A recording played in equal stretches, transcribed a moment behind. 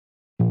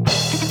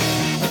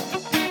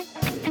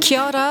Kia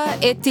ora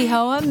e te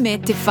hoa me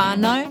te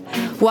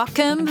whānau.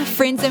 Welcome,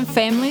 friends and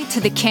family,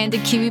 to the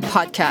Candid Kiwi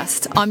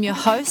podcast. I'm your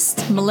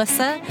host,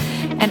 Melissa,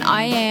 and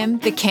I am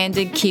the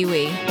Candid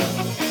Kiwi.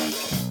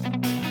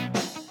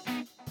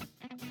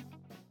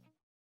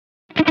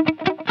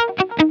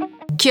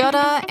 Kia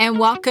ora and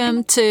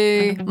welcome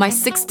to my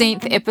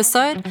 16th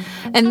episode.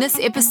 In this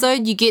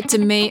episode, you get to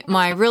meet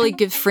my really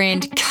good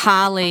friend,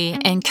 Carly.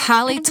 And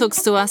Carly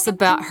talks to us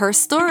about her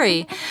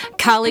story.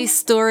 Carly's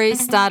story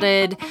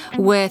started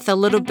with a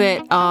little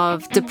bit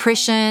of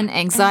depression,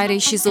 anxiety.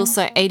 She's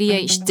also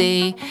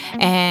ADHD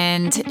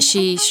and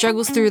she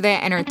struggles through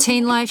that in her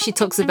teen life. She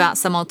talks about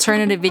some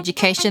alternative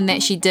education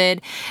that she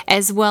did,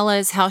 as well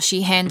as how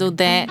she handled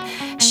that.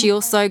 She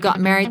also got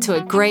married to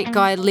a great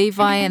guy,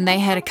 Levi, and they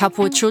had a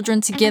couple of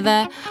children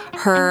together.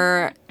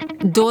 Her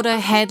daughter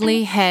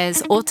Hadley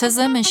has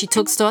autism and she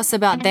talks to us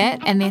about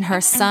that, and then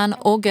her son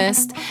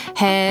August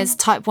has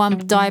type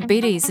 1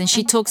 diabetes and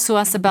she talks to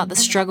us about the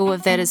struggle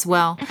with that as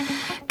well.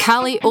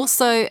 Carly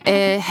also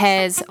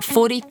has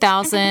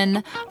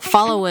 40,000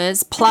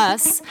 followers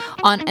plus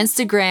on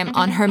Instagram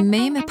on her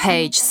meme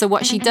page. So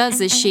what she does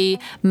is she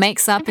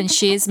makes up and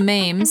shares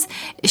memes.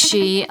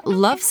 She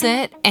loves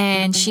it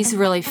and she's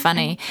really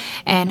funny.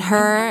 And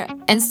her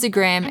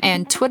Instagram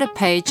and Twitter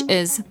page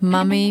is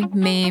Mummy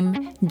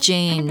Meme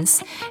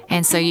Jeans.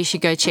 And so you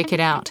should go check it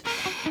out.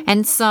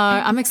 And so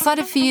I'm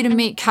excited for you to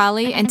meet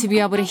Carly and to be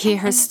able to hear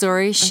her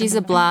story. She's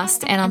a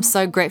blast and I'm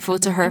so grateful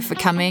to her for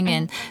coming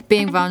and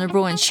being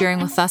vulnerable and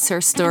sharing with us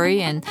her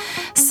story. And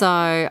so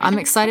I'm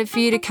excited for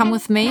you to come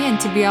with me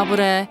and to be able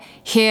to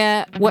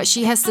hear what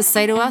she has to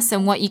say to us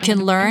and what you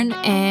can learn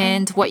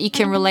and what you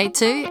can relate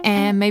to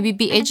and maybe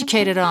be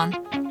educated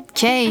on.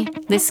 Okay,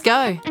 let's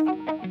go.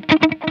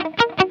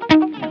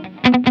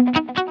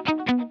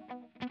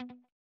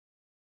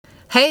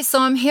 Hey, so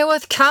I'm here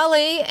with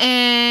Carly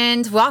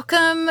and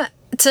welcome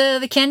to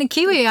the Candid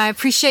Kiwi. I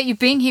appreciate you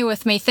being here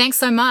with me. Thanks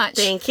so much.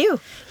 Thank you.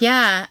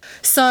 Yeah.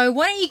 So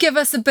why don't you give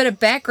us a bit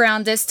of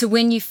background as to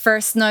when you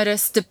first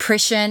noticed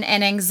depression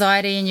and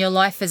anxiety in your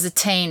life as a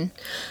teen?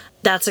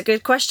 That's a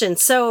good question.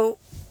 So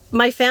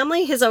my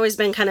family has always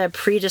been kind of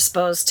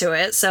predisposed to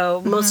it.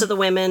 So most of the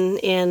women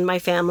in my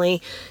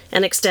family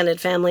and extended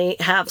family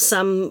have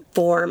some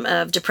form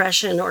of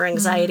depression or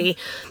anxiety.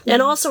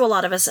 And also a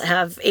lot of us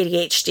have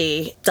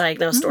ADHD,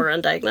 diagnosed or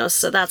undiagnosed.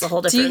 So that's a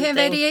whole different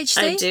thing. Do you have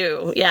ADHD? I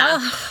do,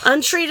 yeah.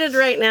 Untreated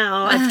right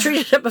now. I've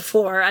treated it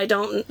before. I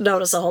don't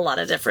notice a whole lot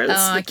of difference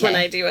when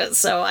I do it.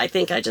 So I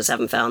think I just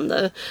haven't found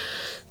the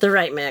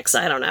right mix.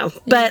 I don't know.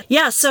 But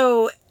yeah,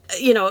 so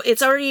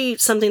it's already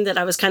something that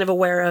I was kind of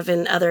aware of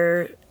in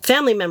other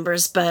family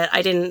members, but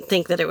I didn't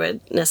think that it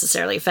would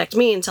necessarily affect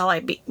me until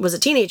I was a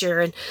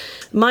teenager. And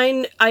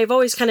mine, I've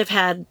always kind of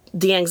had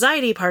the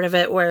anxiety part of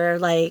it where,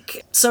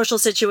 like, social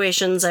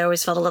situations, I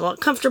always felt a little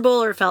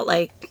uncomfortable or felt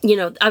like,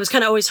 I was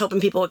kind of always hoping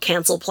people would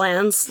cancel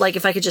plans. Like,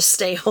 if I could just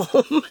stay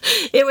home,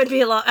 it would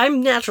be a lot.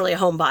 I'm naturally a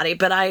homebody,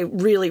 but I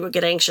really would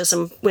get anxious.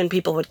 And when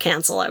people would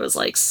cancel, I was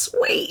like,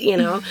 sweet,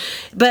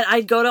 But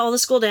I'd go to all the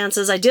school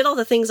dances. I did all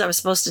the things I was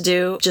supposed to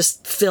do,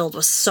 just filled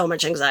with so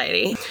much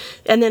anxiety.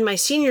 And then my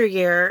senior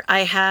year,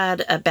 I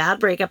had a bad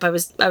breakup. I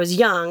was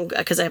young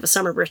because I have a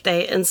summer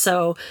birthday. And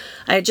so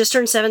I had just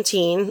turned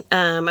 17.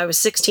 I was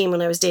 16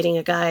 when I was dating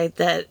a guy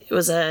that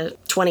was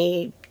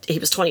he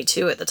was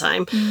 22 at the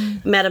time.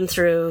 Met him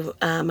through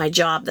my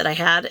job that I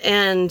had.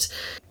 And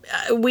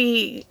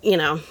we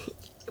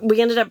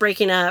ended up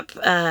breaking up.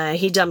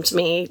 He dumped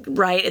me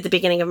right at the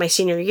beginning of my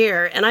senior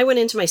year. And I went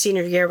into my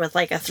senior year with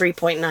like a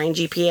 3.9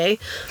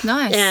 GPA.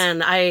 Nice.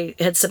 And I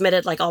had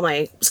submitted like all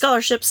my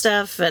scholarship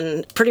stuff,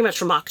 and pretty much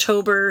from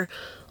October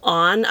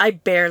on, I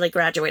barely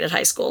graduated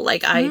high school.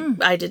 Like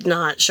I did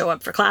not show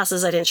up for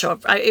classes. I didn't show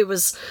up. I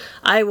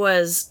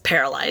was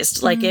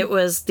paralyzed. Like it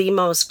was the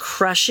most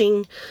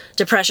crushing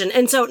depression.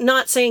 And so,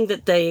 not saying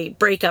that the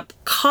breakup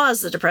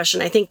caused the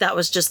depression. I think that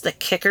was just the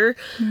kicker.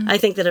 I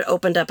think that it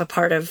opened up a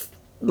part of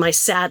my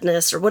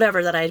sadness or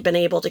whatever that I had been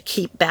able to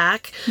keep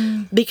back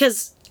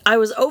because I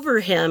was over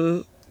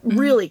him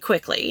really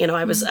quickly.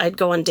 I'd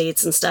go on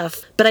dates and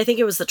stuff, but I think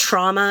it was the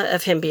trauma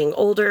of him being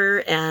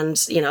older.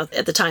 And,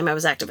 at the time I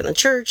was active in the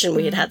church and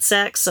we had had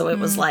sex. So it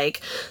was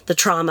like the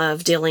trauma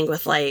of dealing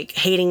with like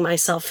hating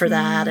myself for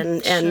that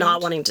and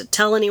not wanting to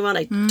tell anyone.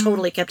 I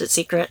totally kept it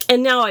secret.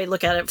 And now I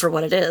look at it for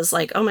what it is.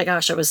 Like, oh my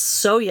gosh, I was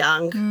so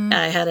young.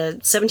 I had a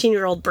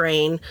 17-year-old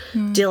brain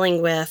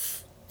dealing with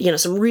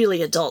some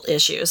really adult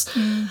issues.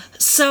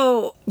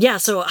 So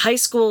high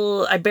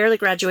school, I barely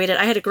graduated.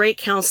 I had a great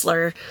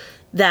counselor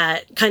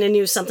that kind of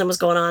knew something was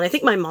going on. I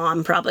think my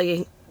mom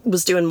probably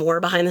was doing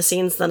more behind the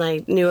scenes than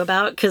I knew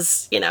about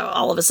because,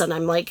 all of a sudden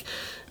I'm like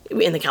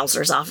in the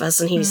counselor's office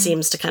and he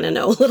seems to kind of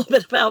know a little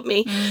bit about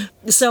me.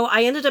 So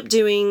I ended up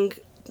doing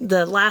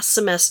the last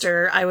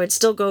semester. I would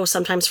still go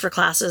sometimes for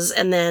classes,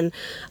 and then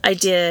I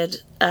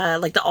did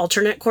like the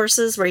alternate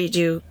courses where you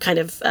do kind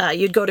of,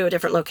 you'd go to a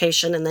different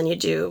location and then you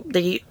do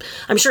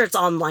I'm sure it's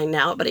online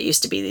now, but it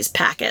used to be these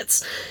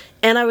packets.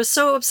 And I was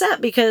so upset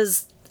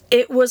because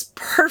it was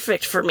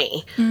perfect for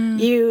me.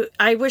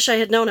 I wish I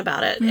had known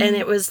about it. And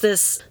it was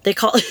this, they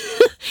call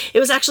it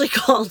was actually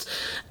called,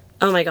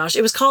 oh my gosh,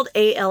 it was called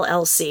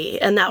ALLC,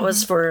 and that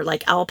was for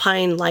like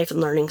Alpine Life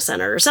and Learning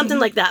Center or something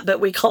like that,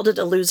 but we called it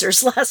A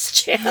Loser's Last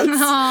Chance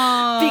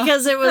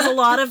because it was a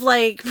lot of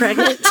like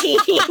pregnant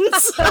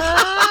teens.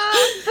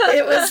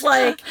 It was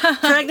like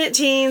pregnant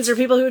teens or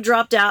people who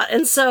dropped out.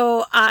 And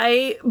so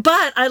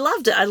but I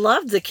loved it. I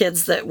loved the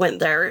kids that went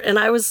there, and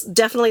I was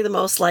definitely the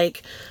most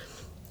like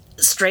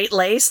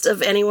straight-laced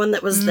of anyone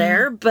that was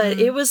there, but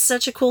it was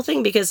such a cool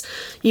thing because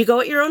you go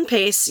at your own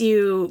pace,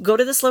 you go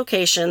to this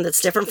location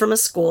that's different from a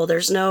school,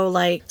 there's no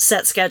like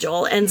set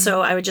schedule, and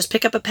so I would just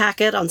pick up a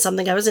packet on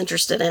something I was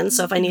interested in.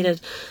 So if I needed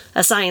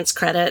a science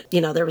credit,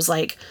 there was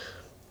like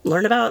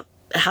learn about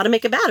how to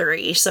make a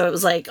battery, so it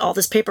was like all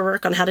this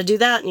paperwork on how to do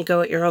that, and you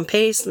go at your own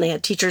pace, and they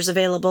had teachers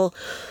available.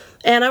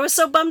 And I was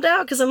so bummed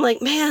out because I'm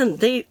like, man,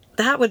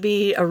 that would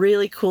be a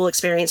really cool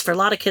experience for a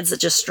lot of kids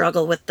that just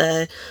struggle with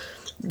the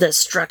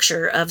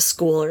structure of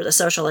school or the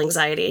social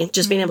anxiety,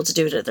 just being able to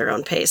do it at their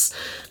own pace.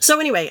 So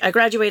anyway, I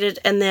graduated,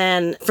 and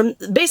then from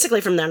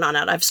there on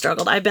out, I've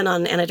struggled. I've been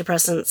on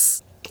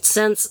antidepressants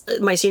since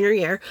my senior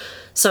year.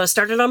 So I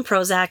started on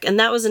Prozac, and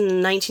that was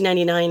in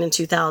 1999 and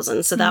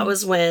 2000. So that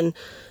was when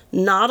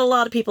not a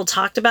lot of people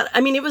talked about it.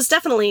 I mean, it was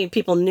definitely,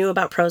 people knew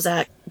about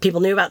Prozac,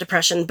 people knew about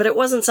depression, but it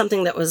wasn't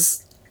something that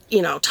was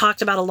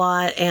talked about a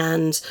lot,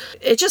 and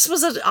it just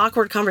was an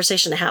awkward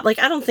conversation to have. Like,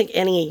 I don't think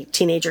any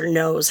teenager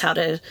knows how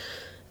to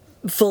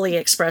fully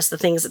express the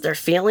things that they're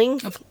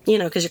feeling,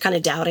 because you're kind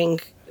of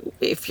doubting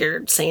if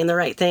you're saying the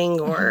right thing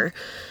or,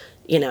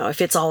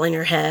 if it's all in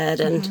your head.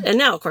 And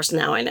now, of course,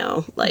 now I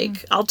know,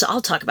 like, I'll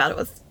talk about it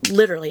with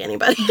literally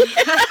anybody.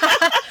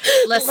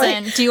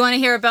 Listen, do you want to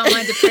hear about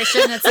my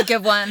depression? It's a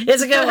good one.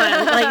 It's a good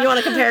one. Like, you want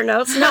to compare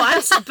notes?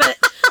 No,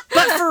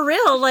 but for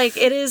real, like,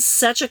 it is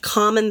such a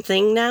common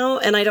thing now,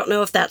 and I don't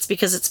know if that's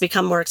because it's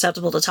become more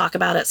acceptable to talk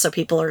about it, so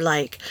people are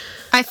like...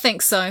 I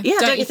think so. Yeah,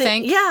 don't you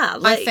think? Yeah.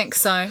 I think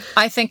so.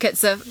 I think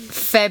it's a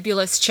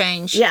fabulous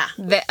change. Yeah.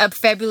 A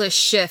fabulous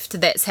shift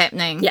that's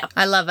happening. Yeah.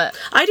 I love it.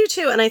 I do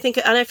too, and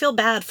I feel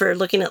bad for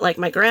looking at, like,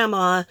 my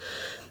grandma,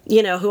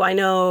 who I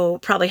know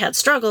probably had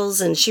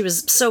struggles, and she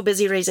was so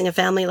busy raising a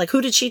family. Like, who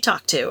did she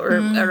talk to?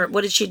 Or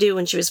what did she do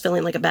when she was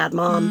feeling like a bad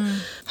mom?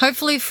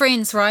 Hopefully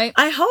friends, right?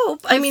 I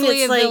hope. Hopefully I mean,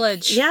 it's a like...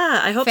 village.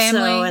 Yeah, I hope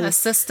family, so. And a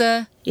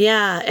sister.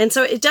 Yeah, and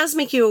so it does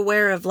make you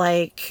aware of,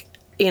 like,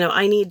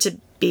 I need to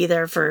be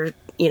there for,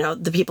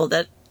 the people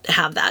that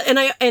have that.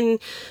 And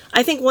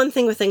I think one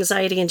thing with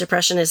anxiety and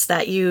depression is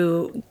that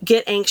you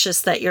get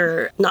anxious that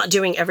you're not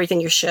doing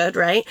everything you should,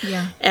 right?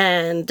 Yeah.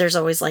 And there's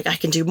always like, I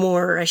can do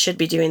more, or I should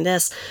be doing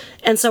this.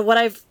 And so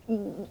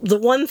the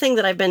one thing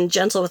that I've been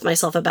gentle with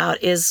myself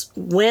about is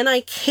when I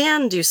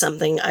can do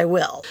something, I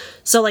will.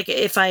 So like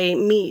if I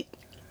meet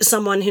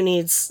someone who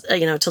needs,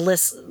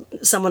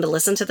 someone to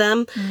listen to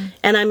them,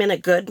 and I'm in a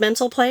good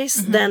mental place,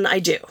 then I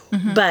do.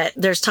 But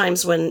there's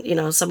times when,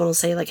 someone will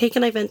say like, hey,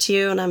 can I vent to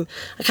you? And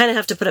I kind of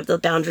have to put up the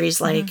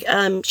boundaries, like,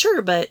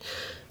 sure, but,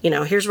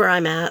 here's where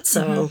I'm at.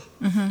 So,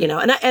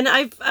 and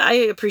I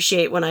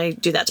appreciate when I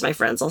do that to my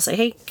friends. I'll say,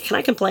 hey, can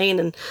I complain?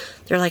 And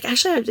they're like,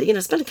 actually,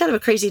 it's been kind of a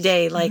crazy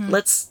day. Like,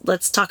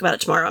 let's talk about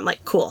it tomorrow. I'm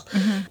like, cool.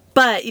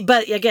 But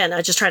again,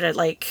 I just try to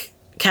like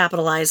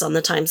capitalize on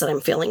the times that I'm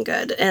feeling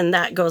good. And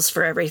that goes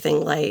for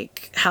everything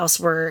like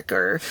housework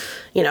or,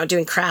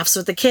 doing crafts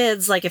with the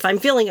kids. Like if I'm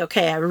feeling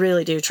okay, I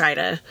really do try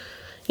to,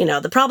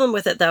 the problem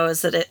with it though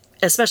is that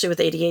especially with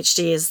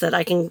ADHD, is that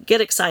I can get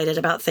excited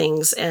about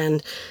things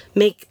and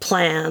make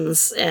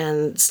plans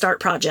and start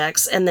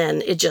projects, and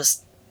then it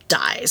just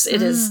dies.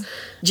 It is.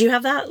 Do you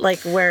have that? Like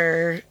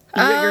where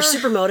you're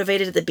super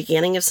motivated at the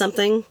beginning of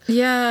something?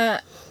 Yeah.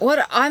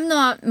 I'm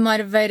not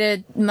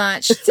motivated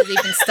much to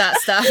even start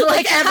stuff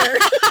like ever.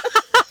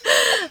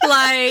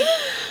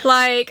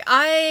 like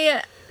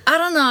I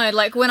don't know.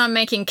 Like when I'm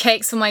making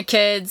cakes for my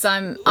kids,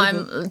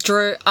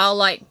 I'll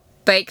like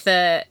bake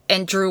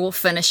and Drew will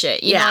finish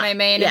it. You know what I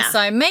mean? Yeah. And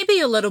so maybe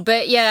a little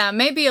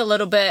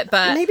bit,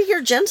 but maybe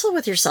you're gentle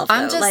with yourself, though.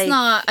 I'm just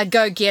not a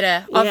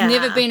go-getter. I've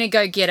never been a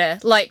go-getter.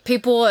 Like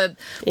people are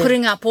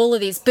putting up all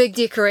of these big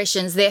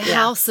decorations. Their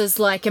house is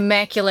like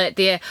immaculate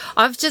there.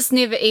 I've just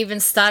never even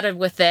started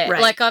with that.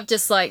 Right. Like I've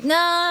just like,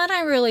 I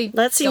don't really don't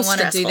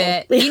want to do stressful.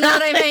 that. You know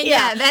what I mean?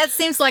 Yeah. That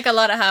seems like a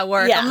lot of hard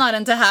work. Yeah. I'm not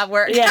into hard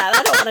work. Yeah,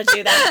 I don't want to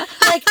do that.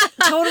 Like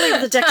totally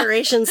with the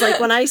decorations. Like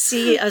when I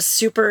see a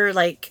super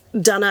like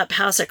done up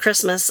house at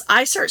Christmas,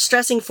 I start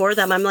stressing for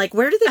them. I'm like,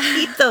 where do they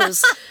keep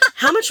those?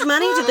 How much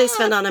money did they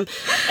spend on them?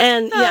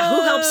 And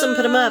who helps them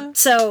put them up?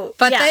 So,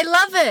 but they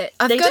love it.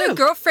 I've got do. a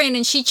girlfriend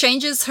and she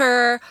changes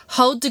her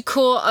whole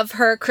decor of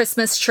her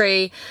Christmas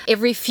tree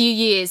every few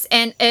years.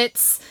 And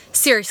it's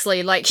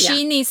seriously like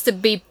she needs to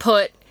be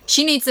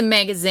she needs a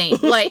magazine.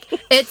 Like,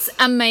 it's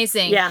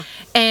amazing. Yeah.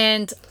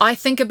 And I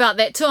think about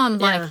that too. I'm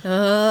like,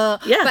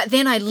 ugh. Yeah. But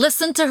then I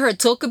listen to her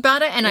talk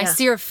about it and I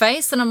see her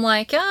face and I'm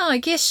like, I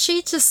guess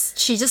she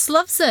just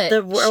loves it.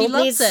 The world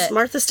needs it.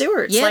 Martha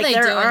Stewarts. Yeah, like, they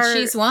do, and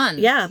she's one.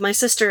 Yeah, my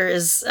sister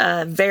is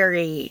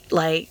very,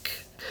 like,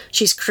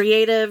 she's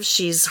creative,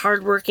 she's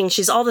hardworking,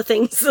 she's all the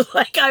things that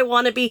like I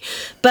want to be.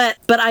 But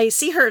I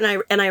see her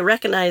and I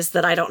recognize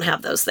that I don't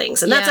have those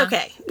things, and that's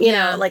okay. You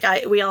know, like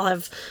we all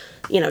have,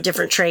 you know,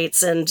 different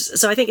traits, and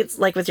so I think it's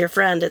like with your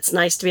friend, it's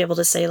nice to be able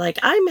to say like,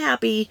 I'm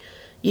happy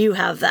you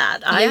have that.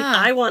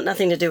 I want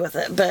nothing to do with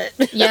it,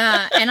 but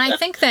yeah, and I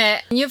think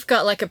that you've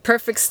got like a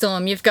perfect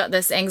storm. You've got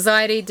this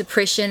anxiety,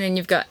 depression, and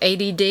you've got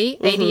ADD,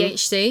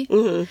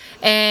 ADHD.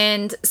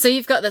 And so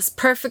you've got this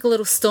perfect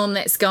little storm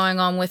that's going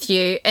on with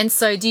you. And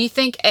so do you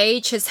think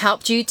age has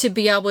helped you to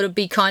be able to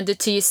be kinder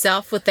to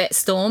yourself with that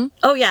storm?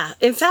 Oh yeah.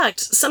 In fact,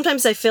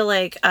 sometimes I feel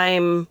like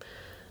I'm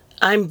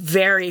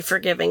very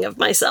forgiving of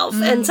myself.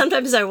 And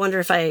sometimes I wonder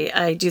if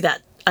I do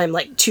that. I'm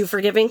like too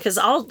forgiving, because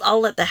I'll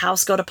let the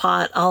house go to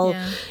pot.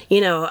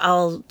 You know,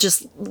 I'll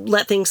just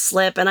let things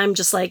slip, and I'm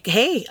just like,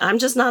 hey, I'm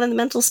just not in the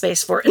mental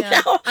space for it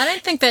now. I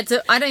don't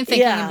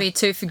think you can be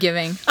too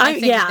forgiving. I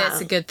think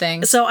that's a good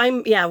thing. So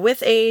I'm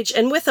with age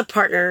and with a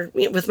partner,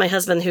 with my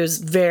husband, who's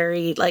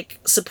very like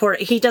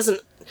supportive.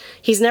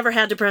 He's never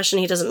had depression.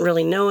 He doesn't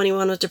really know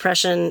anyone with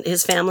depression.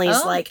 His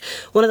family's like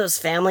one of those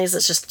families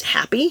that's just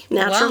happy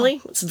naturally.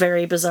 Wow. It's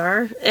very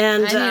bizarre.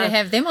 And I need to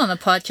have them on the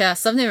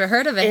podcast. I've never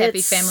heard of a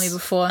happy family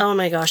before. Oh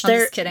my gosh. I'm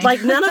just kidding.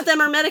 Like none of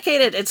them are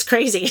medicated. It's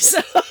crazy.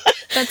 So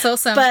that's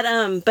awesome.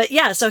 But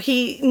yeah, so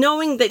he,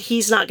 knowing that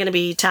he's not going to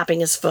be tapping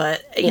his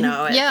foot, you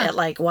know, at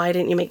like, why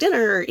didn't you make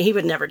dinner? He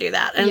would never do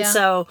that. And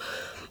so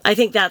I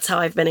think that's how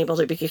I've been able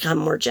to become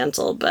more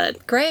gentle.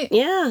 But great.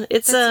 Yeah,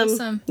 it's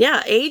awesome.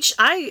 Yeah, age.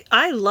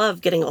 I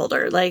love getting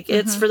older. Like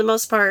it's for the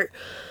most part,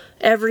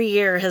 every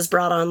year has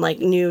brought on like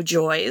new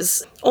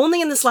joys.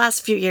 Only in this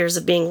last few years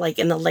of being like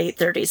in the late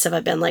 30s have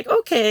I been like,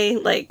 okay,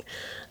 like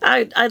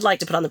I'd like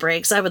to put on the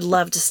brakes. I would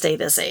love to stay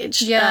this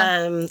age.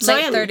 Yeah. Late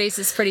 30s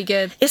is pretty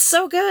good. It's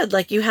so good.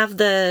 Like you have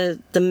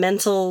the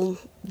mental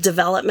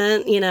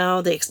development, you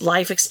know, the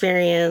life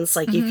experience.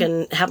 Like you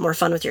can have more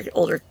fun with your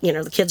older, you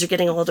know, the kids are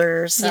getting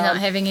older. So. You're not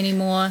having any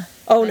more.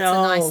 Oh, that's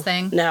a nice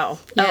thing. No.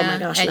 Yeah, oh my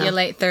gosh. At your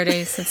late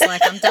 30s, it's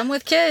like, I'm done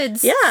with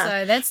kids. Yeah.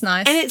 So that's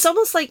nice. And it's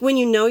almost like when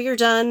you know you're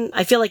done,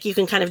 I feel like you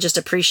can kind of just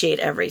appreciate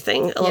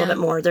everything a little bit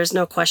more. There's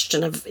no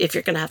question of if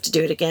you're going to have to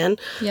do it again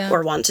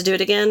or want to do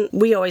it again.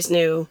 We always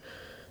knew,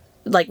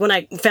 like when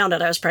I found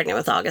out I was pregnant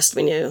with August,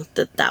 we knew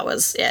that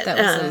was it. That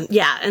was it.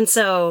 Yeah. And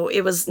so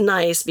it was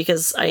nice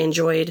because I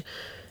enjoyed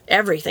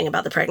everything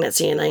about the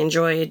pregnancy, and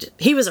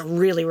he was a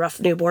really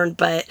rough newborn,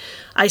 but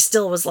I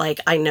still was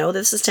like, I know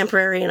this is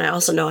temporary, and I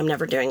also know I'm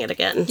never doing it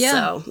again.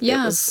 So it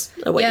was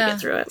a way to get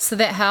through it. So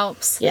that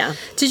helps. Yeah.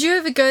 Did you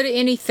ever go to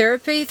any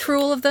therapy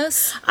through all of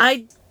this?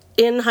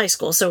 In high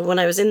school, so when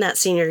I was in that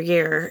senior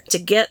year, to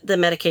get the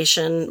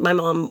medication, my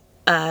mom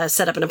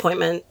set up an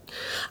appointment.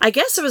 I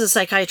guess it was a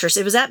psychiatrist.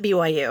 It was at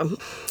BYU.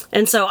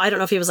 And so I don't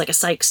know if he was like a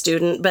psych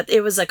student, but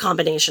it was a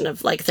combination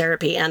of like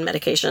therapy and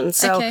medication.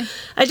 So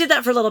I did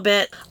that for a little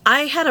bit.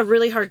 I had a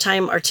really hard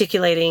time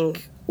articulating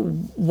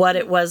what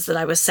it was that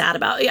I was sad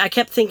about. I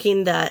kept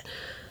thinking that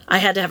I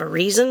had to have a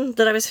reason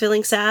that I was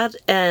feeling sad.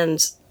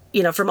 And,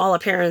 you know, from all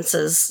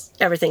appearances,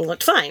 everything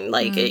looked fine.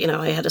 Like, you know,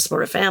 I had a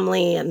supportive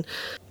family and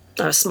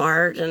I was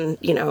smart and,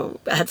 you know,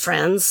 I had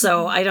friends.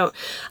 So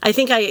I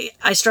think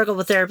I struggled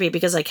with therapy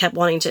because I kept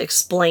wanting to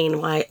explain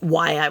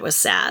why I was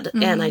sad.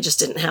 And I just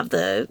didn't have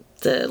the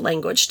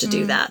language to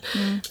do that.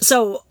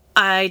 So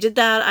I did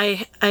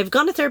that. I've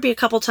gone to therapy a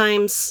couple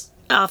times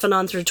off and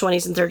on through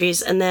 20s and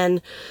 30s. And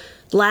then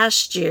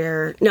last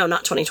year, no,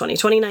 not 2020,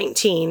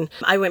 2019,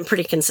 I went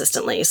pretty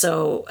consistently.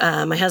 So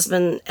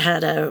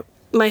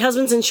my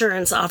husband's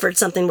insurance offered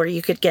something where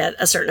you could get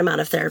a certain amount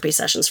of therapy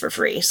sessions for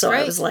free. So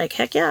I was like,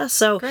 heck yeah.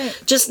 So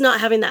just not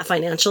having that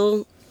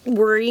financial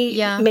worry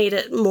made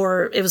it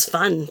it was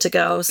fun to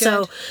go. Good.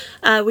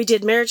 So we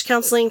did marriage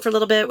counseling for a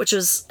little bit, which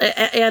was,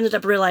 I ended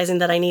up realizing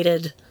that I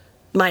needed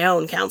my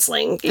own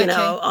counseling, you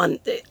know,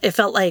 it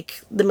felt like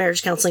the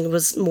marriage counseling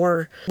was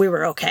more, we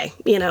were okay,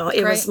 you know,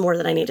 it was more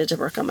that I needed to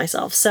work on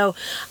myself. So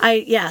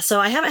I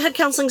haven't had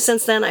counseling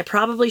since then. I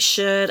probably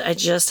should. I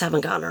just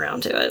haven't gotten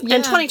around to it. Yeah.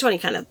 And 2020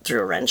 kind of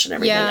threw a wrench and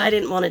everything. I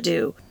didn't want to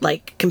do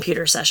like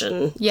computer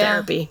session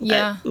therapy.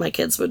 Yeah. My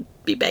kids would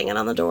be banging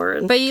on the door.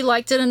 But you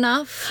liked it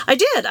enough? I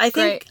did. I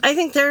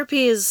think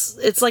therapy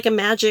it's like a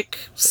magic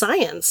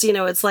science. You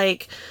know, it's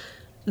like,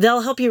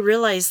 they'll help you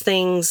realize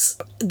things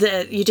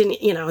that you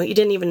didn't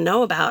even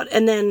know about.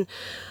 And then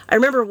I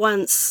remember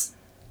once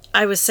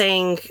I was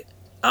saying,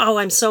 oh,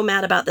 I'm so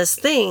mad about this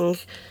thing,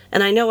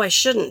 and I know I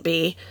shouldn't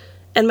be.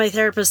 And my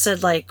therapist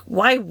said, like,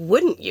 why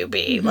wouldn't you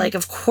be? Like,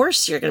 of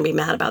course you're going to be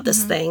mad about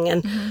this thing.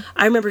 And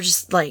I remember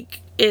just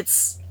like,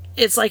 it's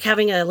like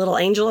having a little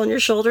angel on your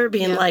shoulder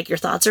being like, your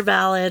thoughts are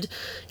valid.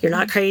 You're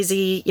not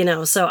crazy, you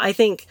know? So I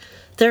think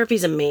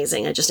therapy's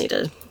amazing. I just need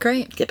to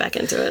get back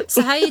into it.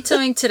 So how are you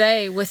doing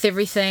today with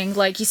everything?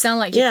 Like, you sound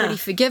like you're pretty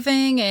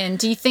forgiving. And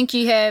do you think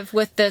you have,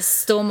 with this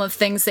storm of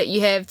things that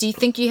you have, do you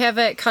think you have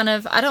it kind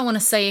of, I don't want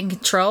to say in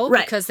control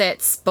because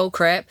that's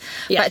bullcrap.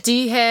 Yeah. But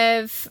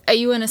are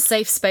you in a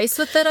safe space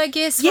with it, I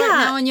guess, right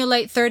now in your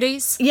late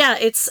 30s? Yeah,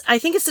 I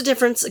think it's a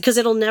difference because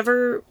it'll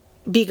never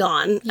be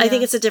gone. I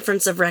think it's a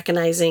difference of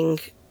recognizing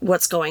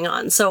what's going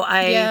on. So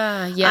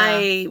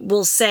I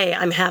will say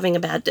I'm having a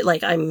bad day,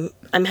 like I'm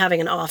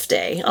having an off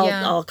day.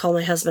 I'll call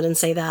my husband and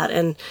say that,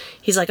 and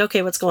he's like,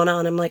 okay, what's going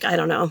on? I'm like, I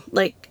don't know.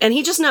 Like, and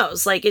he just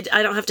knows. Like,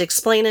 I don't have to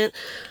explain it.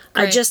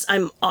 Great.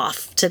 I'm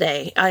off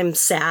today. I'm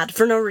sad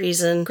for no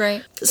reason.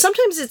 Great.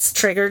 Sometimes it's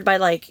triggered by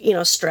like,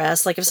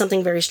 stress. Like if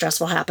something very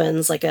stressful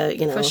happens, like a,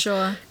 for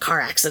sure.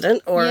 car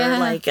accident, or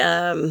like,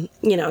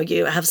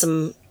 you have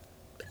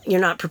you're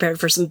not prepared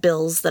for some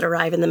bills that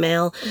arrive in the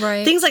mail.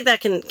 Right. Things like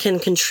that can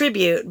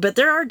contribute, but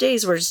there are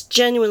days where it's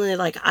genuinely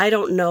like, I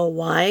don't know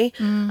why.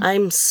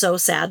 I'm so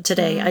sad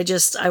today.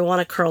 I want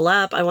to curl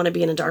up. I want to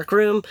be in a dark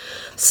room.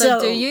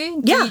 So do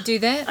you? Do you do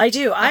that? I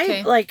do.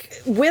 Okay. I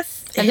like with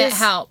and that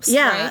helps.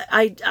 Yeah.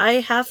 Right? I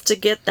have to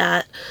get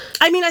that.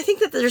 I mean, I think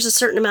that there's a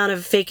certain amount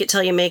of fake it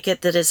till you make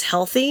it that is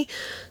healthy.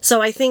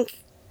 So I think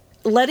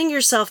letting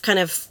yourself kind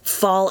of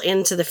fall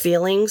into the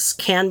feelings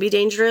can be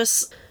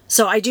dangerous.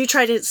 So I do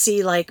try to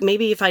see, like,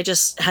 maybe if I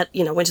just had,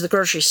 went to the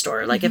grocery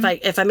store, like if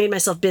I made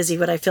myself busy,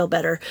 would I feel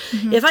better?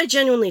 If I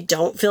genuinely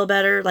don't feel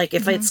better, like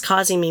if it's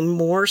causing me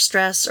more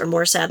stress or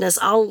more sadness,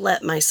 I'll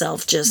let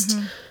myself just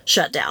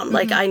shut down.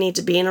 Like I need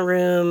to be in a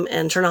room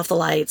and turn off the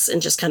lights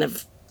and just kind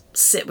of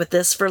sit with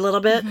this for a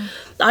little bit.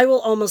 I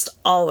will almost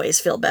always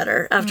feel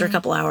better after a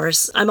couple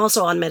hours. I'm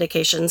also on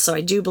medication, so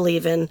I do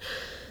believe in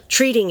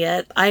treating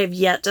it. I have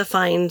yet to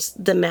find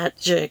the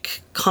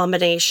magic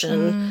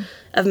combination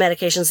of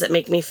medications that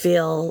make me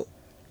feel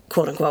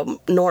quote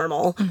unquote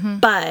normal.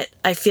 But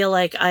I feel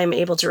like I'm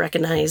able to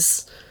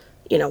recognize,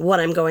 what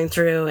I'm going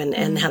through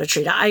and how to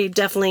treat it. I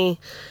definitely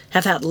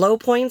have had low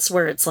points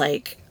where it's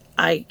like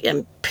I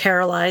am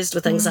paralyzed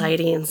with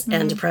anxiety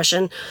and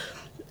depression.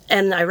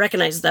 And I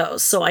recognize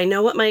those. So I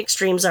know what my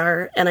extremes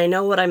are, and I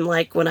know what I'm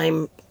like when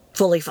I'm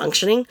fully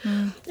functioning.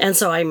 And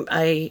so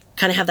I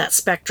kind of have that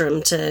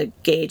spectrum to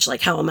gauge,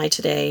 like, how am I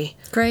today?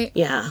 Great.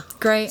 Yeah.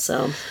 Great.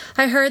 So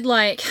I heard,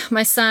 like,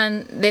 my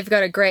son, they've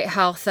got a great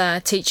health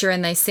teacher,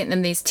 and they sent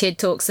them these TED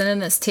Talks. And in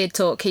this TED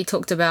Talk, he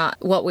talked about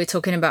what we're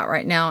talking about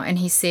right now. And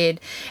he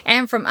said,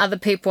 and from other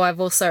people, I've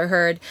also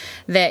heard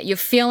that your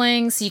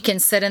feelings, you can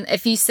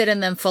if you sit in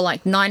them for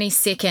like 90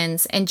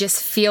 seconds and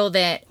just feel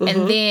that.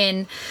 And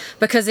then,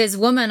 because as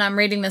women, I'm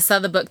reading this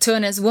other book too,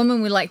 and as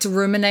women, we like to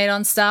ruminate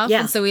on stuff.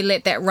 Yeah. And so we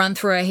let that run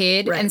through our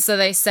head. Right. And so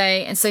they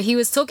say, and so he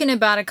was talking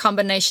about a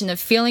combination of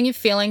feeling your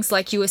feelings,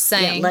 like you were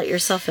saying. Yeah, let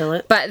yourself feel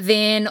it. But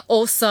then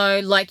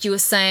also, like you were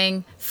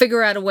saying,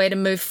 figure out a way to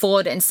move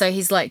forward. And so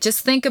he's like,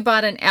 just think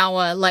about an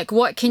hour. Like,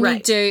 what can you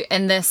do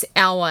in this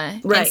hour?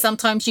 Right. And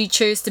sometimes you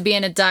choose to be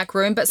in a dark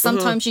room, but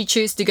sometimes you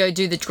choose to go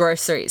do the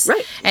groceries.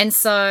 Right. And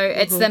so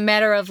it's the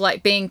matter of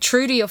like being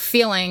true to your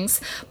feelings,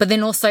 but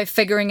then also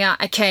figuring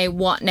out, okay,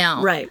 what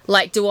now? Right.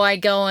 Like, do I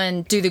go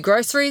and do the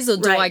groceries, or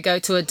do I go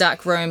to a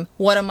dark room?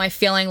 What am I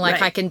feeling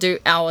like I can do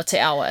hour to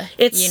hour?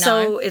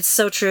 It's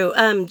so true.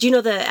 Do you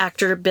know the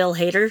actor Bill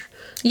Hader?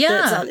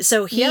 Yeah.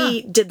 So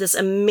he did this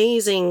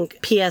amazing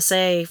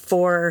PSA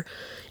for,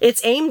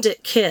 it's aimed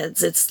at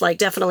kids. It's like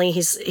definitely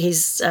he's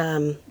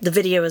the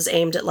video is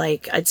aimed at,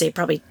 like, I'd say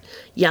probably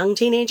young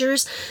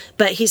teenagers,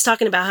 but he's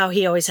talking about how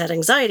he always had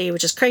anxiety,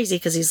 which is crazy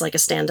because he's like a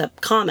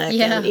stand-up comic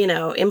and,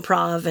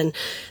 improv.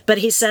 But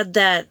he said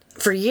that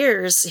for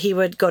years he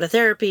would go to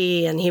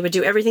therapy and he would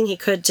do everything he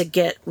could to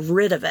get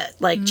rid of it.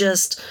 Like,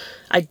 just,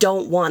 I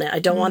don't want it. I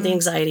don't want the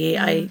anxiety.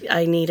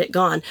 I need it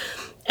gone.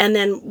 And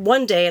then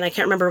one day, and I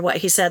can't remember what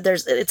he said,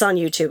 it's on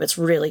YouTube. It's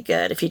really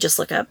good if you just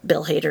look up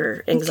Bill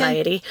Hader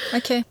anxiety.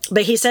 Okay.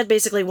 But he said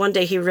basically one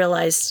day he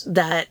realized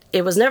that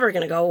it was never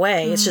going to go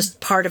away. It's just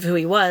part of who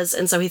he was.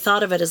 And so he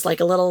thought of it as like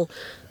a little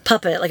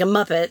puppet, like a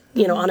Muppet,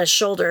 on his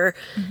shoulder.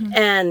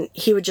 And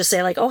he would just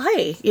say like, oh,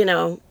 hey,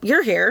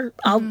 you're here.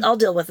 I'll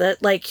deal with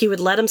it. Like, he would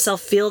let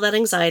himself feel that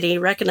anxiety,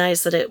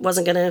 recognize that it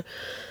wasn't going to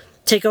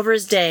take over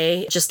his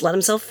day, just let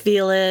himself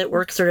feel it,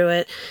 work through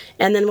it.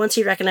 And then once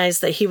he recognized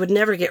that he would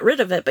never get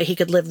rid of it, but he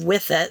could live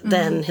with it,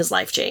 then his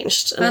life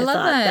changed. And I love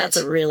thought that. That's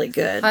a really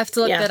good. I have to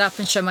look that up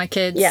and show my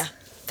kids. Yeah.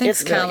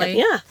 Thanks, It's really Carly. good.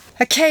 Yeah.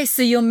 Okay,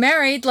 so you're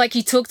married, like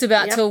you talked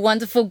about, to a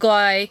wonderful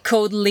guy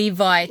called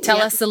Levi. Tell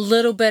us a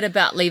little bit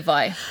about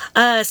Levi.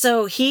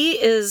 So he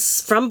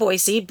is from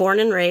Boise, born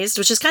and raised,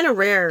 which is kind of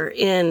rare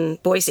in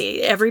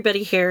Boise.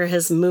 Everybody here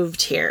has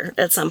moved here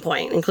at some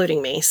point,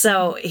 including me.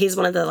 So he's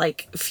one of the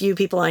few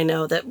people I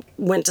know that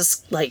went to He's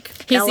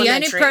the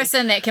only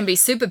person that can be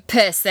super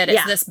pissed that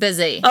it's this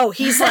busy. Oh,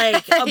 he's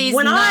like he's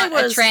when not I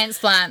was a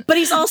transplant. But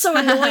he's also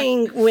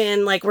annoying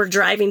when we're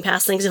driving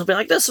past things. He'll be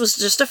like, "This was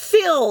just a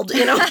field,"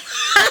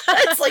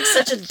 It's like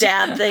such a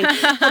dad thing.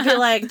 He'll be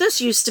like, "This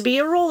used to be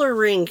a roller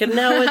rink, and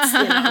now it's."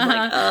 I'm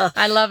like, ugh.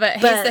 I love it.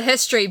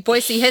 He's the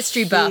Boise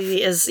history buff.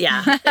 He is,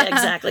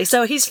 exactly.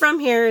 So he's from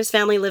here. His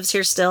family lives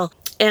here still,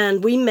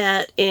 and we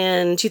met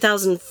in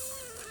 2004.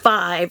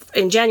 2005,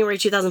 in January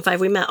 2005,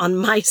 we met on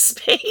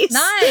MySpace. Nice.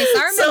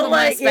 I remember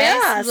MySpace.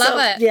 Yeah, Love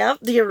it. Yep,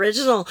 the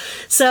original.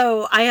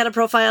 So I had a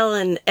profile,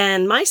 and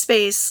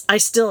MySpace, I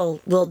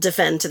still will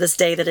defend to this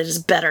day that it is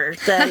better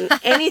than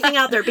anything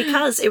out there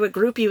because it would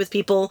group you with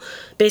people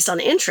based on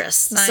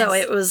interests. Nice. So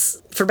it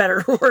was for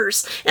better or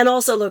worse, and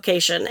also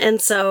location.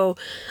 And so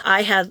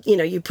I had,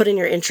 you put in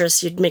your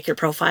interests, you'd make your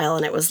profile,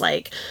 and it was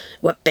like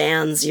what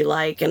bands you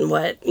like and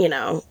what,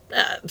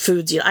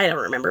 foods I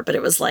don't remember, but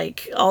it was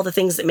like all the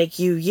things that make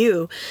you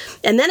you.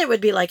 And then it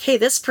would be like, hey,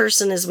 this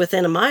person is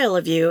within a mile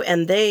of you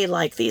and they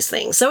like these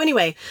things. So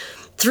anyway,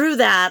 through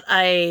that,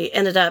 I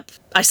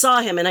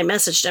saw him and I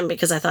messaged him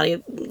because I thought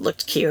he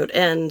looked cute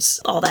and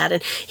all that.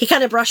 And he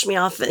kind of brushed me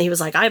off and he was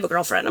like, I have a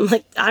girlfriend. I'm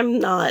like, I'm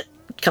not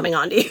coming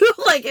on to you.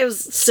 Like, it was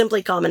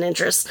simply common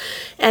interest.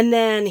 And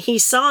then he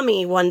saw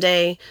me one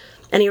day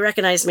and he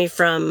recognized me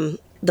from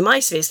the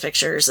MySpace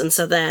pictures. And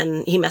so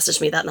then he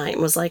messaged me that night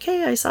and was like,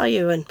 hey, I saw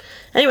you. And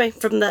anyway,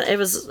 from that, it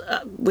was,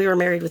 we were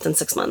married within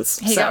 6 months.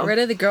 He got rid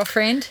of the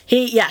girlfriend?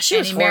 She was he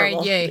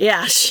horrible. married you?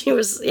 Yeah, she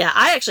was,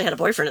 I actually had a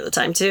boyfriend at the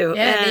time too.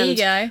 Yeah, and there you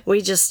go.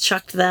 We just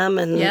chucked them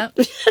and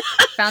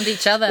found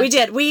each other. We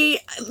did.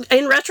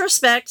 In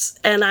retrospect,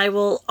 and I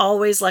will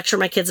always lecture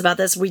my kids about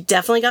this, we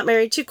definitely got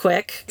married too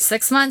quick.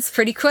 6 months,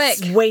 pretty quick.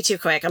 It's way too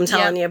quick, I'm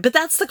telling you. But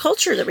that's the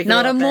culture that we grew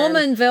Not up a in.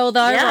 Mormonville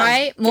though,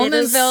 right?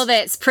 Mormonville,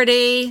 that's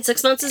pretty...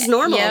 6 months is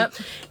normal. Yep.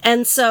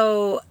 And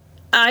so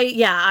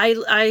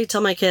I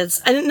tell my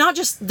kids, and not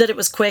just that it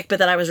was quick, but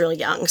that I was really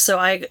young. So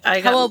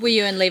How old were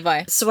you and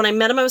Levi? So when I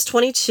met him, I was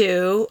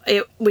 22.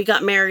 We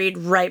got married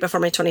right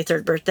before my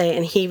 23rd birthday,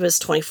 and he was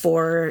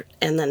 24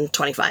 and then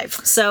 25.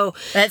 So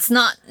that's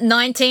not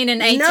 19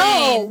 and 18.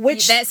 No,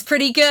 that's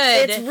pretty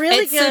good. It's really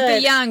good. It's super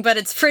young, but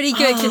it's pretty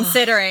good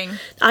considering.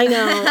 I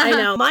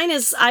know. Mine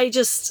is, I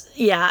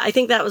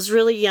think that was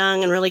really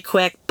young and really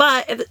quick.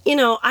 But,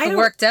 it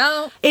worked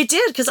out. It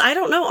did, because I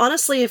don't know,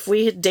 honestly, if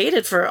we had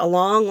dated for a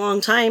long,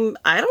 long time,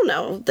 I don't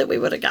know that we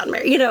would have gotten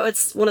married.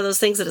 It's one of those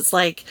things that it's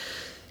like,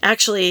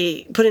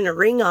 actually putting a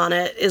ring on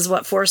it is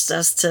what forced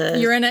us to...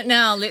 You're in it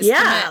now. Let's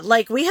commit.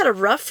 Like, we had a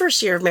rough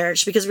first year of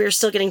marriage because we were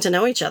still getting to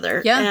know each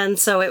other. Yeah. And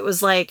so it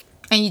was like...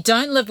 And you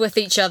don't live with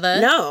each other.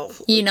 No.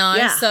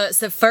 So it's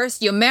the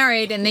first you're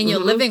married and then you're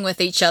living with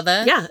each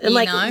other. Yeah.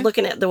 And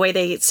looking at the way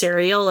they eat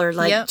cereal or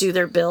do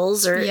their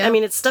bills or, I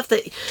mean, it's stuff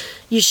that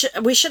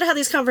we should have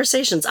these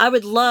conversations. I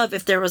would love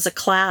if there was a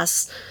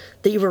class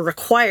that you were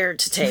required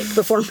to take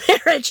before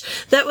marriage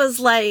that was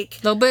like...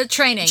 A little bit of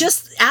training.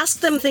 Just ask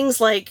them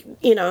things like,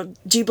 do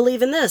you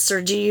believe in this?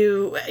 Or do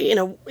you,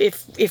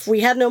 if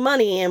we had no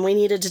money and we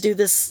needed to do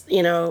this,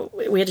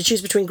 we had to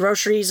choose between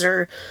groceries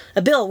or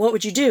a bill, what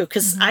would you do?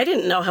 Because I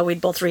didn't know how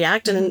we'd both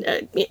react. And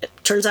it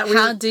turns out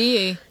How do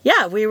you?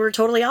 Yeah, we were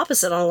totally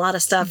opposite on a lot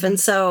of stuff. And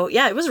so,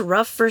 it was a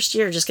rough first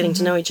year just getting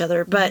to know each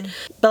other. But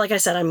like I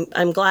said,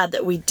 I'm glad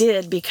that we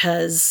did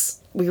because...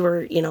 we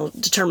were,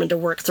 determined to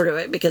work through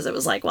it because it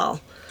was like, well...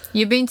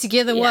 You've been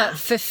together, what,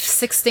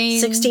 16?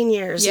 16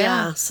 years,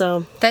 yeah.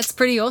 So... That's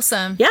pretty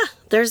awesome. Yeah,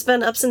 there's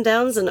been ups and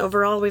downs, and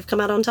overall we've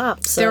come out on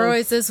top. So. There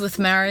always is with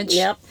marriage.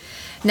 Yep.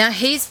 Now,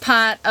 he's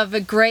part of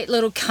a great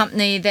little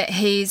company that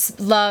he's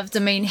loved. I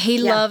mean, he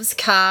loves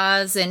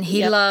cars, and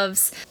he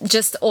loves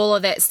just all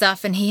of that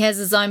stuff, and he has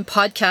his own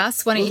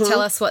podcast. Why don't you tell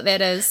us what that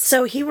is?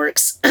 So he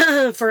works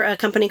for a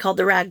company called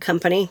The Rag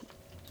Company,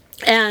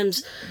 and...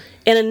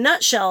 in a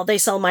nutshell, they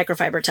sell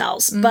microfiber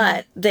towels,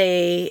 but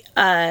they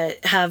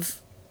have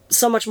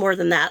so much more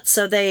than that.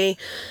 So they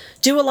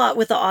do a lot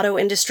with the auto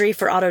industry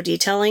for auto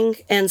detailing.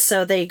 And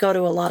so they go to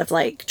a lot of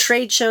like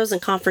trade shows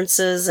and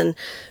conferences and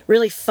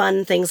really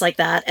fun things like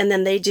that. And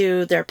then they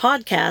do their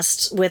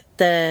podcast with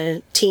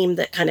the team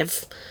that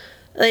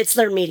it's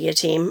their media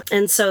team.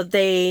 And so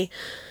they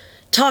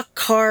talk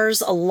cars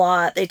a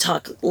lot. They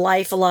talk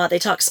life a lot. They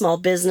talk small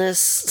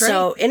business. Great.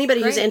 So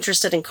anybody who's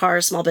interested in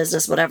cars, small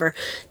business, whatever,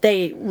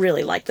 they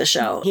really like the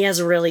show. He has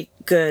a really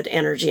good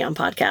energy on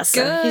podcasts.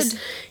 Good. So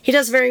he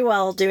does very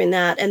well doing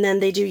that. And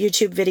then they do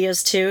YouTube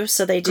videos too.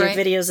 So they do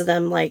videos of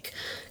them like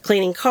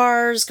cleaning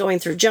cars, going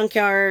through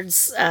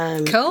junkyards,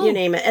 cool. You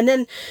name it. And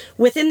then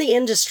within the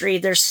industry,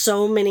 there's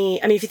so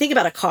many, I mean, if you think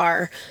about a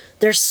car,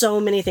 there's so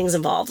many things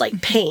involved,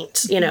 like paint,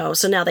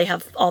 so now they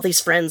have all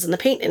these friends in the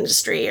paint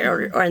industry,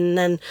 and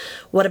then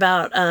what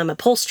about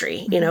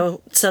upholstery,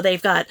 so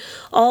they've got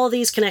all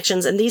these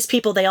connections, and these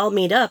people, they all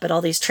meet up at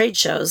all these trade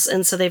shows,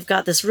 and so they've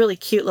got this really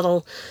cute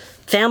little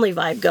family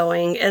vibe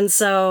going, and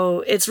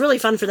so it's really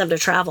fun for them to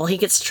travel. He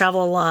gets to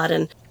travel a lot,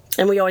 and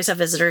we always have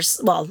visitors,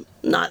 well,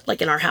 not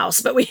like in our house,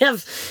 but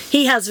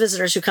he has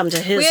visitors who come to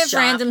his We have shop.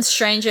 random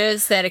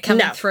strangers that are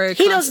coming through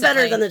He knows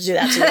better than to do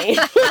that to me.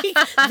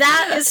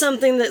 That is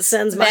something that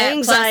sends my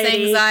anxiety.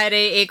 Plus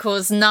anxiety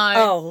equals no.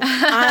 Oh,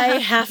 I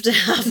have to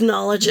have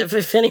knowledge of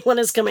if anyone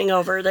is coming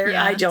over there.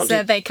 I don't.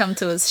 So they come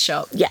to his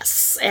shop.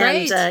 Yes,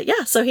 Great.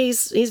 and so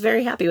he's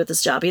very happy with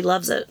his job. He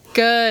loves it.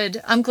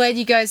 Good. I'm glad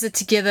you guys are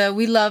together.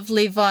 We love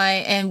Levi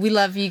and we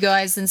love you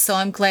guys, and so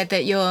I'm glad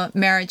that your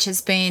marriage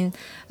has been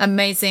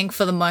amazing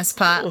for the most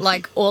part,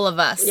 like all of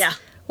us. Yeah.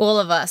 All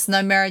of us.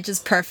 No marriage is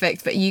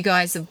perfect, but you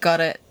guys have got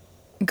it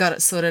got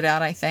it sorted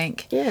out, I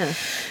think. Yeah.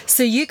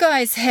 So you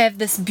guys have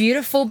this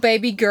beautiful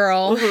baby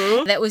girl.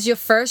 That was your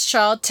first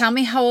child. Tell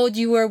me how old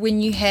you were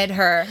when you had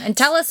her, and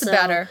tell us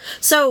about her.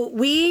 So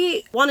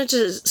we wanted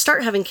to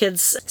start having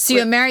kids. So you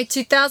were married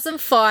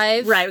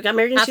 2005. Right, we got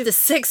married in After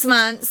 6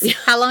 months.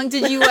 How long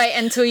did you wait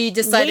until you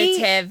decided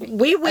to have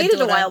We waited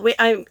a while.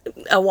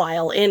 A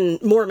while in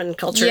Mormon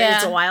culture. Yeah.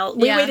 It's a while.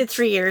 We waited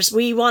 3 years.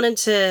 We wanted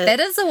to. That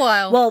is a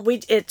while. Well,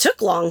 it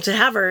took long to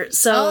have her,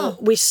 so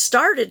we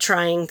started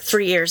trying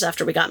 3 years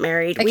after we got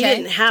married. We Okay.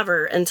 didn't have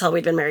her until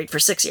we'd been married for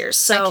 6 years.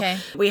 So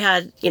we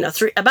had,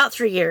 about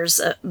 3 years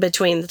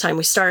between the time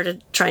we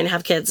started trying to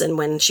have kids and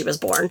when she was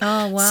born.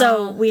 Oh, wow.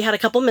 So we had a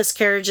couple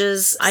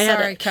miscarriages.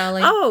 Sorry,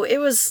 Callie. Oh, it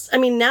was. I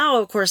mean, now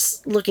of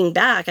course, looking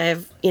back, I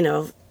have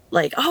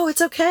like, oh,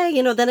 it's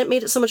okay. Then it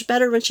made it so much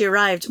better when she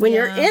arrived. When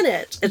you're in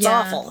it, it's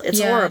awful. It's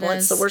horrible.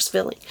 It's the worst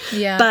feeling.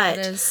 Yeah, but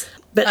it is.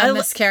 But I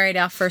miscarried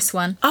our first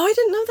one. Oh, I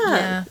didn't know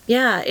that.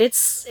 Yeah,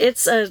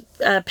 it's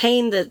a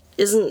pain that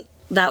isn't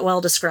that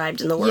well described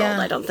in the world,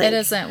 I don't think. It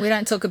isn't. We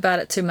don't talk about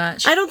it too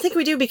much. I don't think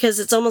we do, because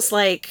it's almost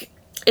like,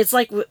 it's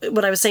like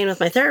what I was saying with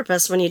my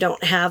therapist, when you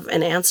don't have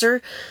an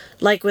answer.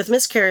 Like with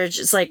miscarriage,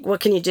 it's like, what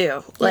can you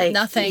do? Like,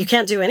 nothing. You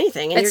can't do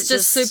anything. And it's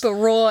just super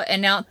raw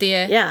and out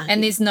there. Yeah.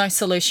 And there's no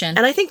solution.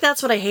 And I think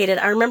that's what I hated.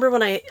 I remember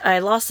when I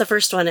lost the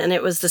first one, and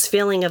it was this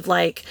feeling of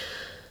like,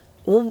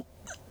 well,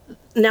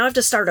 now I have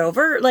to start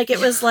over. Like, it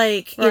was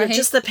like,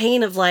 just the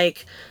pain of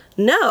like,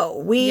 no,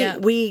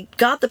 we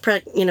got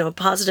the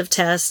positive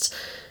test.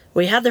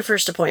 We had their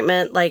first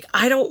appointment. Like,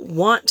 I don't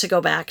want to go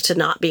back to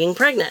not being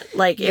pregnant.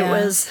 Like, it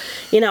was,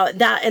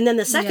 that. And then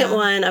the second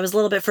one, I was a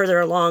little bit further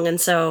along. And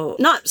so,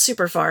 not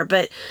super far,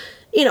 but,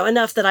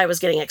 enough that I was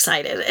getting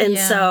excited. And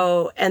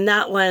so, and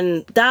that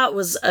one, that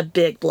was a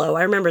big blow.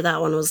 I remember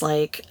that one was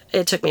like,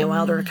 it took me a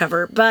while to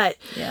recover. But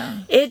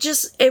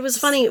it was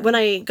funny. When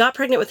I got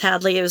pregnant with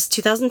Hadley, it was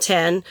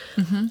 2010.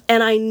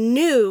 And I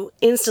knew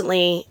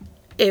instantly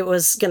it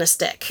was going to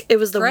stick. It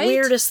was the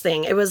weirdest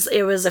thing. It was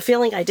a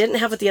feeling I didn't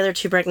have with the other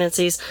two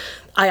pregnancies.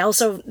 I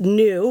also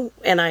knew,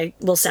 and I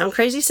will sound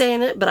crazy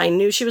saying it, but I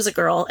knew she was a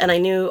girl, and I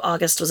knew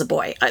August was a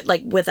boy,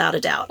 like, without a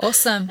doubt.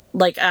 Awesome.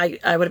 Like, I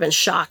would have been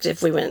shocked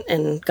if we went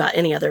and got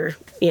any other,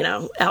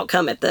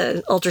 outcome at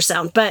the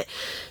ultrasound. But,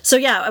 so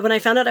yeah, when I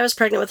found out I was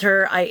pregnant with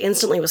her, I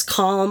instantly was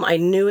calm. I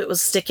knew it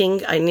was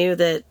sticking. I knew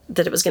that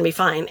it was going to be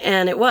fine.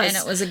 And it was. And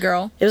it was a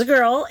girl. It was a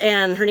girl,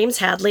 and her name's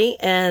Hadley,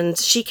 and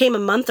she came a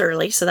month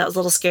early, so that was a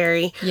little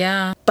scary.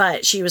 Yeah.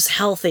 But she was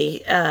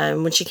healthy.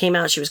 When she came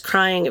out, she was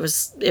crying. It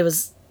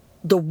was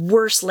the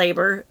worst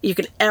labor you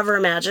could ever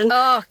imagine.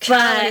 Oh,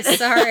 God,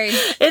 sorry.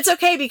 It's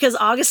okay, because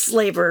August's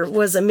labor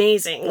was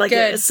amazing. Like,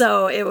 good.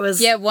 So it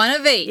was. Yeah, one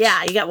of each. Yeah,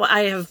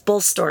 I have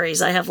both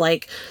stories. I have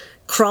like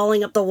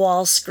crawling up the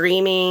wall,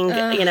 screaming,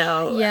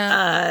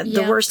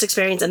 the worst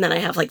experience. And then I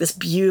have like this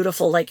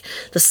beautiful, like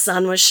the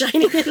sun was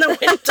shining in the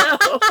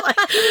window.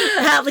 Like,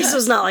 Hadley's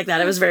was not like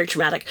that. It was very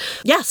traumatic.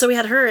 Yeah, so we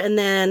had her, and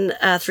then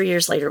 3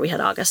 years later we had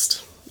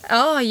August.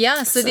 Oh,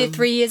 yeah. So they're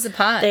 3 years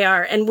apart. They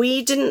are. And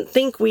we didn't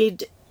think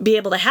we'd be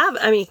able to have,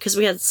 because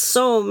we had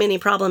so many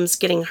problems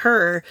getting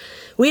her.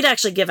 We'd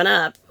actually given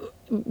up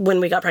when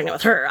we got pregnant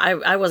with her.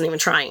 I wasn't even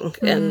trying,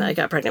 and I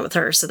got pregnant with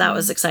her. So that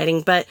was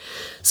exciting. But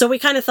so we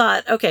kind of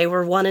thought, okay,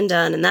 we're one and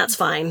done, and that's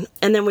fine.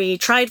 And then we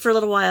tried for a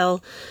little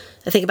while.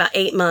 I think about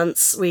 8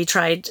 months we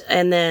tried,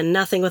 and then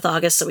nothing with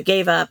August, so we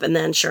gave up. And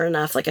then sure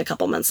enough, like a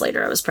couple months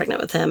later, I was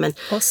pregnant with him. And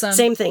awesome.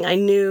 Same thing. I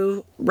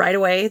knew right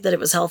away that it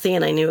was healthy,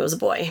 and I knew it was a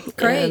boy.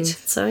 Great. And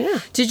so yeah.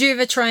 Did you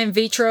ever try in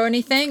vitro or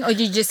anything, or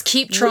did you just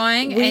keep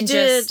trying? We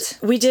did.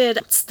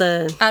 It's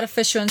the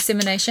artificial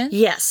insemination.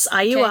 Yes,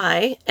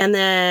 IUI, and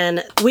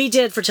then we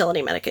did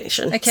fertility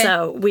medication. Okay.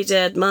 So we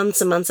did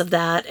months and months of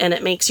that, and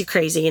it makes you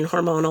crazy and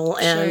hormonal.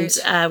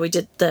 And we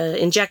did the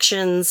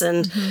injections,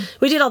 and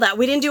we did all that.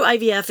 We didn't do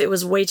IVF. It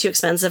was way too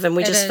expensive, and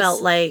we just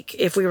felt like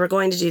if we were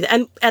going to do that,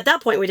 and at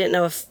that point we didn't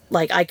know if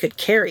like I could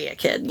carry a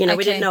kid.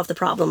 We didn't know if the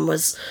problem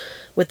was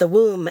with the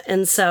womb,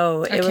 and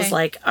so it was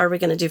like, are we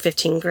going to do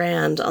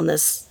 $15,000 on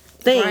this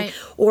thing,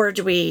 or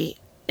do we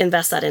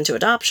invest that into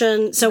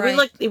adoption? So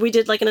we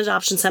did like an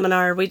adoption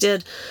seminar. We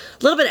did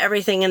a little bit of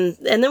everything, and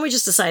then we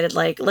just decided,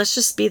 like, let's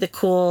just be the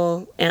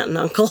cool aunt and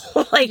uncle.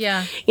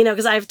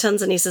 Because I have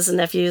tons of nieces and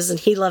nephews, and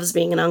he loves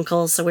being an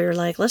uncle. So we were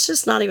like, let's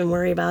just not even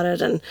worry about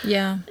it. And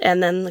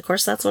and then of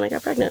course that's when I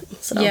got pregnant.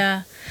 So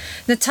now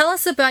tell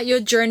us about your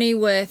journey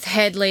with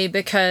Hadley,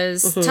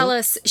 because tell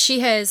us, she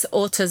has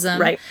autism.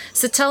 Right.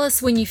 So tell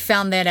us when you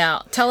found that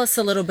out. Tell us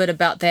a little bit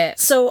about that.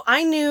 So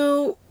I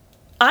knew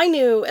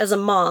as a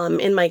mom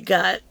in my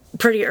gut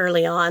pretty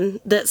early on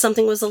that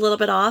something was a little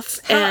bit off.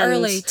 How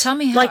early? Tell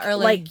me how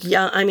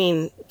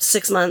early.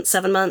 6 months,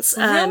 7 months.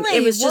 Really?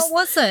 It was what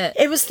was it?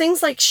 It was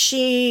things like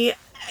she,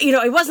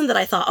 it wasn't that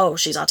I thought, oh,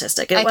 she's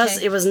autistic.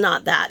 It was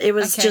not that. It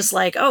was just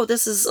like, oh,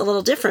 this is a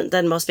little different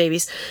than most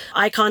babies.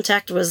 Eye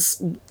contact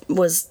was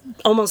was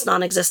almost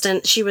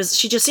non-existent. She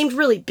just seemed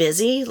really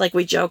busy. Like,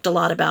 we joked a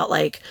lot about,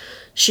 like,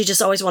 she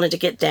just always wanted to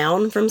get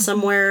down from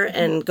somewhere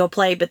and go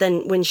play. But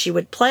then when she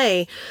would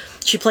play,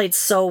 she played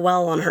so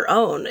well on her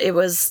own. It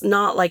was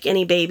not like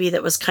any baby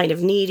that was kind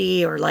of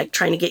needy or like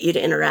trying to get you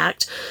to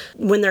interact.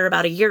 When they're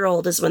about a year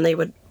old is when they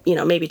would,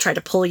 maybe try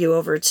to pull you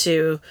over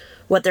to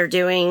what they're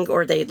doing,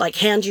 or they'd like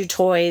hand you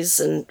toys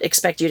and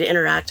expect you to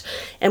interact.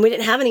 And we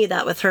didn't have any of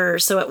that with her.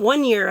 So at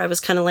 1 year, I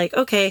was kind of like,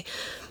 okay.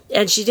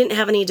 And she didn't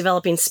have any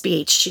developing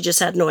speech. She just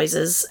had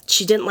noises.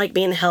 She didn't like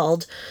being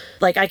held.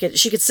 Like,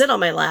 she could sit on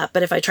my lap,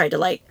 but if I tried to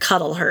like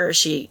cuddle her,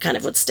 she kind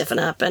of would stiffen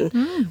up. And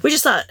we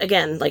just thought,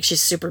 again, like,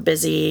 she's super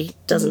busy,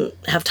 doesn't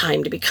have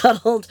time to be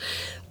cuddled.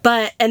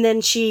 And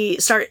then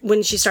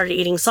when she started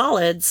eating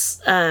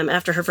solids,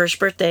 after her first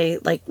birthday,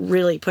 like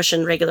really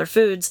pushing regular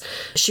foods,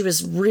 she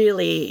was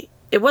really,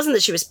 it wasn't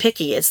that she was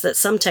picky, it's that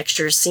some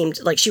textures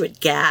seemed like she would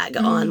gag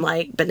on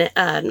like,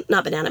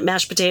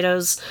 mashed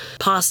potatoes,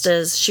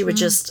 pastas. She would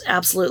just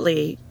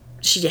absolutely,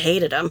 she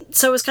hated them.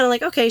 So it was kind of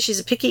like, okay, she's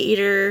a picky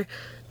eater,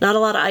 not a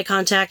lot of eye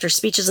contact, her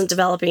speech isn't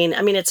developing.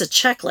 I mean, it's a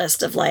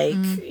checklist of like,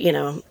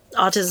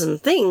 autism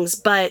things,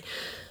 but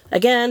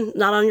again,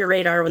 not on your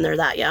radar when they're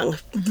that young.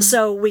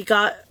 So we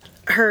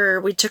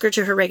took her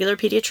to her regular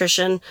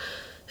pediatrician,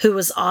 who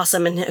was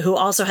awesome and who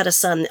also had a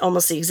son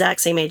almost the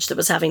exact same age that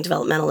was having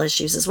developmental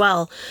issues as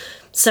well.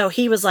 So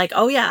he was like,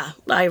 oh yeah,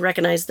 I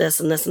recognize this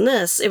and this and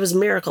this. It was a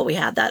miracle we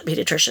had that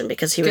pediatrician,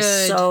 because he was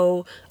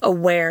so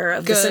aware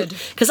of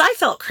this. Because I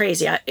felt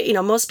crazy.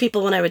 Most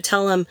people, when I would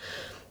tell them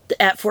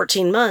at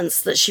 14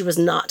 months that she was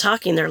not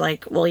talking, they're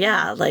like, well,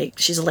 yeah, like,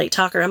 she's a late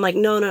talker. I'm like,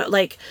 no,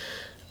 like,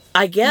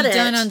 I get it.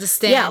 You don't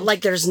understand. Yeah,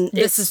 like this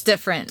is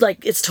different.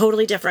 Like, it's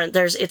totally different.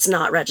 It's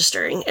not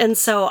registering. And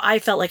so I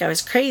felt like I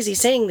was crazy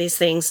saying these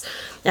things.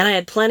 And I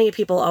had plenty of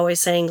people always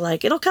saying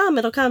like, it'll come,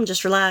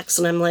 just relax.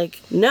 And I'm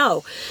like,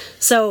 no.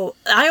 So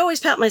I always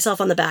pat myself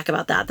on the back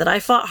about that I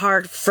fought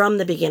hard from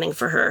the beginning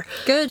for her.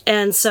 Good.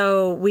 And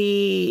so her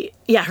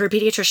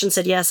pediatrician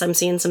said, yes, I'm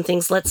seeing some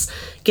things. Let's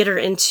get her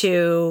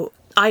into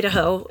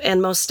Idaho,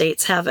 and most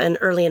states have an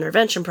early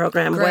intervention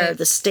program where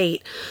the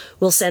state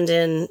will send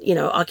in,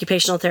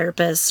 occupational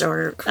therapists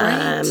or...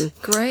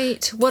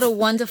 Great. What a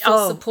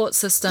wonderful support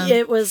system.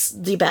 It was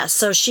the best.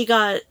 So she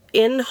got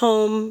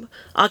in-home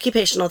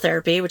occupational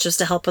therapy, which was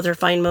to help with her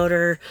fine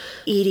motor,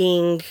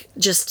 eating,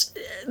 just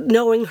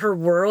knowing her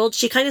world.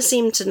 She kind of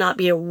seemed to not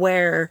be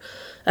aware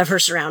of her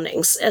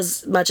surroundings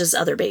as much as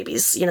other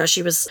babies.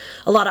 She was...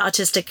 A lot of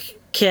autistic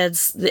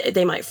kids,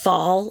 they might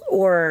fall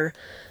or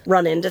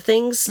run into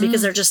things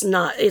because they're just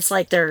not, it's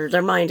like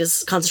their mind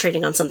is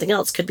concentrating on something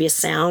else. Could be a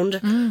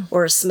sound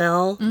or a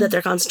smell that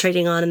they're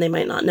concentrating on, and they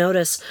might not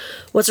notice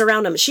what's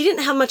around them. She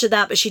didn't have much of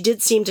that, but she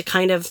did seem to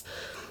kind of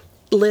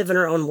live in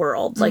her own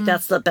world. Like,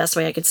 that's the best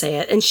way I could say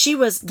it. And she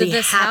was Did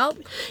this help?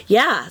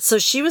 Yeah. So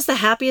she was the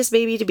happiest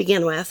baby to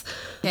begin with.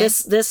 Okay.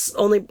 This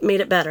only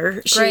made it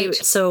better. Great.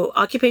 So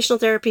occupational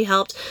therapy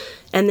helped.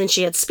 And then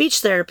she had speech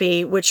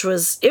therapy, which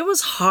was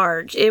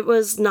hard. It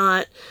was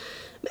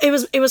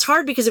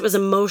hard because it was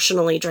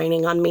emotionally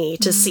draining on me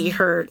to see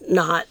her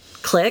not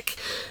click,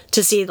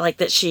 to see like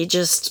that she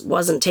just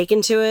wasn't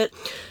taken to it.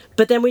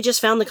 But then we just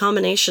found the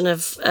combination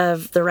of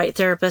the right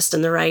therapist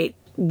and the right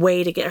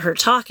way to get her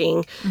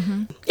talking.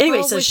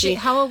 Anyway,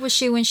 how old was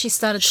she when she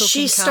started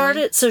talking?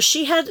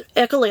 She had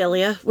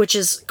echolalia, which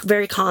is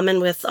very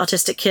common with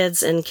autistic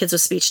kids and kids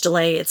with speech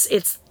delay.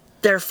 It's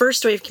their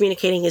first way of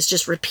communicating is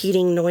just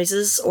repeating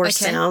noises or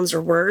sounds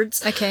or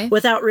words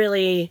without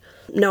really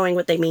knowing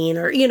what they mean,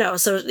 or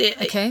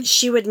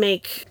she would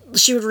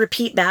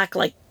repeat back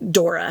like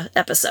Dora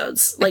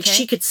episodes. Like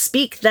she could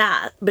speak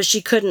that, but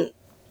she couldn't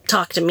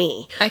talk to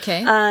me.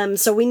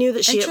 So we knew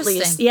that she at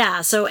least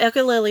so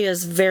echolalia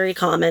is very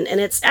common,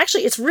 and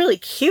it's really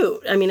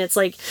cute. I mean, it's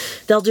like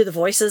they'll do the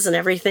voices and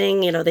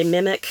everything, they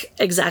mimic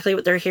exactly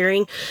what they're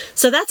hearing.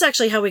 So that's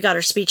actually how we got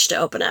her speech to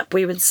open up.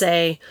 We would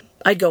say,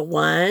 I'd go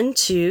 1,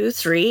 2,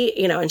 3,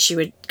 and she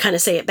would kind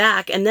of say it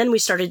back. And then we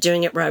started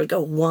doing it where I would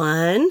go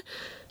 1,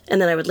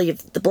 and then I would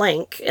leave the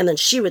blank, and then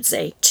she would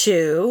say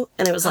 2,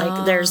 and it was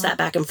like, there's that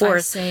back and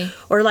forth.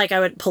 Or like I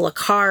would pull a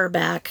car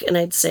back, and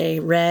I'd say,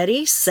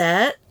 ready,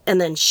 set,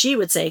 and then she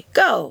would say,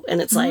 go. And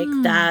it's like,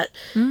 that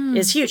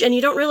is huge. And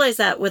you don't realize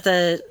that with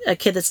a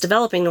kid that's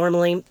developing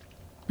normally,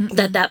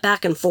 that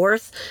back and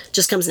forth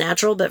just comes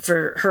natural. But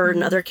for her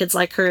and other kids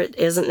like her, it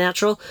isn't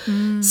natural.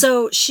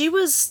 So she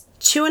was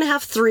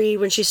 2.5, 3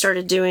 when she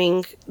started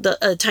doing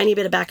a tiny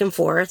bit of back and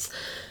forth.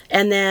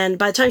 And then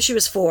by the time she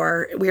was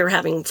 4, we were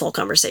having full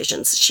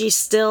conversations. She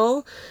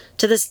still,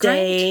 to this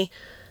day,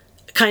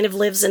 kind of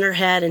lives in her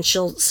head, and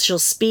she'll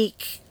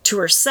speak to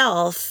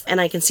herself,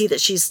 and I can see that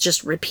she's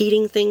just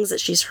repeating things that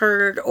she's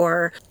heard,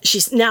 or she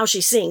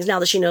sings. Now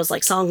that she knows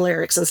like song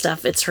lyrics and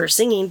stuff, it's her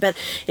singing, but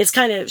it's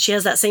kind of, she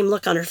has that same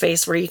look on her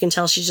face where you can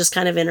tell she's just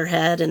kind of in her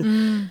head,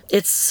 and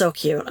it's so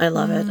cute. I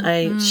love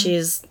it.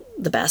 She's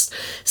the best.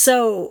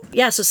 So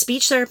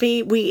speech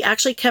therapy, we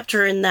actually kept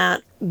her in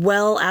that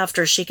well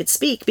after she could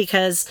speak,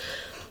 because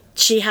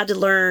she had to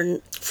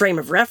learn frame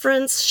of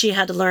reference. She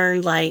had to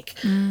learn, like,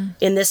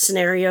 in this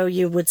scenario,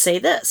 you would say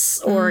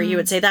this or you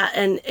would say that.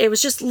 And it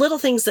was just little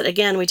things that,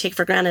 again, we take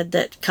for granted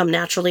that come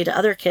naturally to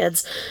other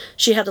kids.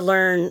 She had to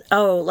learn,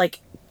 like,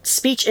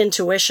 speech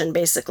intuition,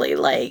 basically.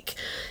 Like,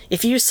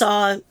 if you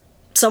saw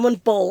someone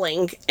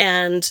bowling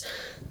and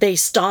they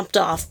stomped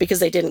off because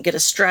they didn't get a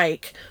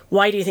strike,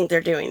 why do you think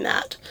they're doing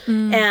that?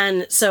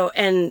 And so,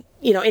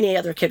 any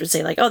other kid would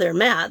say, like, oh, they're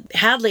mad.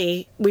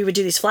 Hadley, we would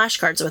do these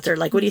flashcards with her,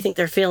 like, what do you think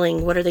they're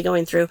feeling? What are they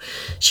going through?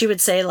 She would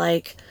say,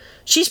 like,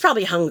 she's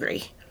probably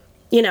hungry.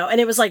 And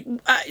it was like,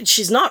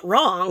 she's not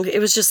wrong. It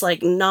was just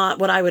like not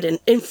what I would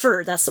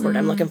infer. That's the word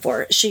I'm looking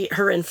for.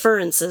 Her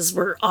inferences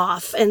were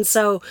off. And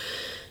so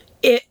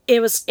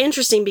it was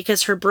interesting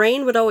because her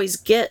brain would always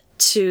get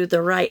to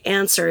the right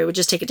answer. It would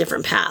just take a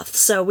different path.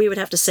 So we would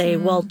have to say,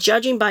 well,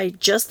 judging by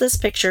just this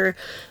picture,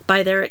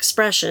 by their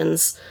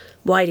expressions,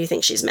 why do you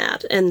think she's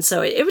mad? And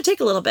so it would take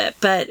a little bit,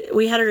 but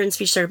we had her in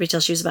speech therapy till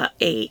she was about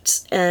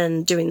 8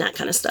 and doing that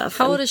kind of stuff.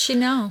 How old is she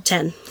now?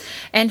 10.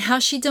 And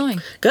how's she doing?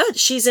 Good.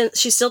 She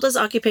still does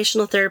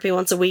occupational therapy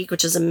once a week,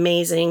 which is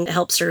amazing. It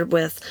helps her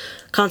with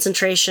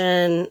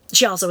concentration.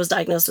 She also was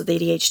diagnosed with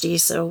ADHD,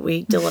 so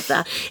we deal with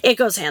that. It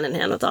goes hand in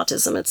hand with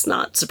autism. It's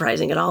not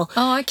surprising at all.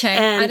 Oh, okay.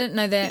 And I didn't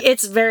know that.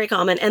 It's very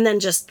common. And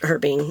then just her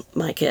being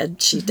my kid,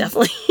 she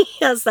definitely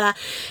has that.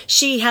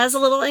 She has a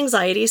little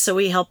anxiety, so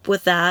we help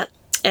with that.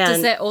 And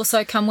does that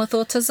also come with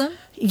autism?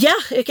 Yeah,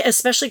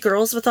 especially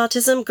girls with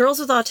autism. Girls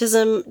with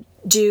autism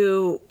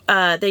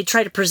they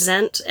try to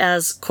present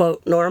as,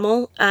 quote,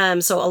 normal.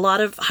 So a lot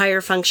of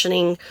higher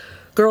functioning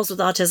girls with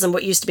autism,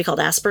 what used to be called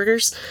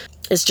Asperger's,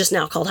 is just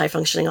now called high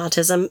functioning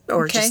autism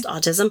or just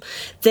autism.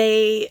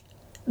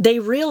 They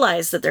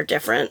realize that they're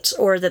different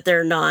or that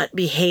they're not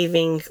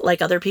behaving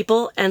like other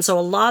people. And so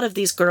a lot of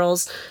these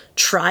girls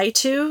try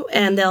to,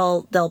 and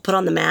they'll put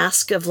on the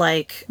mask of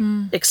like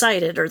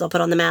excited, or they'll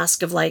put on the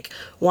mask of like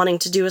wanting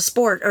to do a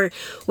sport or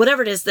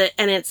whatever it is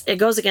and it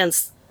goes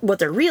against what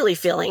they're really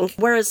feeling.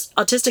 Whereas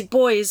autistic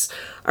boys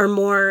are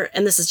more,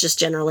 and this is just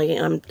generally,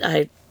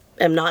 I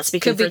am not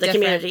speaking for the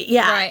community.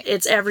 Yeah, right.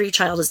 It's every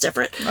child is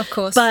different. Of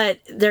course. But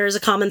there's a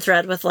common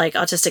thread with like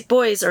autistic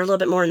boys are a little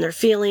bit more in their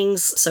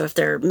feelings. So if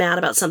they're mad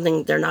about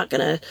something, they're not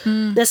going to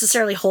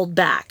necessarily hold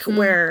back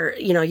where,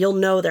 you'll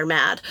know they're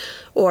mad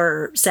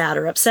or sad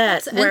or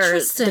upset. That's where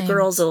interesting. the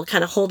girls will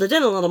kind of hold it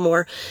in a little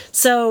more.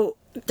 So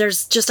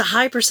there's just a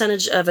high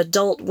percentage of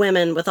adult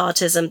women with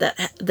autism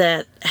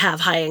that have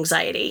high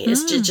anxiety.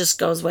 It just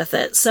goes with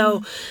it.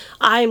 So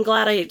I'm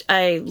glad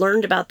I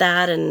learned about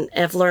that and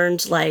have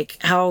learned like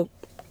how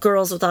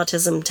girls with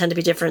autism tend to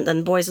be different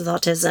than boys with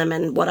autism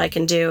and what I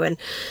can do. And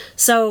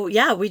so,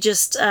 yeah, we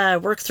just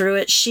work through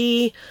it.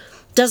 She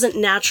doesn't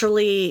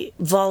naturally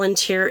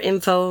volunteer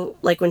info.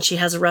 Like when she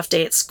has a rough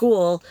day at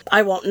school,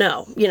 I won't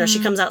know.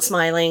 She comes out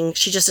smiling.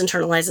 She just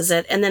internalizes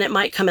it. And then it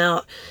might come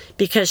out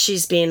because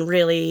she's being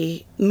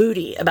really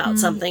moody about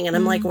something. And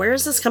I'm like, where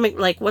is this coming?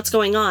 Like, what's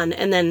going on?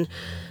 And then,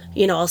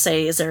 I'll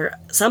say, is there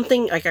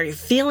something, like, are you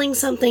feeling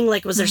something?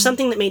 Like, was there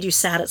something that made you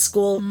sad at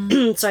school?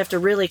 So I have to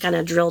really kind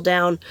of drill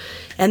down.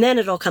 And then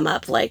it'll come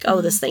up like,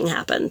 oh, this thing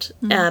happened.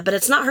 But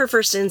it's not her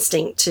first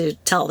instinct to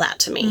tell that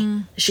to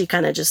me. She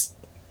kind of just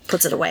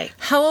puts it away.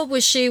 How old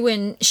was she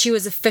when she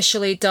was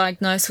officially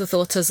diagnosed with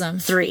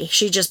autism? 3.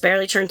 She just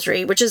barely turned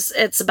 3,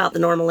 it's about the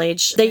normal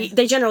age.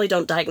 They generally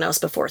don't diagnose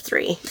before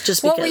 3,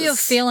 just because. What were your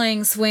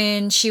feelings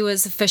when she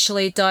was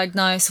officially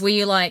diagnosed? Were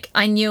you like,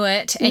 I knew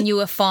it and you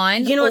were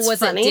fine? Or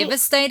was it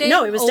devastating?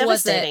 No, it was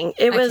devastating.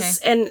 It was,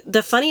 and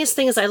the funniest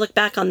thing is I look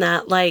back on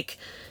that, like,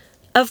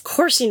 of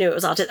course you knew it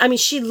was autism. I mean,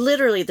 she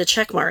literally, the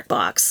checkmark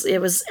box, it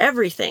was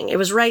everything. It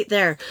was right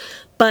there.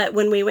 But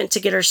when we went to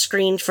get her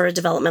screened for a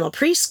developmental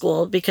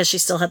preschool, because she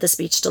still had the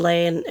speech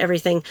delay and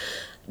everything,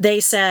 they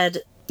said,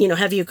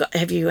 have you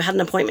had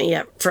an appointment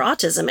yet for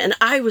autism? And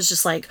I was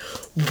just like,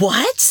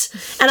 what?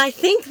 And I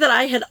think that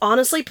I had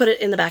honestly put it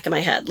in the back of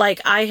my head.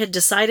 Like, I had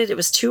decided it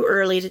was too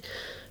early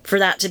for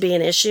that to be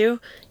an issue.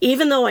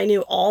 Even though I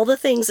knew all the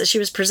things that she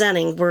was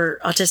presenting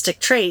were autistic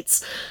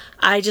traits,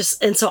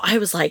 and so I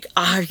was like,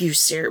 are you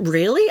serious?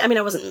 Really? I mean,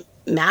 I wasn't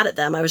mad at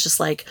them. I was just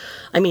like,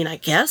 I mean, I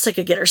guess I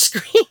could get her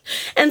screened.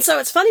 And so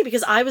it's funny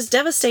because I was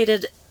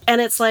devastated.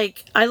 And it's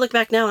like, I look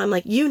back now and I'm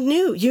like, you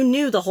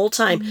knew the whole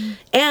time.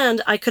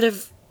 And I could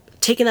have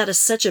taken that as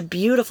such a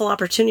beautiful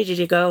opportunity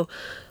to go,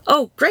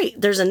 oh,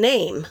 great, there's a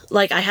name.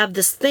 Like, I have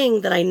this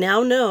thing that I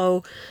now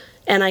know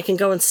and I can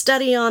go and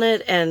study on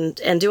it and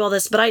do all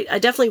this. But I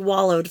definitely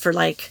wallowed for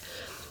like,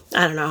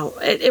 I don't know.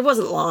 It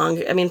wasn't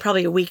long. I mean,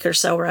 probably a week or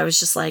so where I was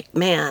just like,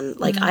 man,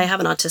 like I have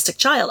an autistic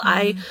child.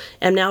 I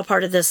am now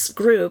part of this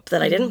group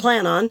that I didn't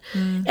plan on.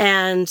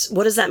 And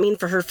what does that mean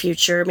for her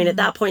future? I mean, at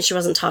that point, she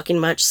wasn't talking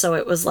much. So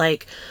it was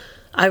like,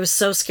 I was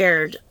so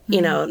scared,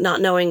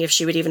 not knowing if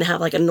she would even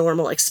have like a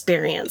normal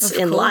experience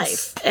in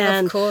life.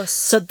 And of course.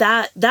 So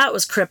that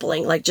was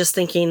crippling, like just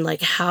thinking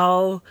like,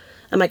 how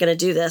am I going to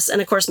do this?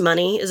 And of course,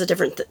 money is a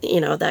different,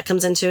 that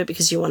comes into it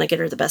because you want to get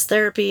her the best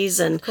therapies.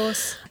 And of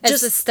course.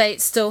 Is the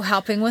state still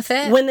helping with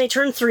that? When they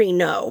turn 3,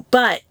 no.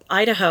 But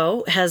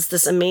Idaho has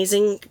this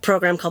amazing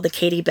program called the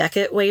Katie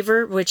Beckett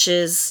waiver, which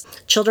is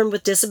children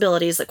with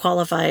disabilities that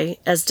qualify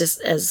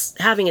as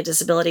having a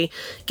disability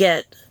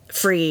get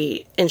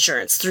free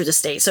insurance through the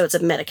state. So it's a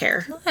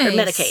Medicare or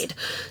Medicaid.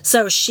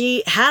 So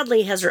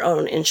Hadley has her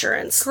own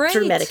insurance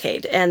through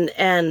Medicaid.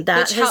 And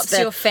that which helps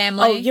your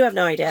family. Oh, you have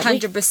no idea.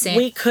 100%.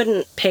 We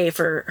couldn't pay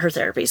for her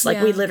therapies.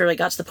 Like we literally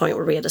got to the point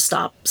where we had to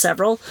stop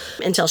several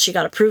until she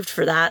got approved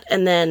for that.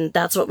 And then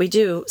that's what we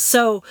do.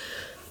 So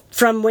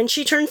from when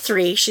she turned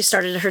 3, she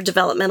started her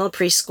developmental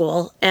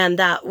preschool, and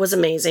that was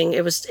amazing.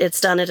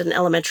 It's done at an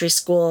elementary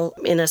school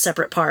in a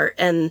separate part,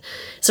 and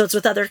so it's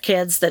with other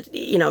kids that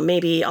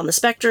maybe on the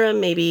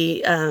spectrum,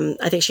 maybe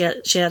I think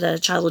she had a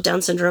child with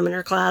Down syndrome in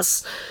her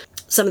class.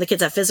 Some of the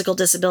kids have physical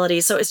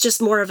disabilities, so it's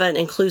just more of an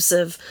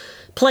inclusive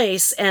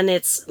place, and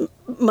it's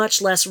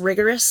much less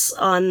rigorous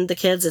on the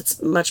kids. It's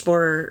much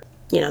more.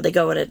 They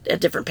go at a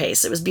different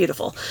pace. It was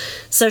beautiful.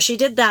 So she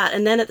did that,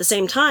 and then at the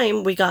same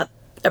time, we got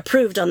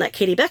approved on that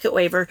Katie Beckett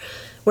waiver,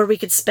 where we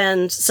could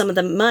spend some of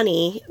the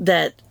money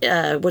that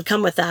would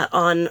come with that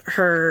on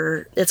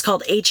her. It's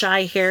called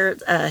HI here,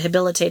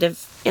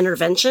 habilitative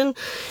intervention,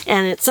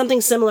 and it's something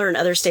similar in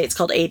other states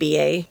called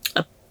ABA,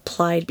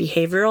 applied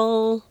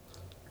behavioral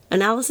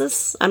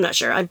analysis. I'm not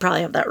sure. I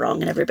probably have that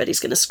wrong, and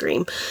everybody's going to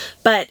scream.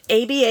 But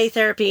ABA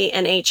therapy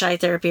and HI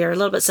therapy are a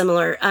little bit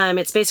similar.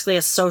 It's basically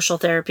a social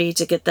therapy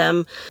to get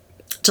them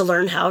to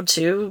learn how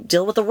to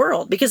deal with the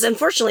world, because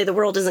unfortunately the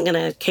world isn't going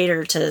to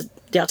cater to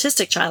the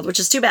autistic child, which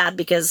is too bad,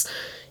 because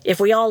if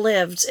we all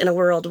lived in a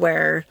world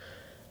where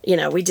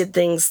we did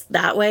things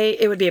that way,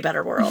 it would be a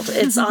better world.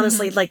 It's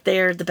honestly like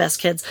they're the best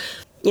kids.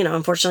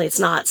 Unfortunately it's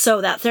not. So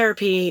that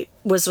therapy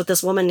was with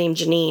this woman named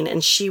Janine,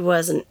 and she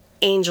was an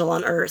angel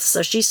on earth.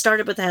 So she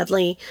started with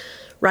Hadley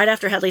right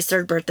after Hadley's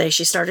 3rd birthday.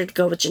 She started to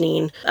go with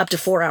Janine up to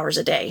 4 hours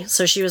a day.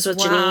 So she was with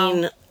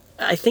Janine,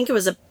 I think it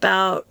was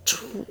about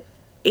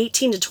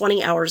 18 to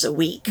 20 hours a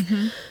week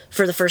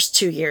for the first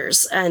 2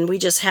 years. And we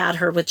just had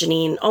her with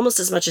Janine almost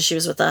as much as she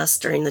was with us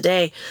during the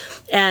day.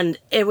 And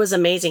it was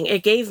amazing.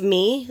 It gave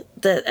me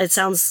it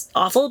sounds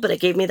awful, but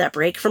it gave me that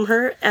break from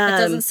her. It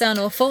doesn't sound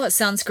awful. It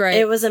sounds great.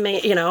 It was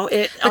amazing.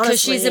 Because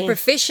honestly, she's a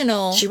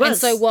professional. She was. And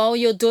so while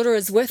your daughter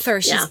is with her,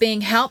 she's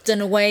being helped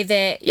in a way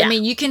that,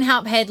 you can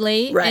help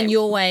Hadley in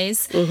your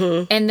ways.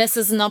 And this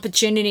is an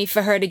opportunity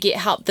for her to get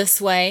help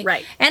this way.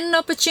 Right. And an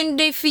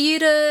opportunity for you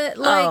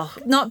to,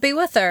 not be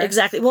with her.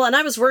 Exactly. Well, and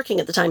I was working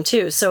at the time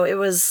too. So it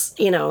was,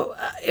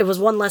 it was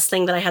one less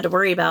thing that I had to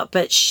worry about.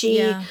 But she...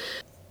 Yeah.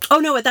 Oh,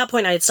 no, at that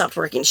point I had stopped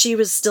working. She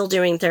was still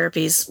doing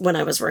therapies when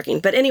I was working.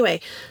 But anyway,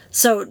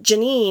 so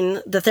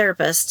Janine, the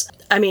therapist,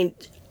 I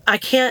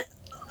can't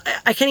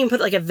even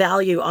put like a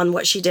value on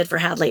what she did for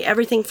Hadley.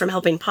 Everything from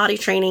helping potty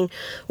training,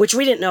 which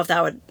we didn't know if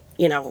that would,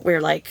 we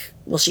were like,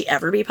 will she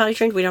ever be potty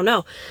trained? We don't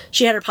know.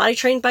 She had her potty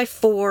trained by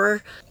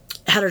 4,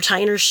 had her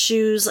tying her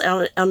shoes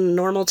on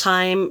normal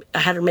time, I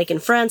had her making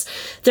friends.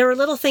 There were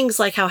little things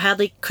like how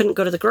Hadley couldn't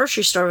go to the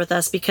grocery store with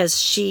us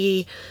because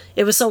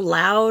it was so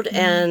loud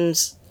and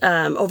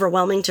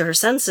overwhelming to her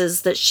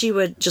senses that she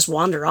would just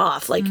wander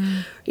off. Like,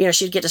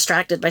 she'd get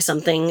distracted by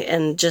something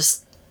and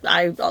just,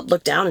 I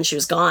looked down and she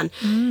was gone.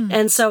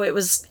 And so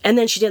and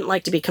then she didn't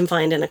like to be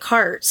confined in a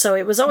cart. So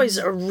it was always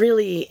a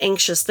really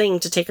anxious thing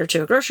to take her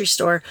to a grocery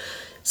store.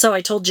 So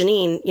I told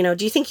Janine,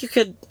 do you think you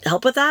could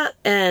help with that?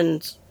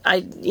 And I,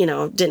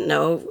 didn't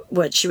know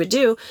what she would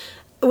do.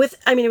 It was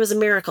a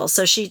miracle.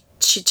 So she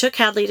took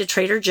Hadley to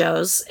Trader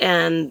Joe's,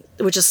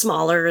 which is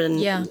smaller and,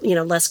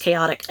 less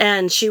chaotic.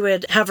 And she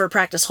would have her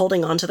practice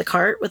holding onto the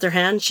cart with her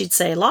hand. She'd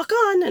say, lock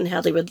on. And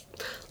Hadley would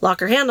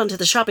lock her hand onto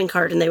the shopping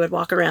cart, and they would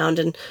walk around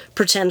and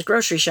pretend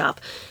grocery shop.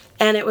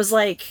 And it was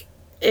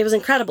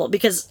incredible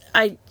because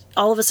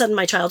all of a sudden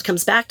my child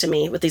comes back to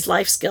me with these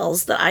life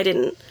skills that I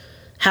didn't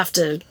have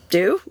to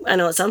do. I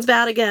know it sounds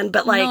bad again,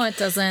 but no, it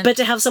doesn't. But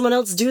to have someone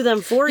else do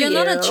them for you.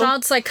 You're not a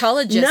child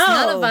psychologist. No.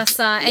 None of us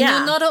are. And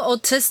you're not an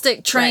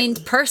autistic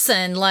trained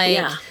person.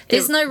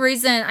 There's no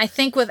reason. I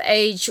think with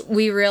age,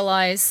 we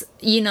realize,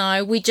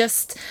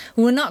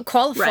 we're not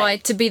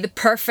qualified to be the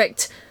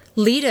perfect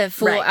leader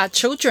for our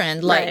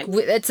children.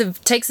 It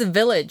takes a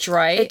village,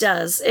 right? It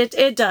does.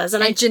 It does.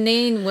 And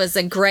Janine was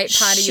a great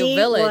part of your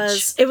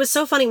village. It was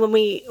so funny when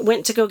we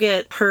went to go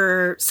get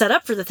her set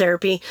up for the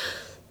therapy.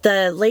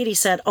 The lady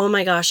said, oh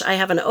my gosh, I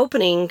have an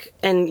opening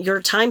and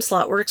your time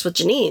slot works with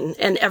Janine.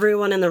 And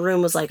everyone in the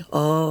room was like,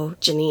 oh,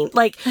 Janine.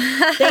 Like,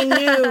 they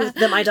knew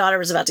that my daughter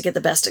was about to get the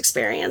best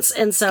experience.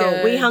 And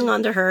so we hung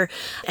on to her.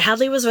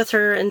 Hadley was with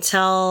her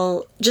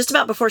until just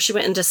about before she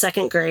went into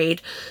 2nd grade.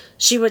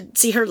 She would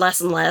see her less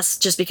and less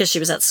just because she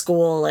was at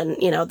school and,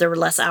 there were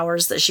less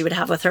hours that she would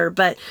have with her.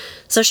 But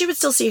so she would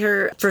still see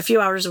her for a few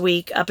hours a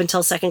week up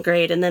until 2nd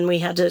grade. And then we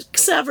had to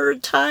sever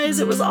ties.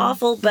 It was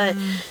awful, but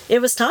it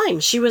was time.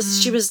 She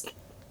was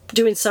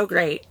doing so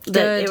great that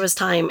Good. it was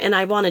time. And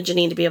I wanted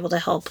Janine to be able to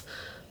help,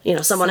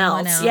 someone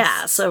else.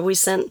 Yeah. So we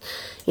sent,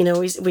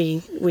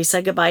 we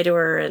said goodbye to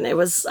her, and it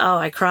was,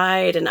 I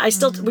cried. And I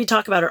still, we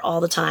talk about her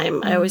all the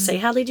time. I always say,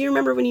 Hadley, do you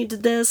remember when you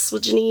did this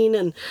with Janine?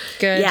 And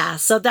Good. yeah,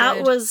 so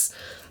that was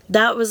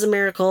a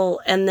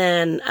miracle. And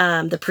then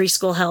the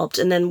preschool helped.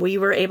 And then we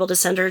were able to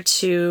send her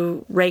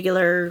to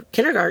regular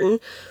kindergarten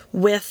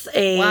with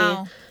a...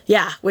 Wow.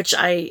 Yeah, which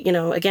I,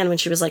 again, when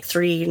she was like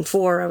 3 and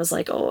 4, I was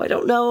like, I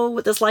don't know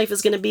what this life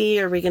is going to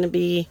be. Are we going to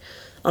be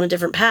on a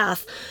different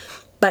path?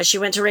 But she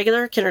went to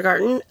regular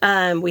kindergarten.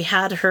 We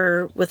had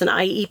her with an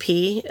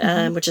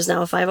IEP, which is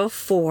now a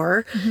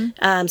 504.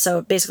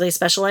 So basically a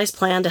specialized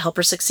plan to help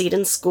her succeed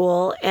in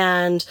school.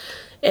 And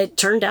it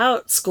turned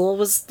out school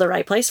was the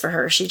right place for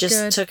her. She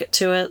just took it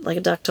to it like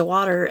a duck to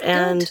water.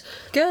 And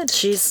Good.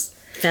 She's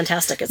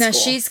fantastic at Now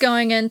school. she's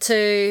going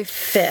into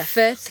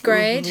fifth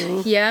grade.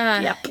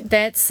 Yeah. Yep.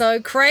 That's so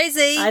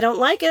crazy. I don't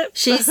like it.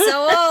 She's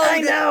so old.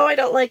 I know, I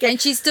don't like it.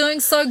 And she's doing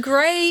so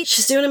great.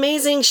 She's doing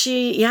amazing.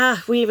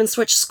 We even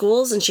switched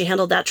schools, and she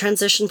handled that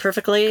transition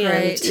perfectly.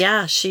 Great. And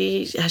yeah,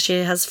 she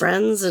has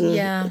friends, and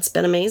it's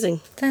been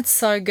amazing. That's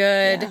so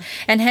good. Yeah.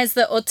 And has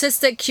the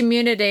autistic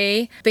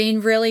community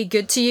been really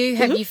good to you?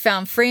 Have you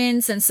found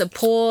friends and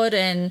support?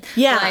 And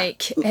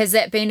has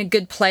that been a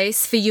good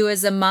place for you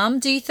as a mum,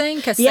 do you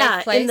think? A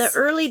safe place? In the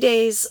early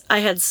days,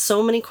 I had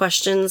so many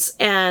questions,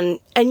 and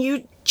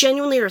you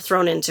genuinely are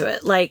thrown into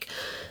it. Like,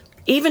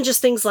 even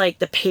just things like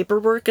the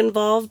paperwork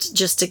involved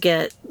just to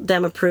get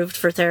them approved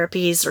for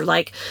therapies, or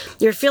like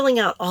you're filling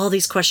out all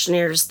these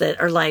questionnaires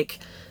that are like,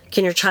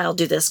 can your child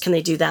do this? Can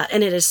they do that?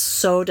 And it is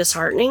so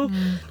disheartening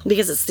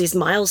because it's these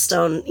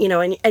milestone,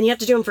 and you have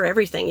to do them for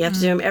everything. You have to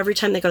do them every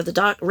time they go to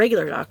the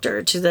regular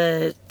doctor, to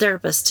the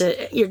therapist,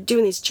 you're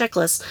doing these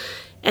checklists.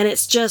 And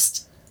it's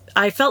just,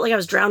 I felt like I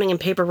was drowning in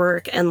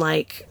paperwork and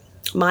like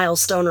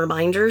milestone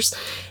reminders.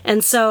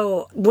 And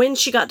so when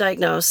she got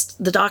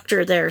diagnosed, the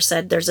doctor there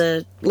said there's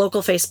a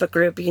local Facebook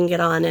group you can get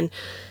on, and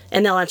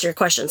they'll answer your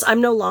questions. I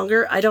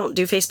don't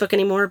do Facebook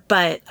anymore,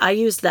 but I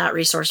used that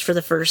resource for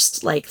the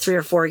first like 3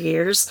 or 4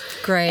 years.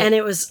 Great. And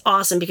it was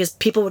awesome because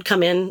people would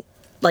come in,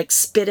 like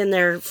spit in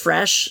there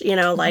fresh,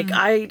 like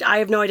I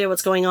have no idea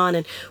what's going on,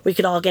 and we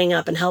could all gang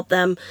up and help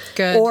them.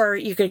 Good. Or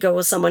you could go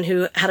with someone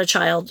who had a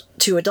child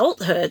to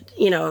adulthood,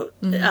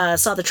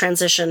 saw the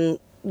transition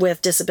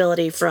with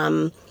disability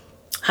from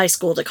high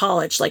school to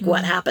college, like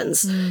what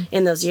happens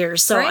in those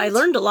years. So I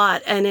learned a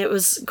lot, and it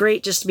was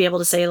great just to be able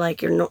to say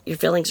like your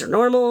feelings are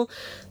normal.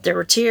 There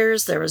were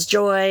tears, there was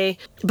joy,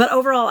 but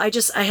overall I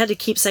had to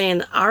keep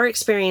saying our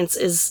experience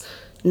is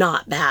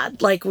not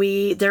bad. Like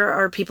there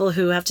are people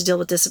who have to deal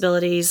with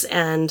disabilities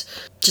and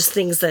just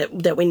things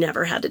that we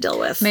never had to deal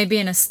with. Maybe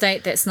in a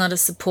state that's not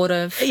as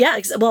supportive. Yeah,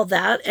 well,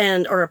 that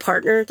or a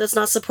partner that's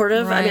not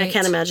supportive. Right. I mean, I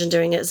can't imagine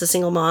doing it as a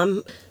single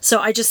mom. So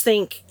I just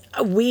think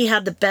we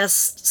had the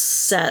best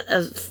set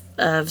of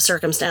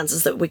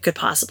circumstances that we could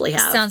possibly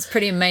have. Sounds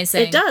pretty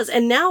amazing. It does.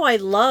 And now I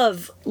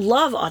love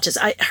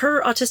autism.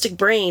 Her autistic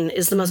brain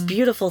is the most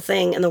beautiful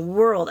thing in the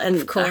world. And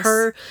of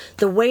course.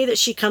 The way that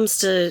she comes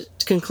to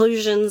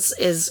conclusions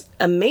is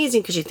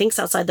amazing because she thinks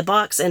outside the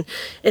box, and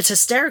it's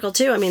hysterical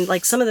too. I mean,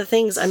 like some of the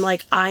things I'm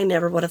like, I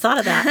never would have thought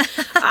of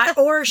that.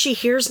 Or she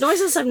hears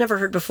noises I've never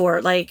heard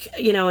before, like,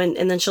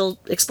 and then she'll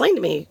explain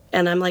to me,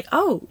 and I'm like,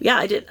 oh yeah,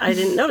 I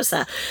didn't notice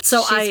that.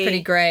 So she's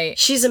pretty great.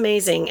 She's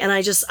amazing. And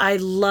I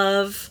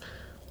love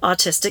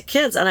autistic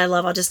kids, and I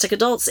love autistic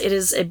adults. It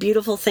is a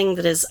beautiful thing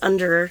that is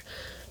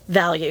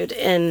undervalued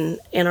in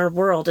our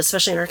world,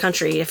 especially in our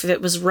country. If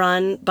it was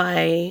run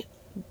by,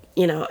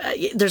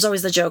 there's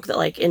always the joke that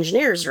like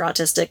engineers are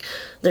autistic.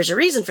 There's a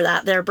reason for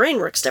that. Their brain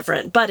works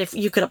different. But if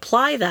you could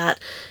apply that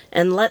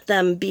and let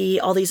them be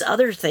all these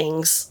other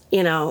things,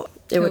 it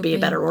would be a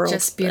better world.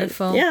 Just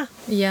beautiful. But,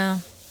 yeah.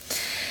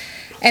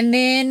 And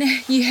then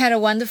you had a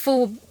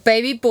wonderful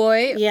baby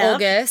boy,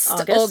 August.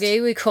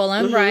 Augie, we call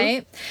him,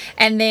 right?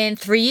 And then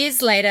 3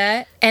 years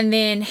later, and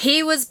then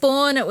he was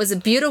born. It was a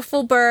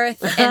beautiful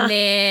birth, and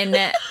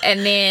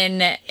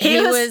then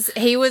he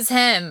was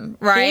him,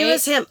 right? He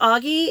was him.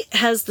 Augie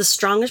has the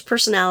strongest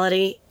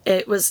personality.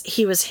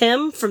 He was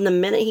him from the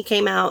minute he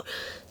came out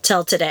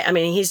till today. I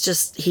mean, he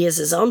is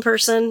his own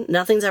person.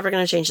 Nothing's ever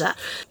going to change that.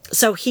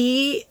 So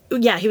he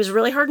was a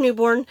really hard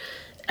newborn.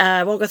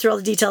 I won't go through all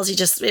the details.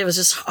 It was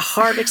just a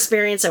hard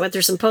experience. I went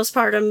through some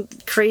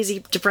postpartum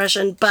crazy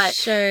depression,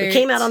 but we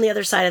came out on the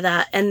other side of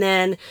that. And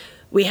then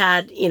we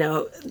had,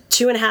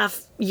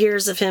 2.5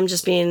 years of him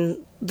just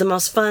being the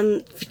most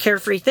fun,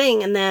 carefree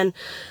thing. And then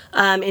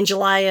in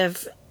July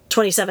of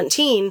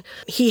 2017,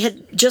 he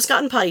had just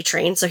gotten potty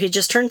trained. So he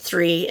just turned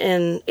 3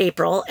 in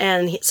April.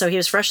 And so he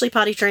was freshly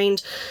potty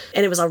trained,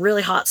 and it was a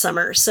really hot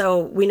summer. So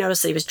we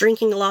noticed that he was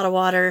drinking a lot of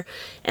water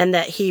and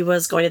that he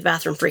was going to the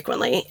bathroom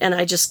frequently. And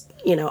I just,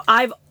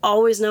 I've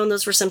always known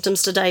those were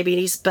symptoms to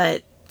diabetes,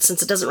 but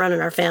since it doesn't run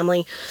in our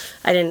family,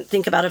 I didn't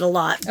think about it a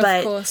lot. But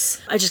of course.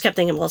 I just kept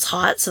thinking, well, it's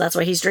hot, so that's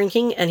why he's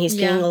drinking, and he's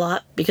peeing a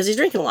lot because he's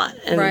drinking a lot.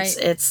 And right.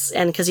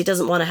 and because he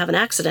doesn't want to have an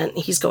accident,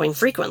 he's going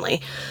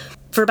frequently.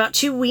 for about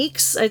 2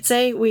 weeks, I'd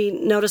say, we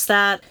noticed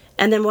that.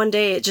 And then one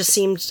day it just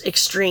seemed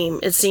extreme.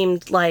 It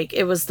seemed like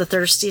it was the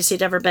thirstiest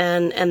he'd ever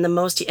been and the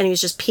most, and he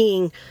was just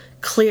peeing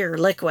clear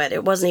liquid.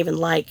 It wasn't even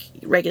like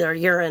regular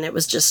urine. It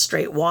was just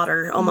straight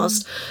water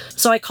almost.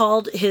 So I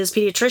called his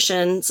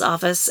pediatrician's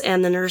office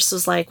and the nurse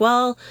was like,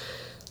 well,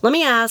 let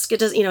me ask, it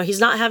does, he's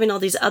not having all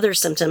these other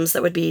symptoms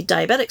that would be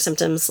diabetic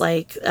symptoms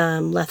like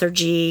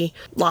lethargy,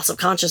 loss of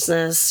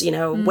consciousness,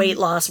 weight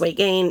loss, weight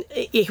gain.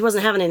 He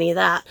wasn't having any of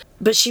that.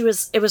 But it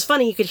was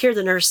funny. You could hear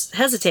the nurse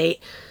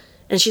hesitate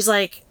and she's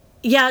like,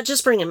 yeah,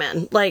 just bring him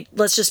in. Like,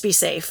 let's just be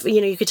safe.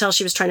 You could tell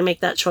she was trying to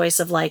make that choice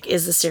of like,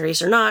 is this serious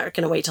or not? Or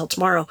can I wait till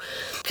tomorrow?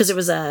 Because it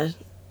was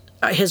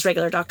his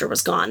regular doctor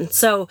was gone.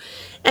 So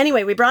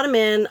anyway, we brought him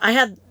in. I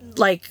had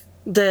like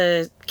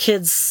the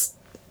kids'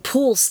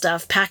 pool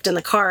stuff packed in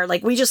the car.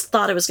 Like, we just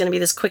thought it was going to be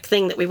this quick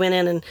thing that we went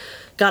in and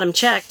got him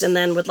checked and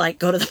then would like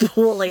go to the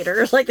pool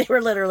later. Like, they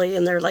were literally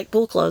in their like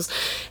pool clothes.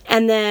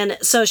 And then,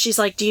 so she's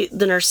like, the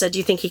nurse said, do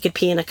you think he could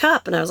pee in a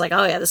cup? And I was like,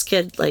 oh yeah, this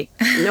kid, like,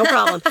 no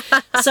problem.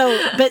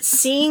 But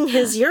seeing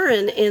his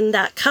urine in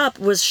that cup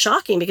was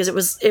shocking because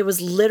it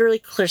was literally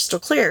crystal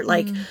clear.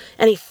 Like,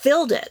 and he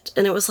filled it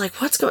and it was like,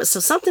 so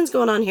something's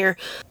going on here.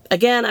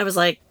 Again, I was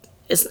like,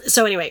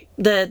 so anyway,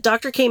 the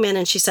doctor came in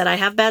and she said, I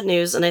have bad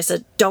news. And I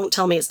said, don't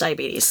tell me it's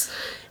diabetes.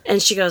 And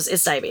she goes,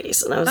 it's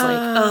diabetes. And I was like,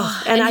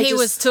 oh. And he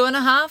was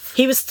 2.5?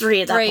 He was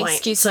 3 at that point.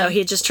 Excuse me. So he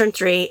had just turned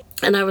 3.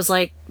 And I was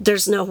like,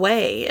 there's no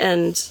way.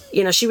 And,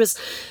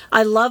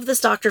 I love this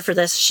doctor for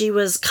this. She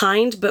was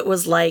kind, but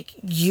was like,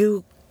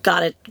 you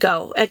gotta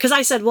go. Because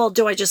I said, well,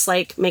 do I just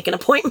like make an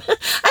appointment?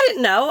 I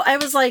didn't know. I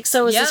was like,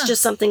 so is this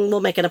just something we'll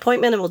make an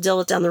appointment and we'll deal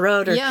with down the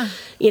road? Or,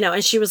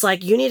 and she was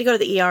like, you need to go to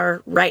the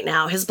ER right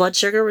now. His blood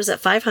sugar was at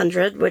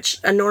 500, which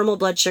a normal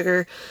blood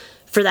sugar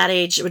for that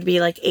age would be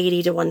like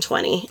 80 to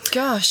 120.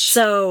 Gosh.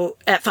 So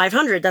at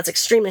 500, that's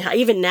extremely high.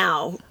 Even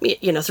now,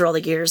 through all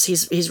the years,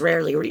 he's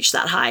rarely reached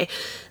that high.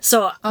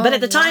 So, but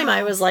at the time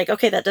I was like,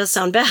 okay, that does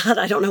sound bad.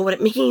 I don't know what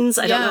it means.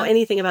 I don't know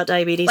anything about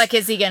diabetes. Like,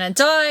 is he going to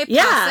die?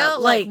 Pass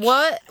out? Like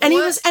what? And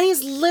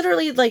he's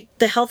literally like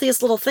the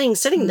healthiest little thing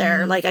sitting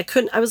there. Like,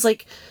 I was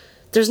like,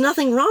 there's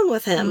nothing wrong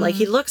with him. Like,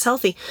 he looks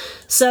healthy.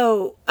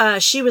 So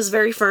she was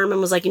very firm and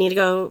was like, you need to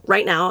go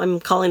right now. I'm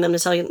calling them to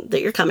tell you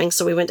that you're coming.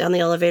 So we went down the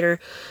elevator.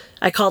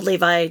 I called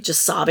Levi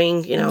just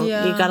sobbing, you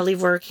got to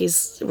leave work.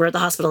 We're at the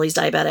hospital. He's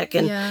diabetic.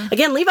 And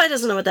again, Levi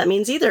doesn't know what that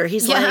means either.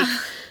 He's like,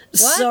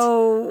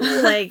 so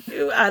like,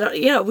 I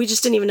don't, we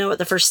just didn't even know what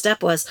the first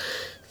step was.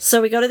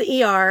 So we go to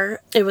the ER.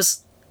 It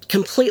was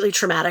completely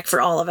traumatic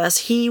for all of us.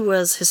 He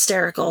was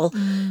hysterical.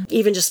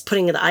 Even just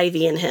putting the IV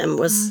in him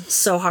was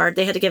so hard.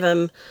 They had to give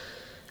him,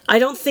 I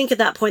don't think at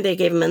that point they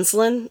gave him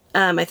insulin.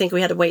 I think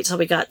we had to wait till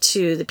we got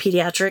to the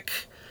pediatric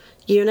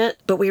unit,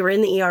 but we were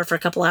in the ER for a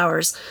couple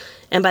hours.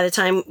 And by the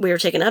time we were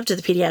taken up to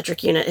the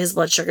pediatric unit, his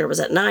blood sugar was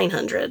at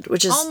 900,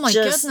 which is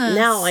goodness.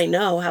 Now I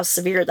know how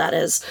severe that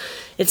is.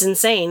 It's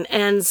insane.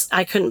 And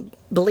I couldn't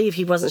believe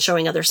he wasn't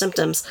showing other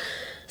symptoms.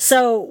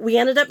 So we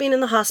ended up being in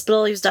the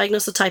hospital. He was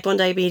diagnosed with type 1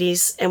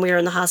 diabetes, and we were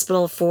in the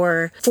hospital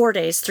for 4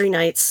 days, 3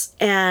 nights.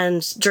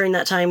 And during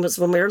that time was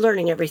when we were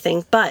learning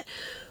everything. But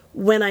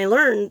what I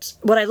learned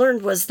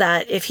was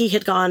that if he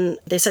had gone,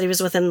 they said he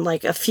was within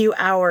like a few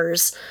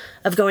hours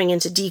of going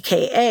into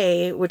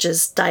DKA, which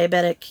is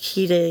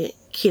diabetic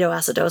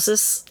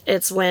ketoacidosis.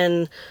 It's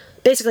when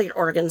basically your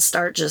organs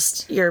start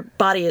your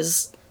body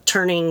is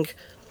turning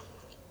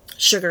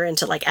sugar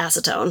into like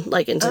acetone,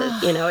 like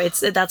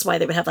into, that's why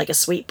they would have like a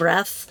sweet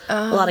breath.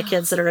 A lot of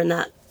kids that are in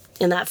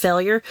that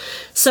failure.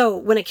 So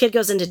when a kid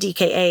goes into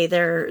DKA,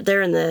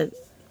 they're in the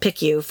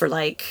PICU for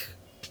like,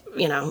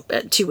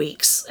 2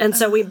 weeks. And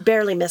so we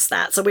barely missed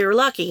that. So we were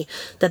lucky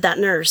that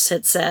nurse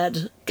had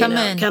said, come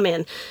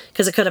in,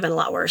 because it could have been a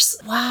lot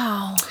worse.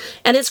 Wow.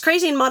 And it's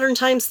crazy in modern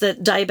times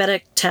that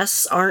diabetic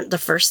tests aren't the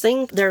first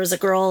thing. There was a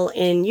girl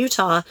in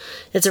Utah.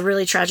 It's a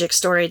really tragic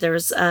story. There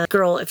was a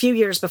girl a few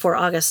years before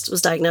August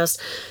was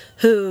diagnosed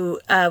who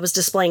was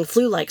displaying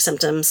flu-like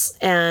symptoms,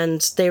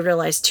 and they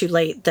realized too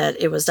late that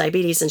it was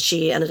diabetes, and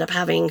she ended up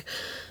having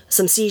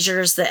some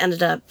seizures that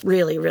ended up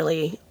really,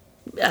 really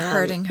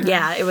hurting her.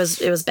 Yeah, it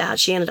was bad.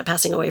 She ended up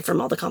passing away from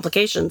all the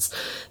complications,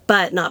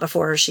 but not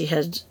before she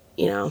had,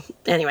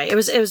 anyway, it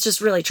was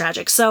just really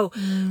tragic. So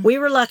we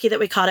were lucky that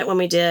we caught it when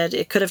we did.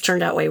 It could have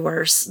turned out way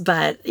worse,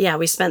 but yeah,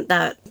 we spent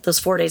those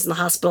 4 days in the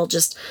hospital.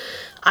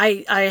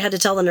 I had to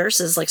tell the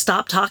nurses, like,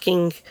 stop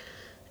talking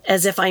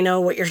as if I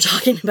know what you're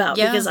talking about,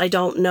 because I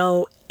don't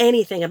know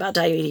anything about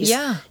diabetes.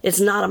 Yeah. It's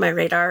not on my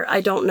radar.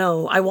 I don't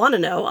know. I want to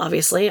know,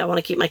 obviously. I want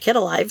to keep my kid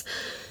alive.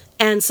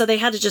 And so they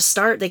had to just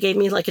start. They gave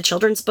me like a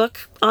children's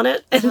book on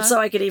it. And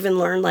so I could even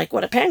learn like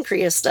what a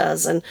pancreas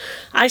does. And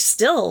I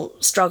still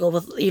struggle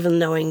with even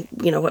knowing,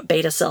 what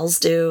beta cells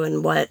do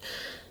and what,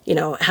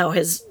 how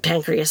his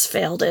pancreas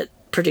failed at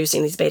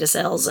producing these beta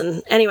cells.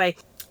 And anyway,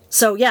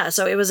 So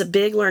it was a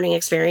big learning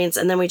experience.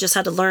 And then we just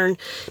had to learn,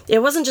 it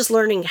wasn't just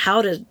learning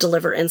how to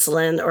deliver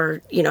insulin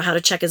or, how to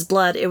check his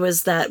blood. It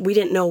was that we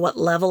didn't know what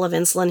level of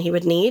insulin he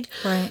would need.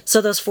 Right. So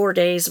those 4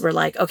 days were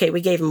like, okay, we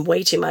gave him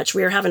way too much.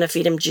 We were having to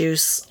feed him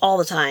juice all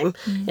the time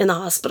in the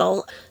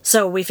hospital.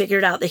 So we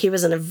figured out that he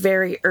was in a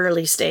very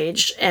early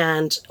stage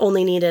and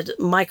only needed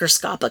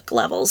microscopic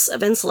levels of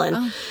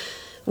insulin.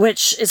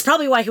 Which is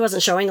probably why he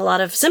wasn't showing a lot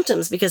of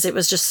symptoms, because it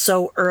was just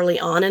so early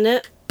on in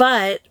it.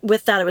 But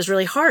with that, it was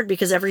really hard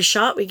because every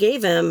shot we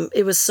gave him,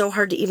 it was so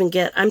hard to even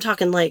get. I'm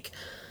talking like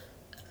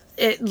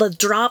the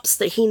drops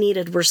that he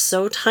needed were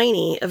so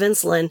tiny of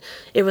insulin,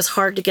 it was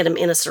hard to get him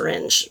in a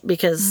syringe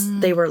because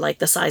they were like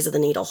the size of the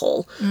needle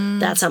hole.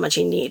 That's how much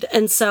he needed.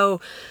 And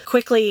so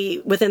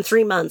quickly, within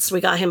 3 months,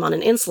 we got him on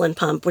an insulin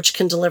pump, which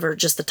can deliver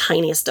just the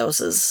tiniest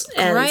doses.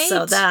 And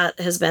so that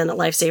has been a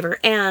lifesaver.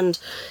 And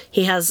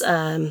he has...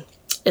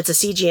 it's a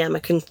CGM, a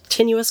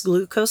continuous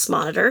glucose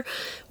monitor,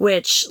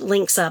 which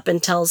links up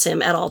and tells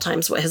him at all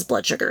times what his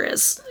blood sugar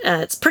is.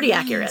 It's pretty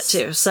accurate,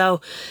 too.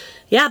 So,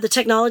 yeah, the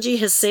technology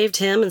has saved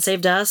him and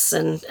saved us,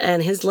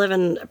 and he's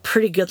living a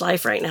pretty good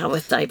life right now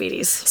with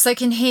diabetes. So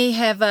can he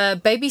have a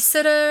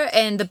babysitter,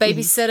 and the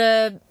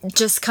babysitter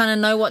just kind of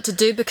know what to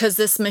do because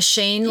this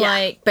machine,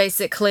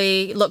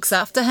 basically looks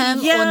after him?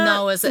 Yeah, or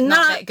no, is it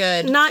not that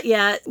good? Not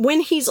yet. When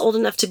he's old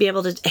enough to be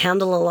able to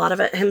handle a lot of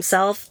it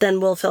himself, then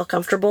we'll feel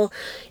comfortable.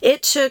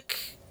 It took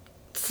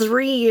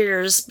 3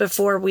 years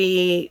before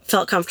we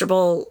felt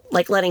comfortable,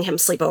 like, letting him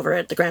sleep over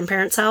at the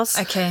grandparents' house.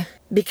 Okay.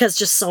 Because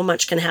just so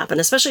much can happen,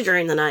 especially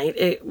during the night.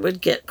 It would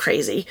get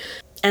crazy.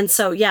 And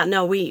so,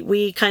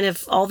 we kind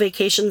of, all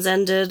vacations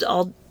ended,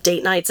 all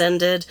date nights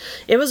ended.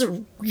 It was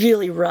a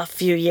really rough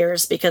few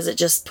years because it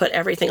just put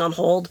everything on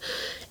hold.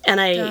 And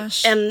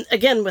and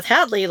again, with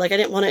Hadley, like, I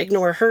didn't want to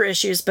ignore her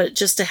issues, but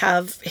just to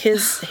have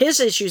his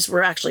issues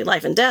were actually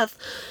life and death.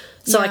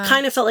 So I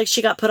kind of felt like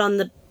she got put on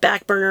the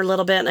back burner a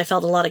little bit, and I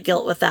felt a lot of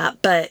guilt with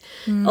that. But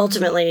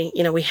ultimately,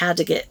 we had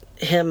to get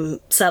him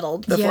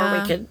settled before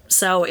we could.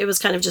 So it was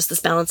kind of just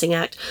this balancing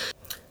act.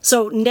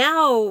 So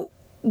now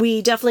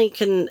we definitely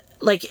can,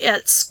 like,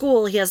 at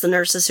school, he has the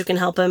nurses who can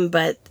help him,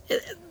 but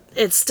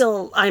it's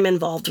still, I'm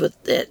involved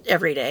with it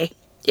every day.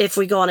 If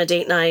we go on a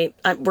date night,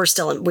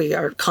 we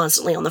are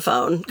constantly on the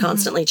phone,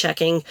 constantly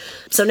checking.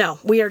 So no,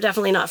 we are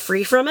definitely not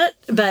free from it,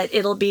 but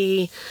it'll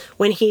be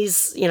when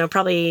he's,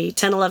 probably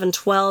 10, 11,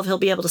 12, he'll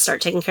be able to start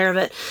taking care of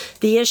it.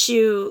 The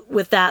issue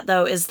with that,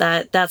 though, is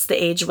that that's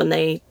the age when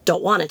they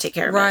don't want to take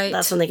care of it.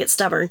 That's when they get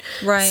stubborn.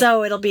 Right.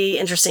 So it'll be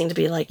interesting to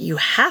be like, you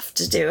have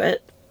to do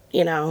it,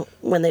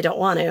 when they don't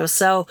want to.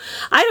 So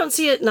I don't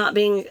see it not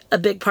being a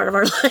big part of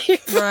our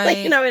life. Right.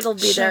 It'll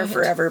be there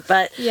forever.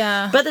 But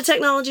but the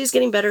technology is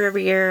getting better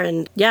every year,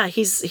 and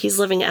he's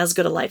living as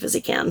good a life as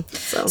he can.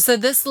 So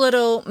this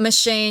little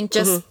machine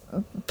just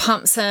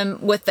pumps him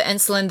with the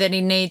insulin that he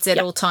needs at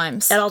all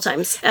times. At all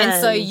times.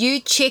 And so you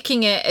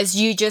checking it is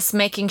you just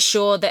making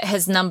sure that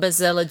his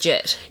numbers are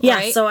legit. Yeah.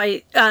 Right? So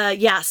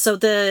so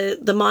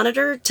the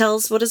monitor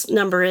tells what his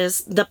number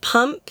is. The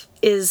pump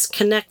is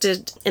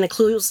connected in a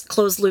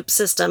closed loop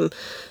system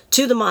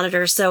to the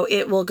monitor, so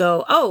it will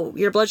go, oh,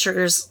 your blood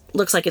sugars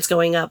looks like it's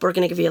going up, we're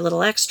going to give you a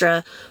little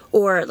extra,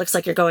 or it looks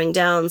like you're going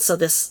down, so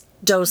this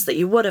dose that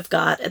you would have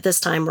got at this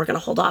time we're going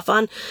to hold off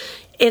on.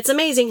 It's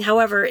amazing.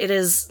 However, it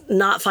is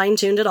not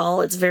fine-tuned at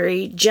all. It's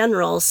very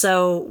general,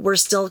 so we're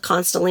still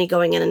constantly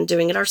going in and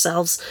doing it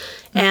ourselves.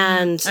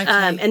 And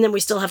then we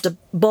still have to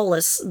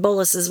bolus.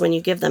 Bolus is when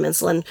you give them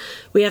insulin.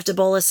 We have to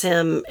bolus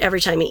him every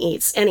time he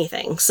eats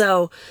anything.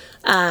 So,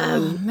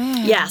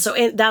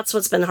 so that's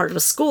what's been hard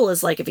with school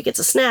is, like, if he gets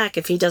a snack,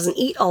 if he doesn't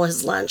eat all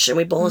his lunch and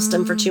we bolused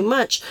him for too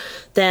much,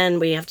 then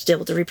we have to deal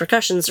with the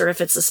repercussions. Or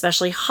if it's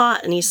especially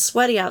hot and he's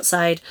sweaty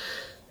outside,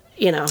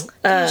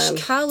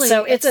 Carly,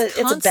 so it's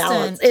a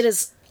balance. It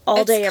is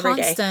all day, every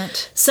day.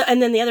 So, and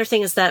then the other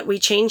thing is that we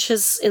change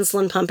his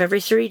insulin pump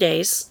every 3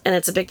 days, and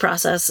it's a big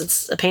process.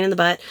 It's a pain in the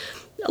butt,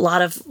 a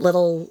lot of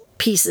little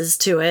pieces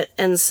to it.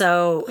 And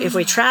so if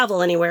we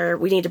travel anywhere,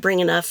 we need to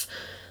bring enough,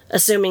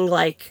 assuming,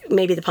 like,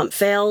 maybe the pump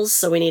fails,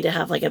 so we need to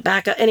have, like, a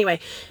backup. Anyway,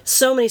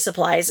 so many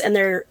supplies, and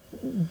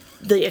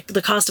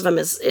the cost of them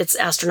it's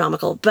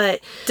astronomical. But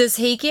does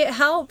he get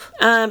help?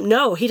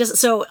 No, he doesn't.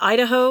 So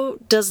Idaho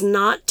does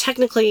not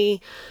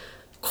technically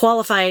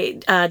qualify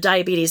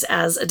diabetes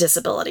as a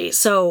disability.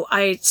 So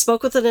I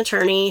spoke with an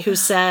attorney who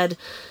said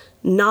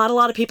not a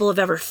lot of people have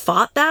ever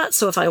fought that.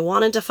 So if I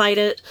wanted to fight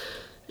it,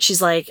 she's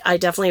like, I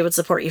definitely would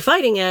support you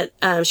fighting it.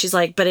 She's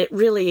like, but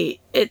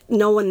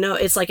no one knows.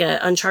 It's like a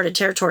uncharted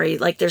territory.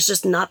 Like, there's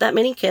just not that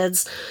many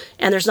kids,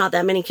 and there's not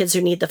that many kids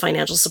who need the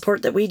financial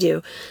support that we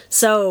do.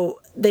 So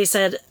they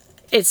said,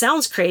 it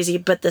sounds crazy,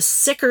 but the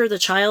sicker the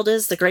child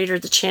is, the greater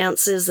the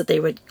chance is that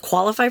they would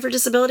qualify for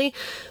disability.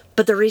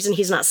 But the reason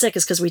he's not sick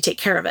is because we take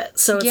care of it.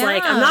 So it's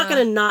like, I'm not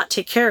going to not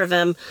take care of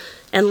him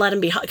and let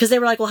him be, because they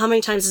were like, well, how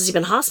many times has he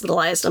been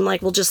hospitalized? I'm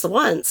like, well, just the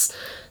once.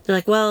 They're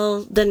like,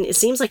 well, then it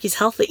seems like he's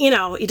healthy. You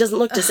know, he doesn't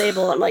look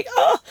disabled. I'm like,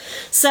 oh.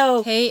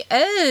 So he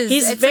is.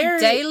 It's a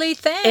daily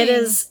thing. It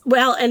is.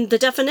 Well, and the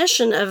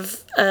definition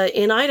of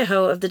in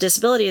Idaho of the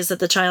disability is that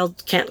the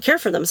child can't care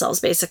for themselves,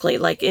 basically,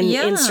 like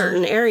in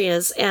certain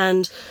areas.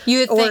 And you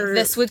would think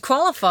this would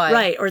qualify,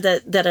 right? Or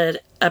that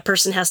a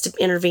person has to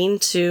intervene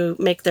to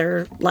make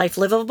their life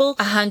livable.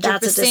 100%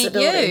 That's a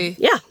disability. you.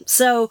 Yeah.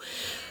 So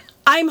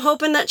I'm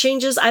hoping that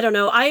changes. I don't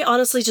know. I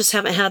honestly just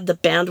haven't had the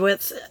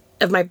bandwidth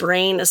of my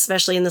brain,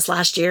 especially in this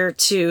last year,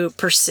 to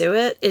pursue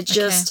it. It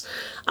just,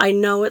 I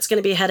know it's going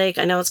to be a headache.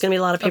 I know it's going to be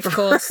a lot of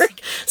paperwork.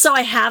 So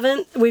I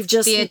haven't. We've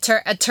just...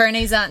 The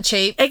attorneys aren't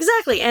cheap.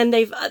 Exactly. And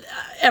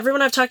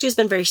everyone I've talked to has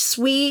been very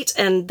sweet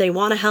and they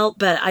want to help,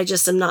 but I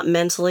just am not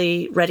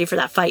mentally ready for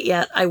that fight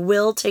yet. I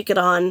will take it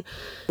on.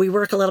 We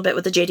work a little bit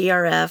with the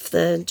JDRF,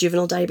 the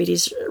Juvenile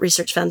Diabetes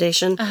Research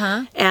Foundation.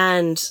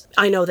 And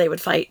I know they would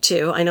fight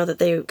too. I know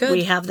that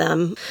we have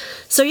them.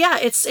 So yeah,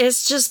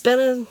 it's just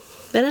been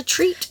a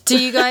treat.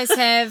 Do you guys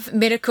have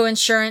medical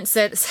insurance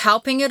that's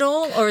helping at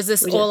all, or is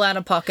this all out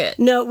of pocket?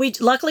 No,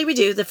 luckily we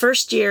do. The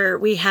first year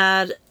we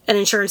had an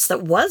insurance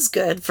that was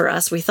good for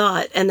us, we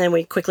thought, and then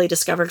we quickly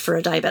discovered for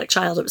a diabetic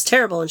child it was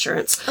terrible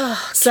insurance.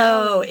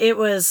 So it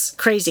was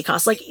crazy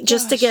cost. Like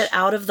just to get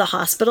out of the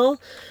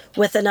hospital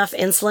with enough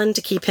insulin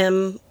to keep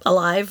him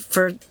alive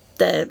for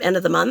the end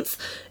of the month,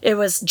 it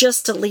was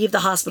just to leave the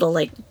hospital,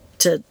 like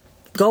to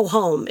go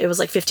home, it was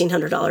like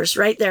 $1,500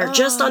 right there,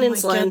 just on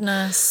insulin,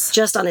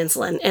 just on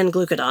insulin and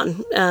glucagon,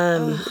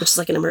 which is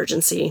like an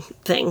emergency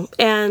thing.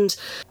 And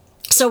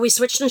so we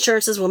switched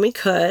insurances when we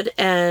could,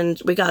 and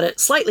we got it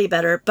slightly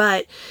better,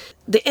 but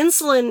the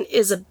insulin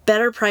is a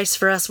better price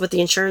for us with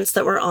the insurance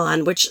that we're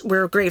on, which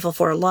we're grateful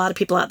for. A lot of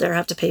people out there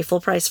have to pay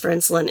full price for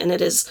insulin, and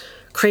it is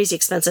crazy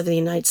expensive in the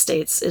United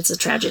States. It's a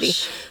tragedy.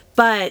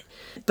 But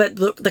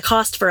the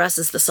cost for us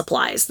is the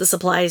supplies. The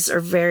supplies are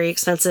very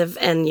expensive,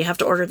 and you have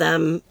to order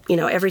them,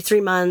 every 3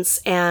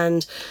 months,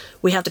 and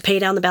we have to pay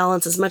down the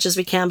balance as much as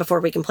we can before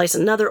we can place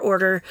another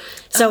order.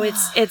 So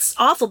it's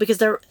awful, because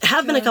there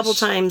have been a couple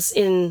times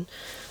in,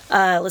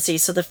 let's see,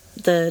 so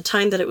the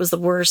time that it was the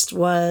worst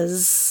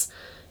was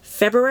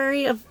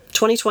February of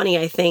 2020,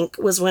 I think,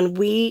 was when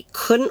we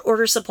couldn't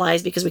order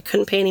supplies because we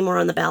couldn't pay any more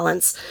on the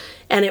balance.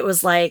 And it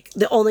was like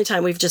the only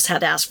time we've just had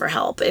to ask for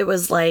help. It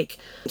was like,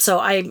 so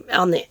I'm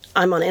on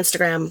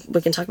Instagram.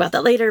 We can talk about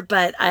that later,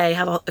 but I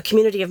have a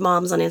community of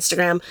moms on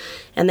Instagram,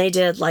 and they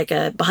did like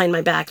behind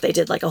my back, they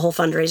did like a whole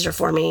fundraiser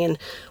for me, and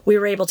we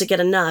were able to get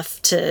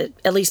enough to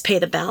at least pay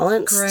the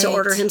balance to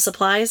order him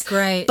supplies.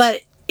 Great.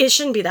 But it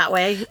shouldn't be that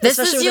way. This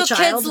is your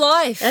kid's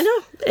life. I know.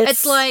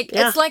 It's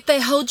like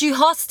they hold you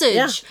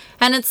hostage,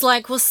 and it's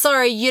like, well,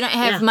 sorry, you don't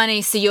have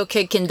money, so your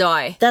kid can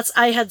die.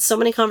 I had so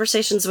many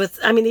conversations with,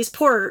 these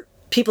poor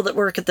people that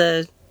work at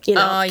the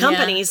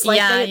companies.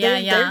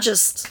 They're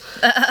just,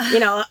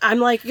 I'm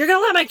like, you're gonna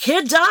let my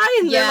kid die,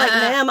 and they're like,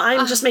 ma'am,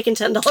 I'm just making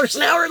 $10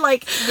 an hour.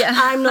 Like,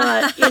 I'm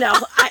not,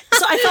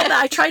 so I felt that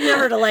I tried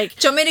never to like.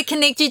 Do you want me to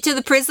connect you to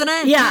the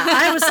president? Yeah,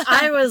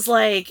 I was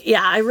like,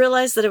 I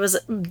realized that it was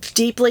a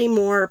deeply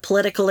more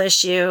political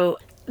issue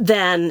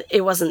than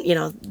it wasn't,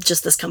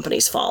 just this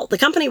company's fault. The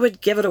company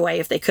would give it away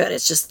if they could.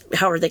 It's just,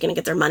 how are they going to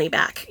get their money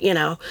back?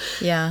 Yeah.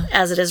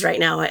 As it is right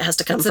now, it has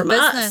to come from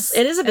us.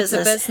 It is a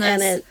business.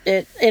 And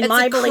it's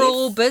a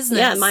cruel business.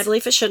 Yeah, in my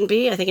belief, it shouldn't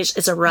be. I think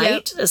it's a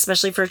right,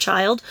 especially for a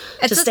child,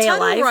 to stay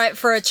alive. It's a right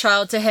for a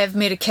child to have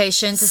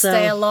medication to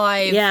stay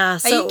alive. Yeah.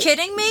 Are you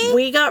kidding me?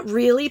 We got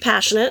really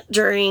passionate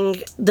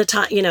during the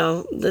time,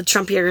 the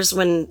Trump years,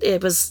 when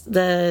it was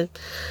the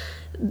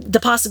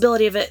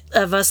possibility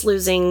of us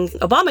losing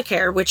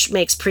Obamacare, which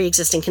makes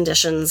pre-existing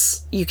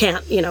conditions, you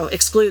can't,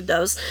 exclude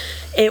those.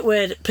 It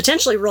would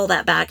potentially roll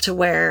that back to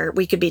where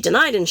we could be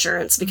denied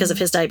insurance because of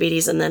his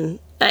diabetes. And then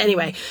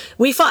anyway,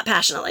 we fought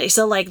passionately.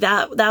 So like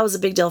that was a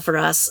big deal for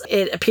us.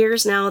 It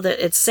appears now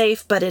that it's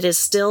safe, but it is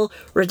still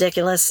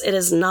ridiculous. It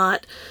is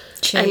not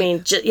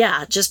cheap.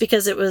 Just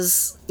because it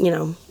was,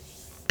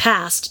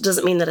 passed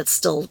doesn't mean that it's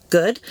still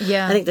good.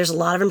 Yeah. I think there's a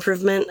lot of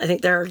improvement. I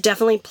think there are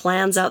definitely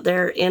plans out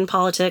there in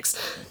politics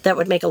that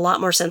would make a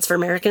lot more sense for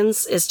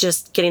Americans. It's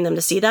just getting them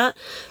to see that.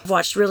 I've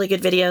watched really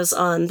good videos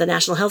on the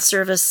National Health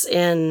Service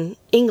in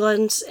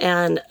England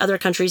and other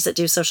countries that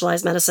do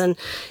socialized medicine,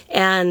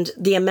 and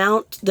the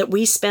amount that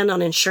we spend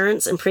on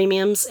insurance and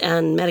premiums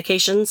and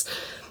medications,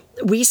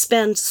 we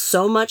spend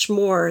so much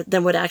more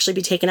than would actually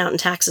be taken out in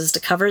taxes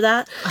to cover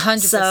that. 100%.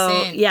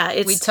 So,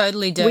 we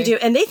totally do. We do.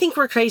 And they think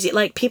we're crazy.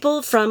 Like,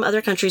 people from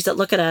other countries that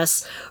look at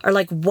us are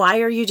like, why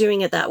are you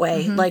doing it that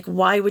way? Like,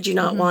 why would you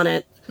not want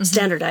it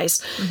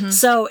standardized?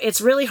 So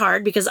it's really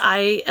hard, because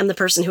I am the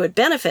person who would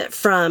benefit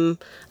from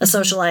a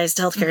socialized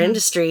healthcare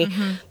industry,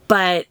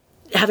 but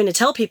having to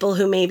tell people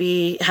who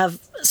maybe have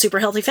super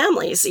healthy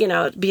families,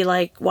 be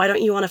like, why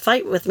don't you want to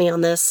fight with me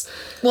on this?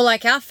 Well,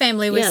 like our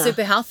family, we're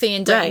super healthy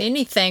and don't need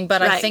anything,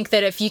 but I think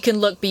that if you can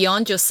look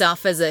beyond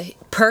yourself as a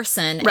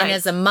person and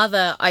as a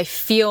mother, I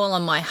feel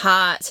in my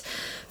heart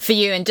for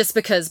you, and just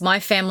because my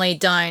family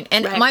don't,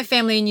 and Right. my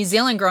family in New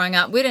Zealand growing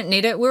up, we didn't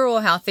need it. We were all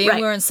healthy, and Right.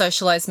 we were in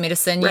socialized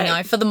medicine, you Right.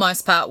 know, for the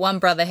most part. One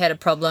brother had a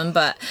problem,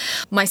 but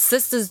my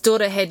sister's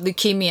daughter had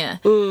leukemia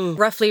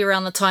roughly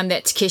around the time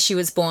that Takeshi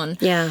was born.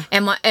 Yeah.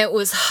 And it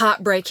was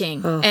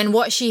heartbreaking. And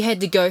what she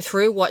had to go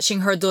through,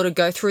 watching her daughter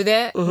go through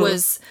that,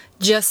 was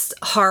just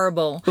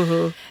horrible.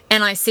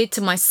 And I said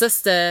to my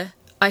sister,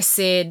 I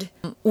said,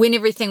 when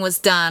everything was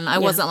done, I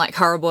wasn't like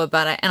horrible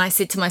about it. And I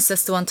said to my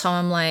sister one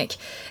time, I'm like,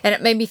 and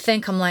it made me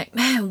think, I'm like,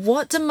 man,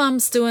 what do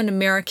mums do in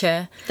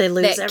America? They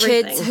lose that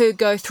everything. kids who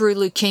go through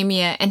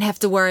leukemia and have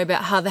to worry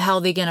about how the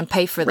hell they're going to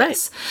pay for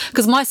this.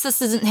 Because my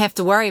sister didn't have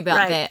to worry about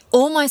Right. that.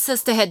 All my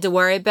sister had to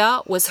worry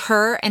about was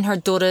her and her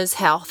daughter's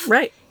health.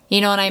 Right. You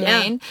know what I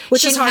Yeah. mean?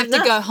 Which she is didn't hard have to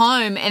enough. go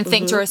home and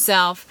think to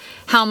herself,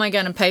 how am I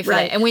going to pay for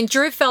Right. that? And when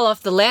Drew fell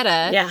off the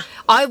ladder, Yeah.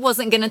 I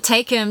wasn't going to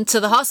take him to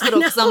the hospital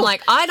because I'm know.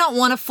 like, I don't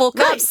want to fork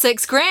up Right.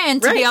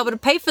 $6,000 to be Right. able to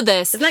pay for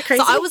this. Isn't that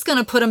crazy? So I was going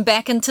to put him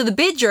back into the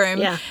bedroom.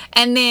 Yeah.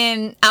 And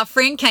then our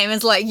friend came and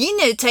was like, you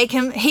need to take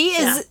him. He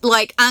is Yeah.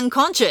 like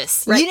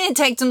unconscious. Right. You need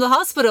to take him to the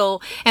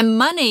hospital. And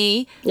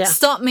money Yeah.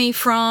 stopped me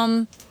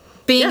from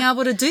being Yeah.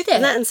 able to do that.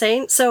 Isn't that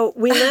insane? So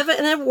we live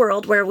in a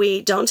world where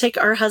we don't take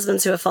our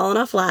husbands who have fallen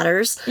off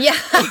ladders. Yeah.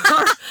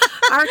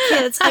 Our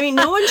kids. I mean,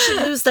 no one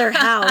should lose their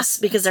house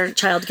because their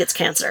child gets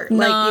cancer.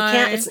 Like you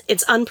can't.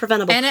 It's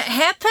unpreventable. And it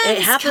happens, It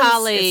happens.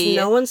 Carly. It's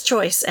no one's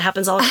choice. It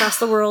happens all across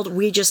the world.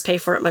 We just pay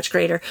for it much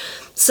greater.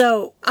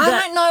 So I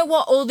don't know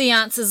what all the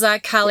answers are,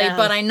 Carly, Yeah.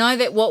 but I know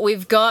that what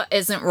we've got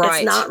isn't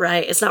right. It's not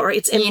right. It's not right.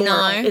 It's immoral.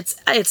 know?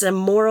 It's a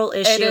moral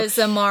issue. is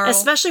immoral.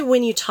 Especially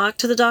when you talk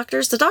to the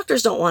doctors. The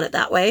doctors don't want it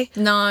that way.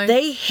 No.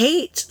 They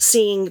hate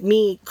seeing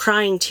me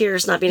crying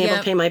tears, not being able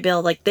Yep. to pay my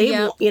bill. Like they,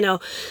 Yep. you know,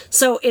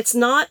 so it's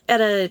not at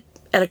a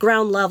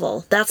ground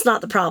level. That's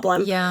not the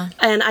problem. Yeah.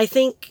 And I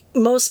think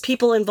most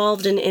people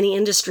involved in any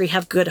industry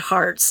have good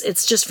hearts.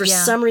 It's just for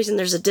Yeah. some reason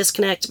there's a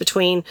disconnect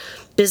between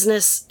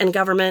business and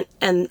government,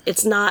 and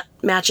it's not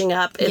matching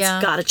up. It's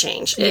Yeah. got to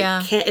change.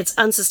 Yeah. It can't. It's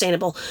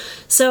unsustainable.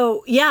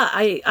 So yeah,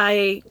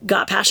 I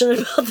got passionate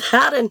about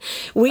that, and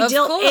we Of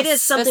deal. course. It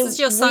is something. This is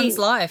your son's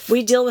life.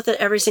 We deal with it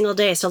every single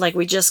day. So like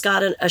we just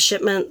got a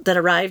shipment that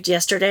arrived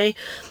yesterday,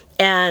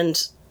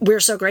 and we're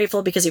so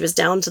grateful because he was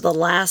down to the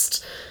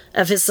last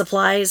of his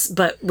supplies,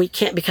 but we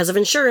can't, because of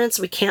insurance,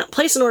 we can't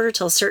place an order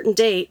till a certain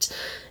date.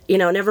 You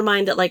know, never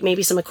mind that like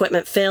maybe some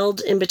equipment failed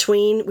in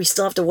between. We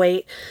still have to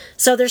wait.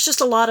 So there's just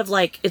a lot of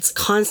like, it's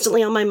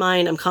constantly on my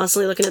mind. I'm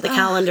constantly looking at the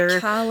calendar.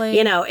 Carly.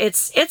 You know,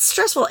 it's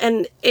stressful,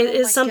 and it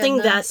is my something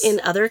goodness. that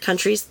in other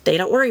countries they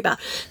don't worry about.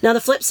 Now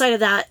the flip side of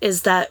that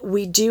is that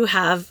we do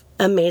have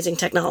amazing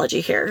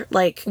technology here.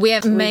 Like We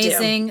have do.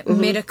 amazing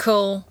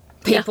medical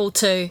people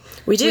too.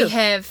 We do. We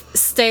have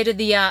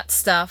state-of-the-art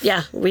stuff.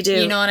 Yeah, we do.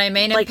 You know what I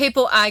mean? And Like-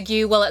 people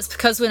argue, well, it's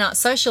because we're not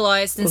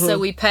socialized and so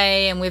we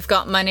pay and we've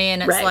got money,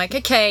 and it's Right. like,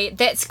 okay,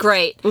 that's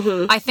great.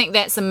 I think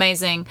that's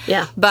amazing.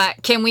 Yeah.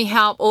 But can we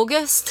help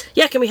August?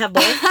 Yeah, can we have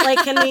both? Like,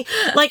 can we?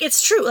 Like,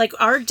 it's true. Like,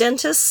 our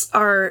dentists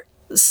are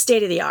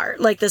state of the art.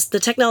 Like the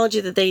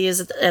technology that they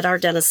use at our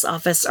dentist's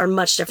office are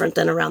much different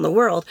than around the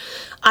world.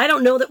 I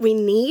don't know that we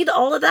need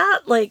all of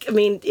that. Like, I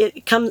mean,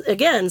 it comes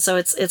again. So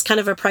it's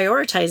kind of a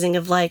prioritizing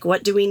of like,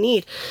 what do we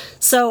need?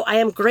 So I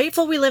am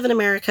grateful we live in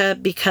America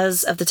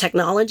because of the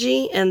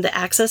technology and the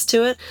access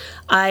to it.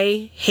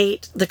 I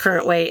hate the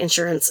current way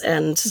insurance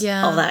and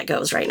Yeah. all that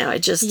goes right now.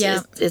 It just,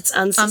 Yeah. it's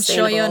I'm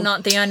unsustainable. sure you're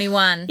not the only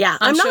one. Yeah,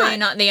 I'm I'm sure not. you're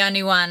not the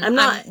only one. I'm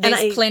not, and There's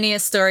I- plenty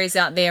of stories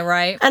out there,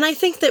 right? And I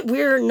think that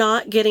we're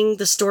not getting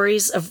the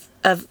stories of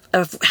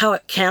how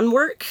it can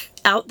work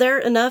out there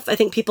enough. I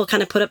think people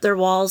kind of put up their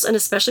walls, and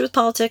especially with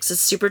politics, it's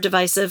super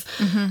divisive.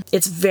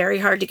 It's very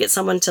hard to get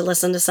someone to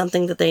listen to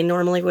something that they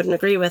normally wouldn't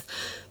agree with.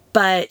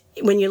 But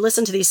when you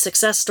listen to these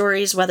success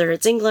stories, whether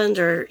it's England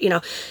or, you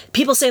know,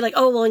 people say like,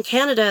 oh, well, in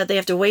Canada, they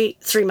have to wait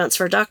 3 months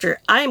for a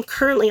doctor. I am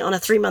currently on a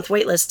 3-month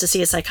wait list to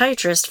see a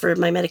psychiatrist for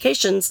my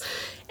medications.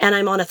 And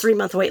I'm on a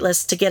 3-month wait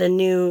list to get a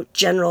new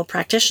general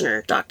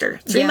practitioner doctor.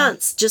 3 Yeah.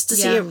 months just to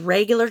see Yeah. a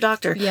regular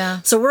doctor. Yeah.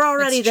 So we're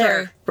already It's there.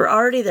 true. We're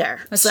already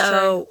there. That's so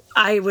true.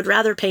 I would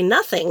rather pay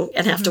nothing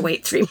and have to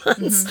wait 3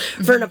 months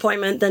for an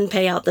appointment than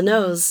pay out the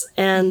nose.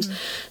 And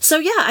so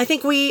yeah, I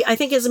think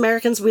as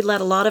Americans we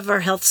let a lot of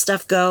our health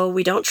stuff go.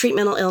 We don't treat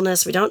mental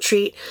illness. We don't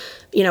treat,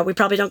 you know, we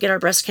probably don't get our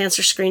breast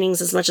cancer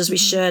screenings as much as we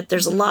should.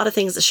 There's a lot of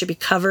things that should be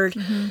covered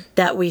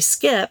that we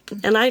skip.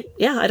 And I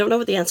don't know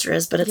what the answer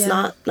is, but it's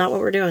Yeah. not what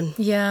we're doing.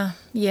 Yeah.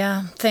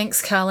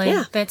 Thanks, Carly.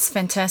 Yeah. That's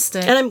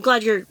fantastic. And I'm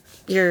glad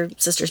your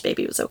sister's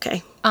baby was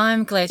okay.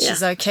 I'm glad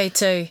she's okay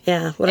too.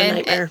 Yeah, what a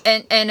nightmare.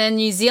 And in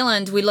New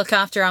Zealand, we look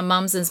after our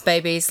mums and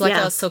babies. Like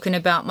Yeah. I was talking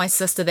about my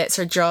sister, that's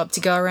her job, to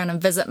go around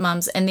and visit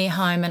mums in their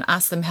home and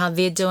ask them how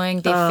they're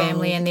doing, their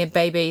family and their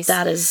babies.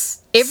 That is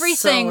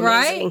Everything, so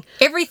right? amazing.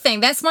 Everything.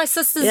 That's my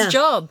sister's Yeah.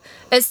 job,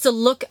 is to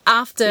look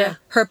after Yeah.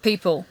 her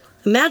people.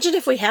 Imagine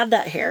if we had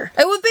that hair.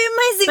 It would be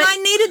amazing. But I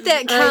needed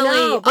that, Carly.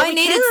 know, but I we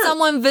needed can't.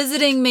 someone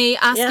visiting me,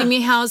 asking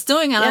me how I was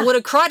doing, and I Yeah. would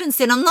have cried and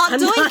said, I'm not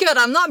doing good.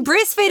 I'm not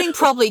breastfeeding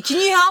properly. Can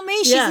you help me?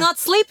 She's Yeah. not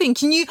sleeping.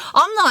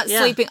 I'm not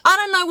Yeah. sleeping. I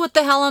don't know what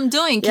the hell I'm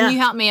doing. Can Yeah. you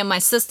help me? And my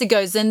sister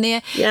goes in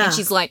there, Yeah. and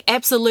she's like,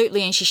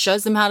 absolutely. And she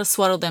shows them how to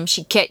swaddle them.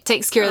 She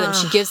takes care of them.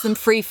 She gives them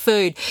free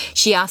food.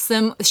 She helps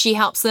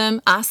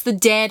them, ask the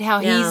dad how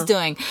Yeah. he's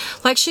doing.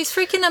 Like, she's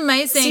freaking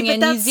amazing. See, but and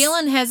New that's-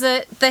 Zealand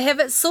they have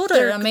it sorted.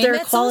 Their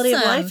that's quality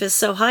awesome. of life is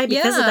so high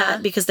because of Yeah.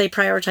 that, because they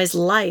prioritize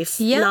life,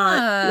 Yeah.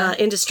 not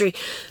industry.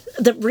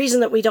 The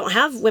reason that we don't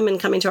have women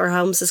coming to our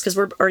homes is because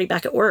we're already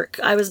back at work.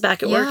 I was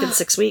back at work Yeah. in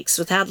 6 weeks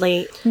with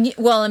Hadley.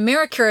 Well,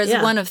 America is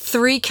Yeah. one of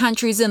 3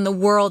 countries in the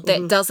world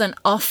that doesn't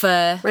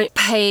offer Right.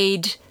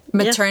 paid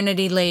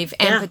maternity leave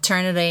and Yeah.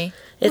 paternity.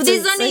 It's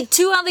There's only insane.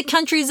 2 other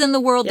countries in the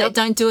world that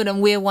don't do it,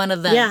 and we're one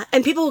of them. Yeah,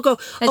 and people will go,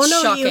 "Oh It's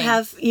no, shocking.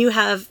 you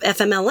have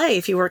FMLA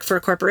if you work for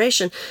a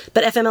corporation,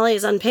 but FMLA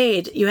is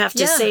unpaid. You have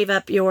to Yeah. save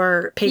up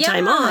your paid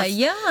time Yeah, off."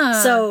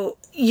 yeah. So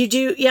you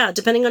do,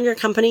 depending on your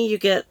company, you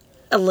get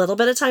a little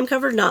bit of time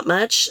covered, not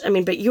much. I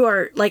mean, but you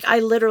are like, I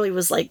literally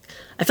was like,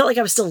 I felt like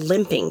I was still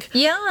limping.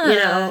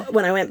 Yeah.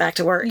 When I went back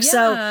to work. Yeah.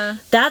 So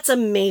that's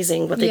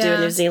amazing what they do in Yeah.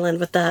 New Zealand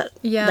with that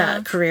Yeah.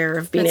 that career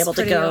of being That's able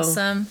to pretty go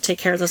awesome. take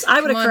care of those.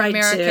 I would Come have on, cried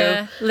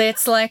America.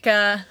 Let's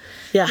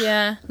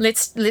Yeah.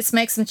 let's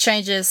make some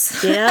changes.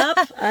 too. Yep,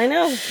 I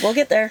know. We'll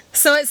get there.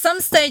 So at some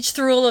stage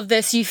through all of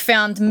this, you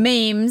found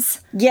memes.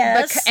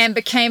 Yes. And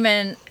became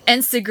an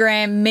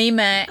Instagram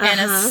memer and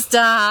Uh-huh. a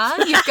star.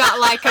 You've got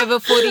like over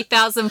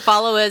 40,000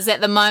 followers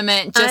at the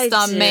moment just I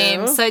on do.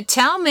 memes. So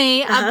tell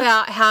me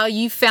about how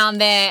you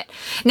found that.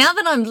 Now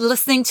that I'm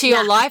listening to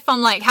your Yeah. life,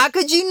 I'm like, how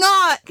could you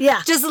not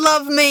Yeah. just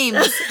love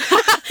memes?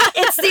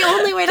 It's the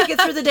only way to get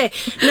through the day.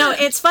 No,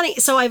 it's funny.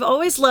 So I've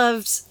always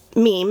loved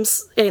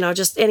memes,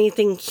 just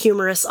anything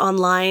humorous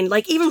online,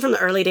 like even from the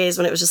early days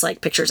when it was just like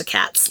pictures of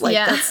cats. Like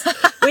Yeah.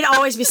 we'd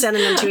always be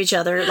sending them to each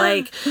other,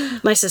 like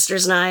my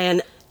sisters and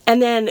I,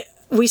 and then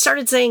we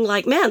started saying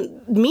like, man,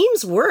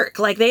 memes work.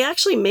 Like they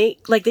actually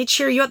they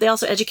cheer you up. They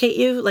also educate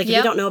you. Like if Yep.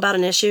 you don't know about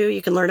an issue,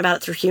 you can learn about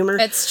it through humor.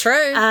 It's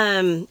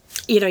true.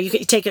 You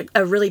can take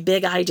a really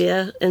big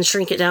idea and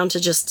shrink it down to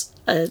just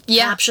a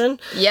caption.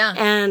 Yeah.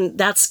 And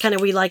that's kind of,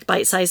 we like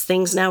bite-sized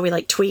things now. We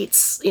like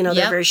tweets, they're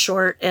Yep. very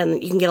short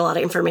and you can get a lot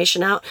of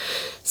information out.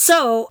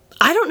 So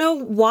I don't know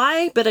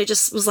why, but I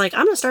just was like,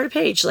 I'm going to start a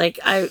page. Like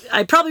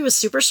I probably was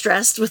super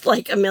stressed with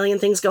like a million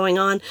things going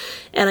on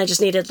and I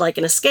just needed like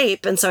an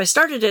escape. And so I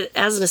started it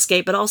as an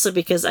escape, but also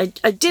because I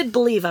did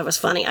believe I was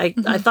funny. I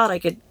thought I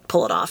could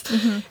pull it off.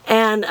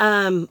 And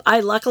I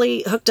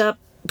luckily hooked up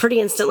pretty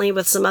instantly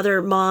with some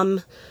other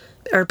mom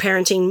or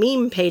parenting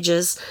meme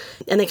pages,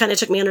 and they kind of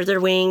took me under their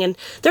wing. And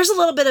there's a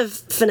little bit of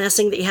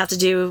finessing that you have to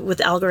do with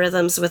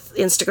algorithms with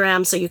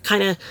Instagram, so you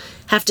kind of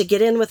have to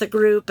get in with a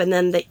group, and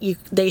then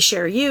they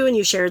share you and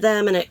you share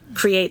them, and it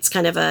creates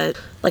kind of a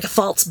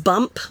false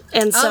bump.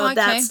 And so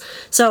okay.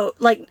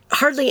 like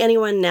hardly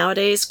anyone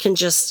nowadays can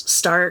just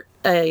start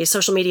a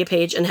social media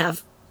page and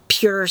have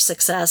pure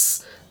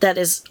success that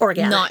is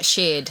organic. Not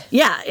shared.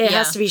 Yeah, it Yeah.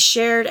 has to be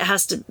shared. It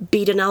has to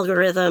beat an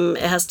algorithm.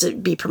 It has to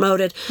be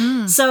promoted.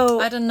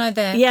 So I didn't know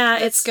that. yeah,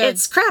 That's good.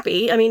 it's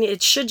crappy. I mean,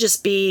 it should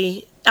just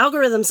be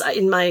algorithms.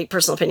 In my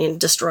personal opinion,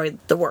 destroy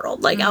the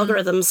world. Like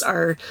algorithms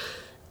are,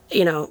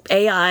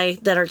 AI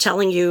that are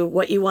telling you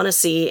what you want to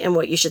see and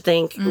what you should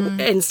think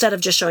instead of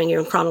just showing you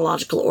in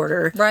chronological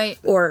order, Right.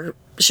 Or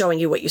showing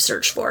you what you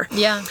search for.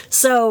 Yeah.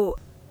 So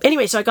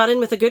anyway, so I got in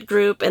with a good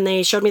group and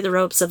they showed me the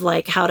ropes of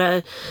like how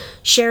to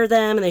share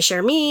them, and they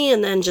share me,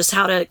 and then just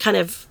how to kind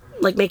of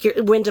like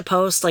when to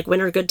post, like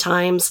when are good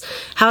times,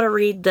 how to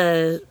read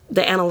the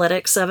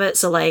analytics of it.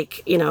 So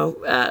like,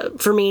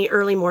 for me,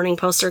 early morning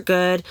posts are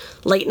good.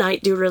 Late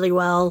night do really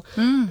well.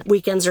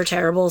 Weekends are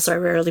terrible, so I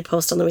rarely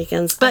post on the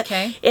weekends. But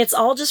Okay. it's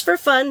all just for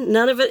fun.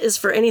 None of it is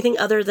for anything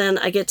other than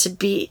I get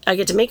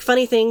to make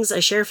funny things. I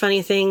share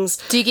funny things.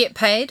 Do you get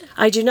paid?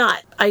 I do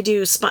not. I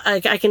do.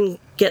 I can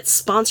get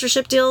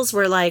sponsorship deals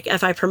where, like,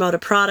 if I promote a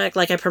product,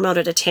 like I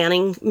promoted a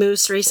tanning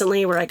mousse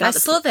recently, where I got. I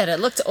saw that. It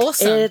looked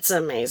awesome. It's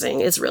amazing.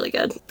 It's really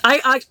good.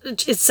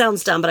 It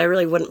sounds dumb, but I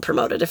really wouldn't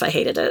promote it if I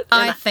hated it.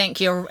 I think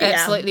you're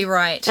absolutely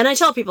right. And I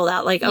tell people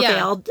that, like, okay,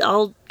 Yeah.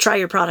 I'll try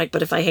your product,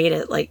 but if I hate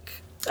it, like,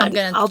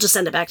 I'll just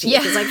send it back to you Yeah.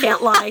 because I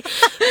can't lie.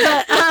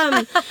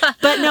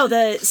 But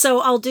no, so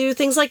I'll do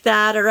things like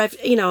that, or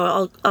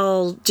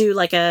I'll do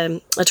like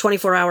a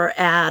 24-hour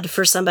ad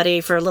for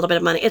somebody for a little bit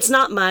of money. It's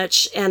not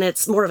much, and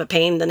it's more of a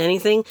pain than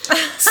anything.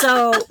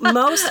 So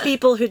most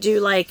people who do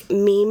like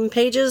meme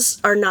pages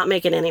are not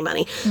making any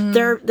money.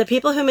 The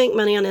people who make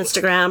money on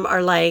Instagram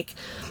are like,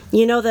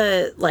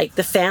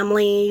 the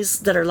families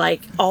that are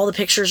like, all the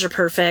pictures are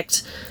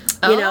perfect.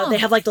 They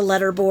have like the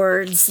letter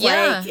boards.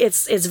 Yeah. Like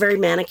it's very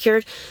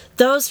manicured.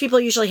 Those people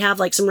usually have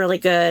like some really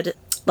good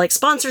like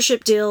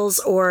sponsorship deals,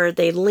 or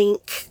they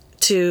link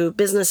to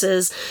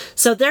businesses.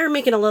 So they're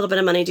making a little bit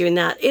of money doing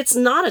that. It's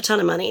not a ton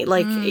of money.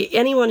 Like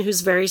anyone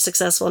who's very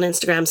successful on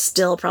Instagram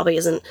still probably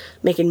isn't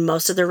making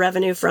most of their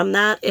revenue from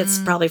that. It's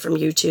probably from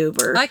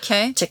YouTube or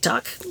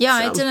TikTok. Yeah,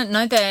 so, I didn't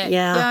know that.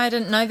 Yeah, I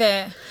didn't know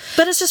that.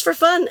 But it's just for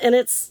fun, and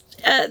it's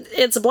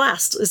a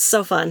blast. It's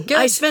so fun. Good.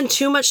 I spend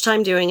too much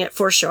time doing it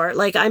for sure.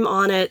 Like I'm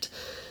on it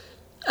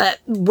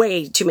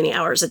way too many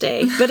hours a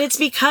day, but it's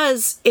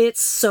because it's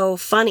so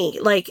funny.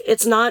 Like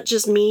it's not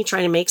just me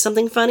trying to make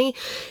something funny.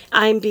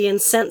 I'm being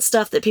sent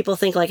stuff that people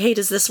think like, hey,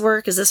 does this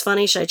work? Is this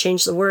funny? Should I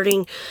change the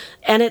wording?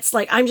 And it's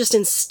like, I'm just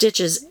in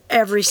stitches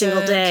every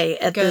single day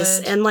at this.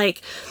 And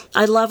like,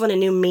 I love when a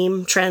new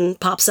meme trend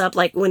pops up.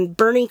 Like when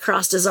Bernie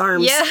crossed his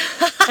arms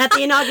at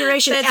the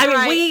inauguration.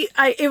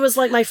 It was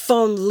like my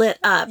phone lit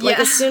up. Like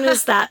as soon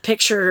as that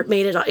picture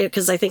made it,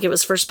 because I think it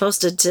was first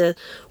posted to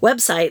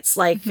websites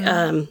like,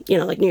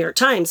 like New York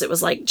Times, it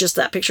was like just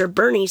that picture of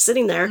Bernie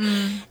sitting there.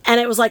 And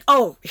it was like,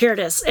 oh, here it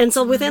is. And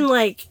so within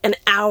like an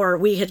hour,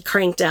 we had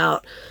cranked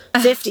out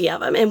 50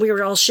 of them, and we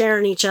were all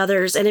sharing each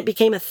other's, and it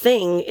became a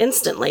thing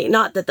instantly.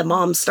 Not that the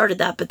mom started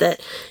that, but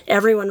that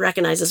everyone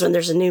recognizes when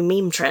there's a new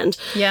meme trend.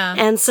 Yeah.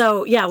 And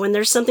so, when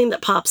there's something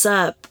that pops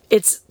up,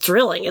 it's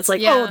thrilling. It's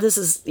like, oh, this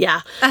is,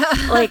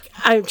 like,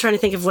 I'm trying to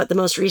think of what the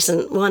most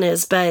recent one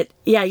is, but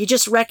you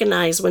just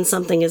recognize when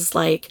something is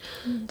like,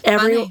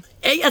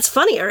 it's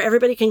funny, or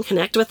everybody can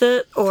connect with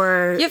it,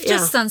 or... You've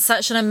just done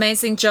such an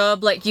amazing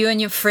job, like you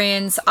and your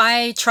friends.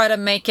 I try to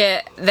make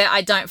it that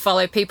I don't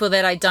follow people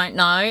that I don't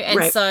know.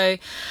 And so,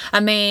 I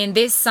mean,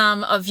 there's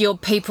some of your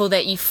people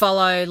that you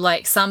follow,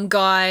 like some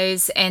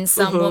guys and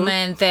some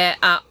women that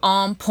are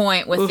on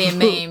point with their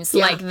memes.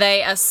 Like,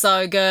 they are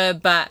so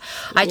good, but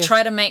I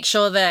try to make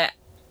sure that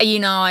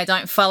I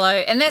don't follow,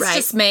 and that's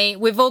just me.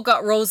 We've all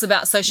got rules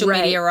about social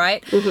media,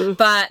 right?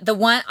 But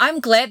I'm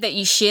glad that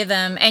you share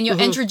them, and you're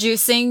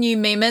introducing new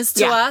memers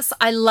to us.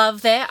 I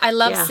love that. I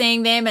love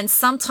seeing them, and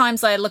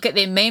sometimes I look at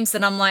their memes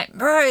and I'm like,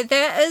 bro,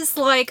 that is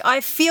like,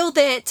 I feel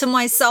that to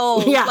my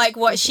soul, like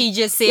what she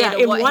just said,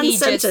 or what he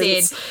just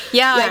said.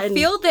 I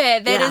feel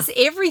that. That is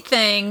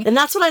everything. And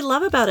that's what I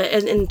love about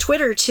it. And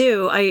Twitter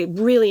too, I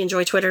really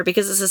enjoy Twitter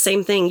because it's the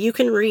same thing. You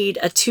can read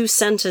a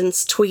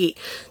 2-sentence tweet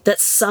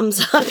that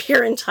sums up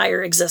your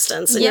entire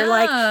existence, and you're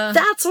like,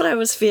 that's what I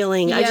was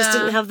feeling. I just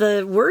didn't have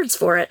the words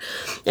for it.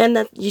 And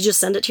then you just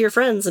send it to your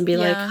friends and be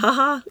like,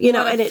 haha,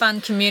 what a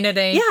fun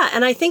community.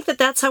 And I think that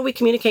that's how we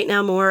communicate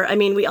now more. I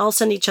mean, we all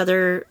send each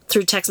other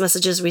through text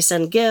messages, we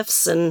send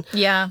gifts, and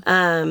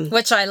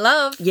which I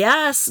love.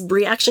 Yes,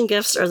 reaction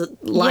gifts are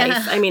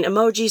life. I mean,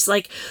 emojis,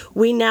 like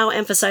we now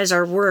emphasize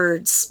our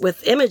words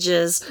with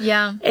images.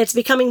 It's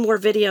becoming more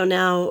video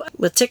now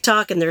with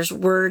TikTok, and there's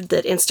word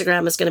that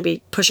Instagram is going to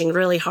be pushing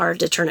really hard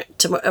to turn it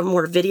to a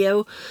more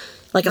video,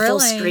 like a full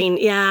screen.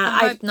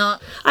 I hope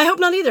not. I hope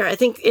not either. I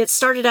think it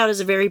started out as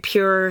a very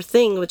pure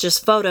thing with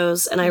just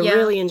photos, and I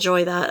really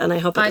enjoy that, and I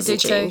hope it doesn't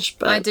change.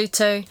 But I do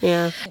too.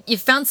 Yeah. You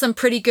found some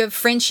pretty good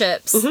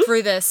friendships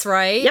through this,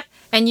 right? Yep.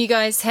 And you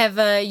guys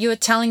have you were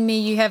telling me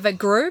you have a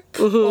group,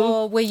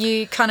 or where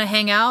you kind of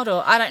hang out,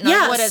 or I don't know.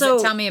 Yeah, what is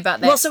it? Tell me about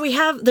that. Well, so we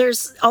have,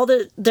 there's all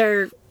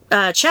their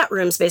chat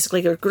rooms,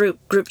 basically, or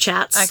group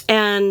chats.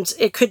 And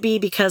it could be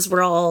because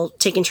we're all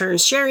taking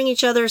turns sharing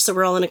each other, so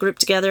we're all in a group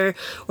together,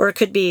 or it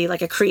could be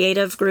like a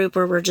creative group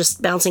where we're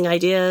just bouncing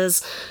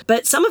ideas.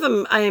 But some of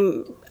them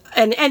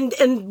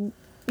and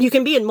you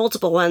can be in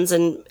multiple ones,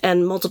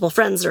 and multiple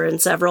friends are in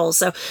several.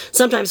 So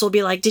sometimes we'll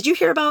be like, did you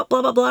hear about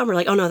blah, blah, blah? And we're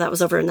like, oh no, that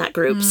was over in that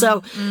group.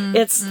 So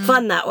it's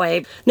fun that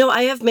way. No,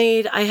 I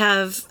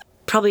have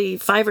probably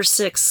 5 or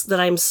 6 that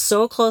I'm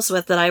so close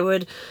with that I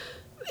would,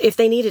 if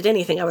they needed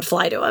anything, I would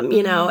fly to them,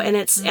 and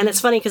it's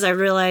funny because I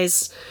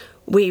realized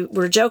we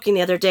were joking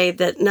the other day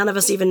that none of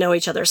us even know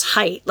each other's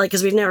height, like,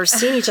 because we've never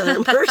seen each other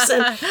in person,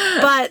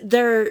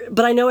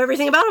 but I know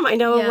everything about them. I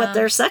know what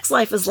their sex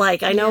life is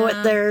like. I know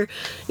what their,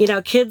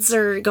 kids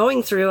are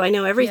going through. I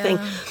know everything.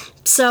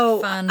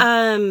 So,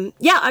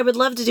 I would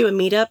love to do a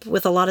meetup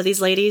with a lot of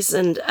these ladies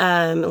and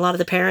a lot of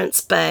the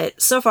parents,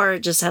 but so far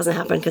it just hasn't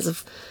happened because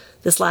of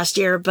this last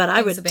year. But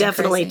I would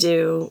definitely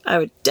do a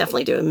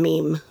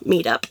meme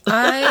meetup.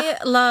 I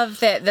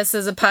love that this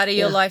is a part of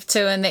your life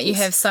too, and that you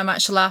have so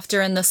much laughter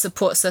and the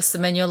support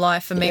system in your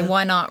life. I mean,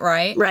 why not,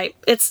 right? Right.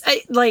 It's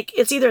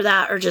it's either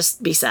that or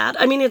just be sad.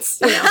 I mean, it's,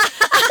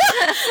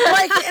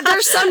 like,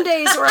 there's some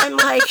days where I'm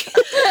like,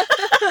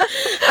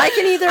 I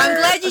can either... I'm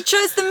glad you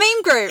chose the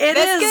meme group.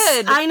 That's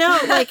good. I know.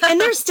 Like, and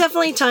there's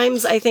definitely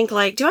times I think,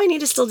 like, do I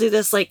need to still do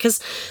this? Like, because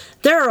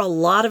there are a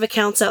lot of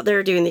accounts out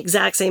there doing the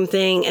exact same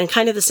thing, and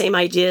kind of the same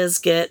ideas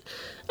get...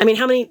 I mean,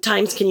 how many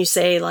times can you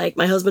say, like,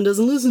 my husband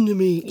doesn't listen to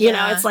me? You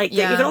know, it's like, you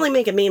can only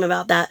make a meme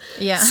about that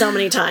so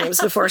many times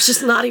before it's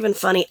just not even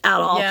funny at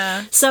all.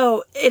 Yeah.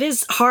 So it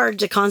is hard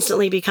to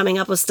constantly be coming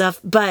up with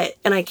stuff,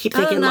 and I keep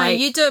thinking, like...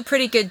 you do a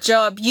pretty good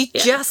job. You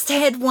just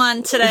had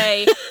one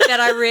today that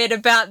I read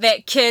about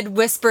that kid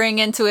whispering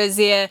into his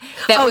ear.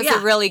 That was a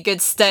really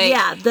good state.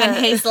 Yeah.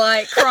 And he's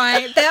like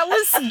crying. That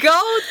was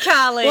gold,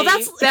 Carly. Well,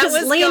 that's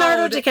because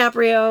Leonardo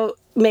DiCaprio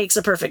makes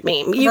a perfect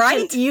meme.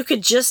 You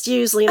could just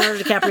use Leonardo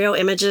DiCaprio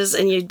images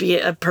and you'd be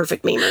a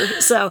perfect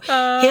memer. So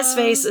his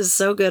face is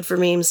so good for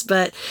memes.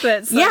 But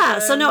That's so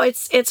good. so no,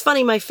 it's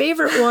funny. My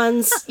favorite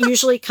ones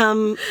usually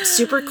come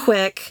super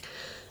quick.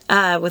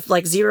 With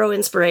like zero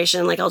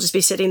inspiration. Like I'll just be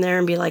sitting there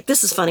and be like,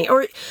 this is funny.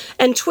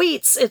 And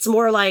tweets, it's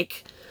more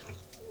like,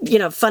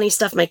 funny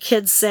stuff my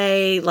kids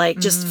say, like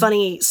just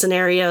funny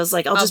scenarios.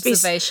 Like I'll just be,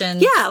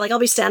 like I'll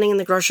be standing in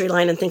the grocery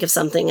line and think of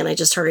something and I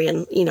just hurry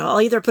and, I'll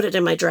either put it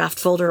in my draft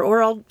folder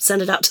or I'll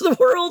send it out to the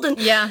world. And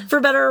for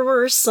better or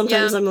worse,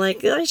 sometimes I'm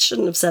like, I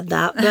shouldn't have said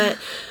that. But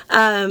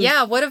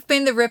what have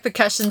been the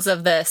repercussions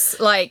of this?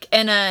 Like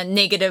in a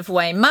negative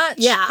way? Much?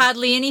 Yeah.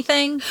 Hardly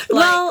anything?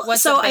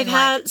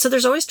 So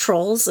there's always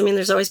trolls. I mean,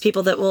 there's always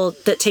people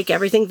that take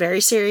everything very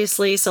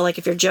seriously. So like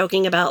if you're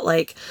joking about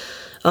like,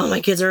 oh,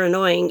 my kids are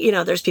annoying.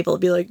 There's people that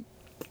be like,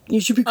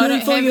 you should be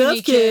grateful you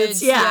have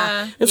kids.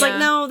 Yeah. It's like,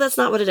 no, that's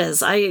not what it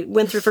is. I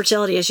went through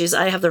fertility issues.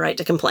 I have the right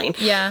to complain.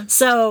 Yeah.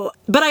 So,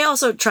 but I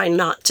also try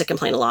not to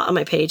complain a lot on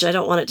my page. I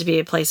don't want it to be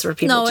a place where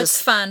people it's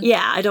fun.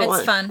 Yeah, I don't want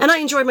it's fun. And I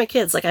enjoy my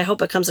kids. Like, I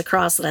hope it comes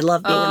across that I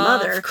love being a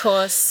mother. Of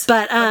course.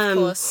 But, of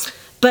course.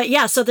 But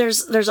yeah, so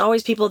there's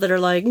always people that are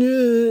like,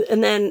 "Nah,"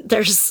 and then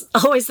there's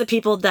always the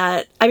people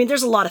that,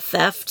 there's a lot of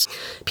theft.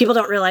 People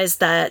don't realize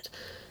that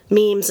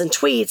memes and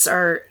tweets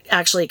are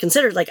actually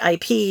considered like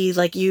IP,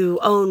 like you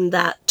own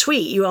that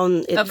tweet, you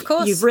own it, of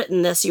course. You've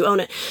written this, you own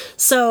it.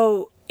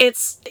 So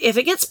if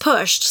it gets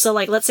pushed, so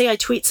like let's say I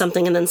tweet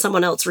something and then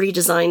someone else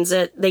redesigns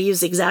it, they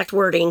use the exact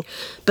wording,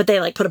 but they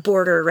like put a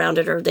border around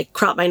it or they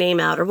crop my name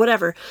out or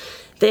whatever.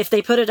 If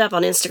they put it up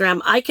on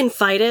Instagram, I can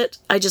fight it.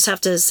 I just have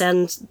to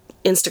send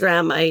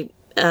Instagram, I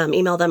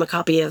email them a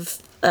copy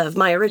of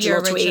my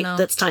original tweet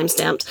that's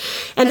timestamped.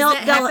 And Does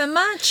that happen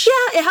much?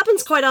 Yeah, it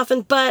happens quite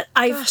often, but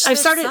I've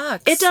started,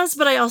 sucks. it does,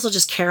 but I also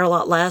just care a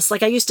lot less.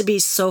 Like I used to be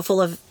so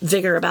full of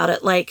vigor about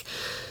it. Like,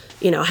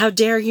 how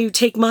dare you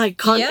take my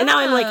content? And now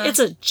I'm like, it's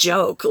a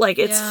joke. Like,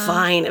 it's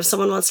fine if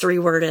someone wants to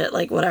reword it,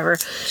 like, whatever.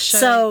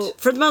 So,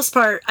 for the most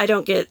part, I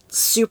don't get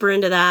super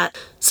into that.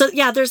 So,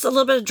 yeah, there's a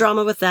little bit of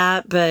drama with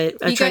that, but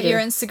You got your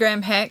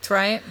Instagram hacked,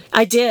 right?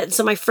 I did.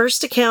 So, my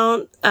first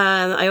account,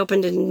 I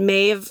opened in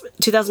May of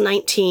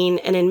 2019,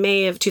 and in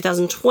May of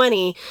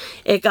 2020,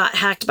 it got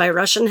hacked by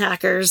Russian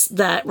hackers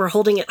that were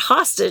holding it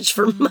hostage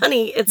for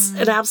money. It's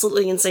an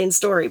absolutely insane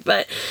story,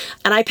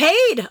 and I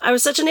paid. I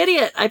was such an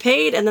idiot. I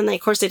paid, and then of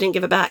course, they didn't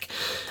give it back.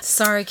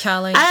 Sorry,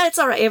 Callie. It's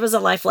all right. It was a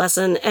life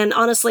lesson. And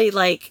honestly,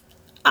 like,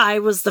 I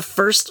was the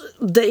first.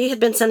 They had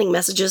been sending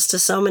messages to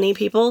so many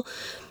people,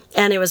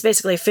 and it was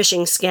basically a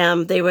phishing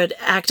scam. They would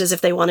act as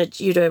if they wanted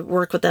you to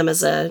work with them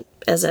as an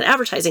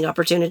advertising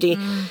opportunity,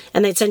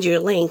 and they'd send you a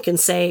link and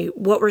say,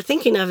 what we're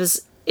thinking of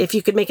is if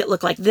you could make it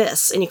look like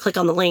this, and you click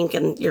on the link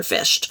and you're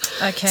phished.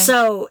 Okay.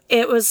 So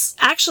it was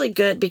actually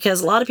good because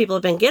a lot of people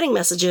have been getting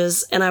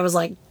messages, and I was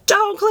like,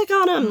 don't click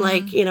on them.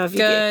 Like, if you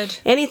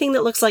get anything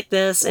that looks like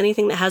this,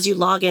 anything that has you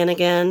log in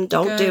again,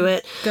 don't do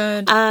it.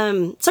 Good.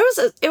 So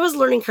it was a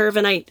learning curve,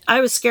 and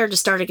I was scared to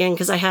start again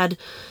because I had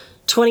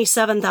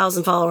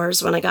 27,000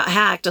 followers when I got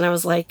hacked, and I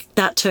was like,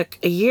 that took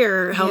a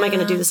year. How am I going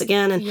to do this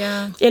again?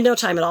 And in no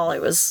time at all,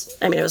 it was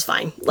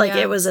fine. Like,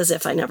 it was as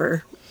if I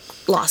never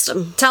lost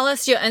them. Tell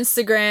us your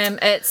Instagram.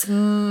 It's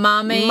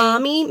Mommy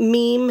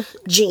Meme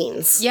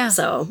Jeans. Yeah.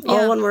 So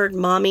all one word,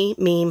 Mommy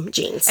Meme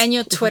Jeans. And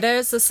your Twitter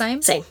is the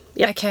same? Same.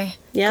 Yep. Okay.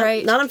 Yeah.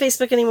 Great. Not on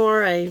Facebook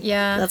anymore.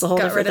 That's a whole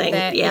different thing.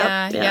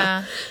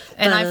 Yeah.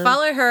 And I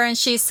follow her, and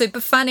she's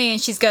super funny,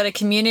 and she's got a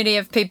community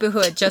of people who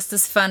are just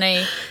as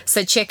funny.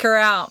 So check her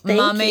out.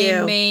 Mommy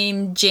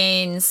Meme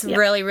Jeans. Yep.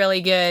 Really,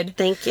 really good.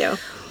 Thank you.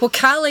 Well,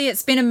 Carly,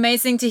 it's been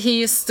amazing to hear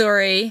your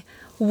story.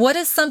 What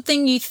is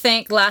something you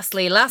think, last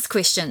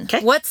question,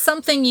 what's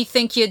something you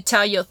think you'd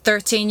tell your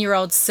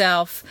 13-year-old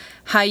self,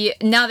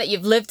 now that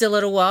you've lived a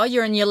little while,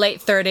 you're in your late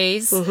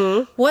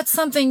 30s, what's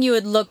something you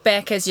would look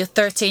back as your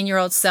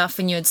 13-year-old self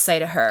and you would say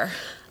to her?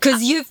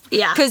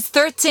 Because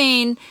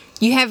 13,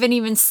 you haven't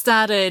even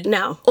started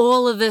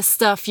all of this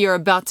stuff you're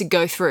about to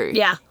go through.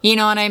 Yeah. You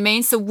know what I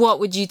mean? So what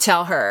would you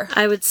tell her?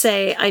 I would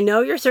say, I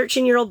know your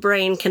 13-year-old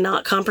brain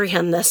cannot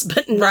comprehend this,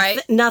 but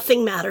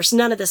nothing matters.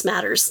 None of this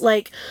matters.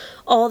 Like,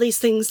 all these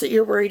things that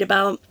you're worried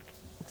about,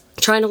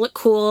 trying to look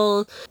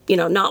cool,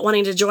 not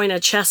wanting to join a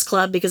chess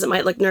club because it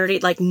might look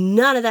nerdy, like,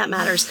 none of that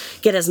matters.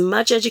 Get as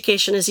much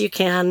education as you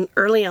can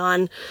early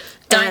on.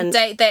 Don't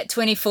date that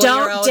 24-year-old.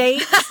 Don't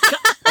date.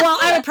 Well,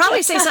 I would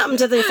probably say something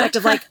to the effect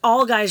of, like,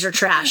 all guys are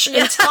trash.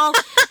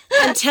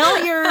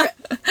 Until you're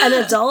an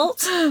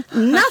adult,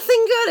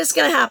 nothing good is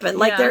going to happen.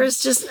 Like,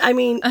 there's just,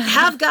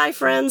 have guy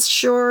friends,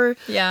 sure.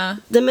 Yeah.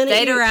 The minute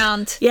date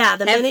around. Yeah,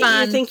 the minute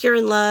you think you're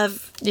in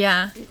love.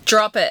 Yeah.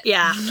 Drop it.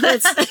 Yeah.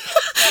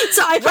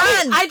 So I'd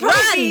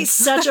probably be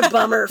such a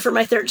bummer for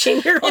my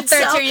 13-year-old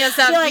self. 13-year-old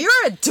self, like, you're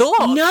a dork.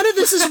 None of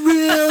this is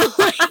real.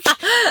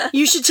 Like,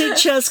 you should take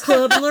chess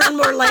club, learn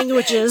more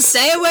languages.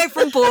 Stay away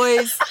from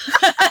boys.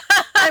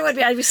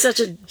 I'd be such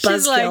a buzzkill.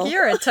 She's like,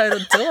 you're a total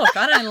dork.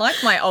 I don't like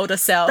my older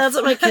self. That's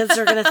what my kids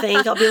are going to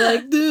think. I'll be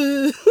like,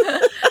 duh.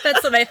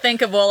 That's what what they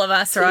think of all of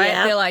us, right?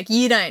 Yeah. They're like,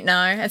 you don't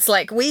know. It's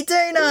like, we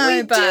do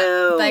know,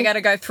 but they got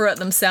to go through it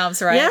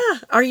themselves, right? Yeah.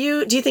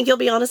 Do you think you'll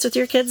be honest with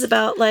your kids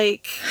about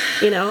like,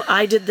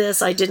 I did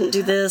this, I didn't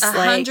do this?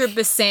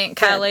 100%,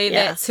 Carly.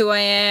 That's who I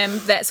am.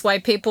 That's why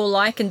people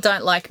like and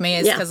don't like me,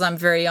 is because I'm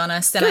very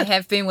honest. And I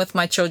have been with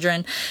my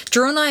children.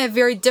 Drew and I are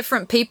very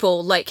different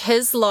people. Like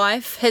his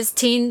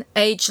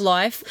teenage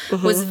life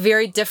was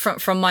very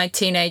different from my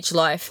teenage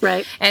life.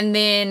 Right. And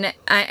then,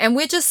 and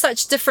we're just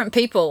such different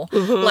people.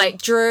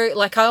 Like Drew,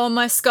 like I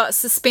almost got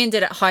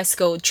suspended at high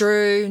school.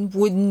 Drew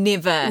would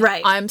never.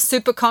 Right. I'm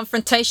super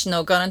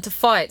confrontational, got into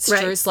fights.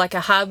 Right. Drew's like a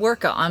hard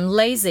worker. I'm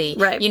lazy.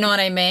 Right. You know what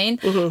I mean?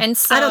 And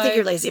so I don't think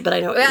you're lazy, but I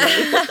know what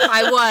you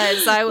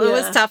mean. It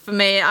was tough for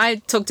me.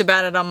 I talked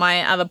about it on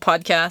my other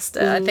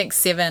podcast. I think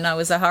 7. I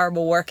was a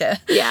horrible worker.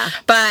 Yeah.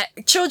 But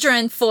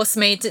children forced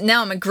me to.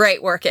 Now I'm a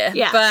great worker.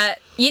 Yeah. But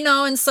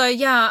and so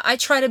I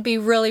try to be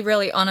really,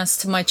 really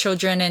honest to my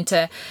children and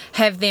to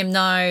have them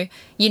know,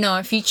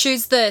 if you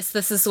choose this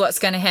is what's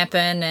going to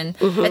happen. And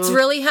it's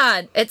really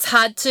hard. It's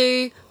hard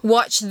to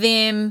watch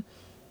them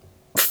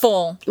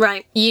fall,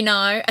 right?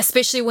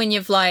 Especially when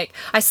you've I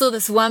saw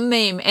this one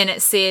meme and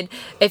it said,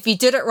 if you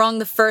did it wrong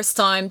the first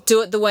time,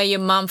 do it the way your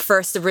mum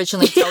first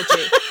originally told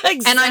you.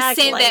 Exactly. And I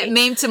sent that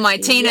meme to my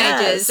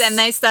teenagers and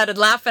they started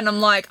laughing. I'm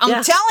like,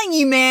 I'm telling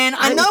you, man,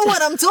 I know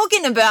what I'm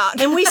talking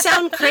about. And we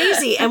sound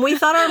crazy, and we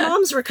thought our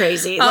moms were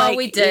crazy.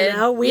 We did.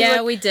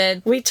 We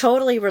did. We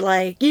totally were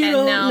like, you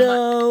don't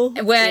know.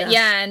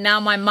 And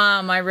now my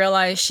mom, I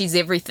realize she's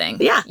everything.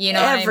 Yeah, you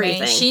know everything.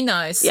 What I mean? She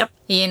knows. Yep.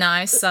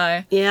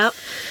 So. Yep.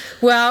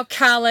 Well,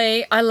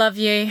 Carly, I love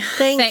you.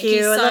 Thank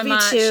you. So I love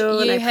much. you too,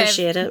 and I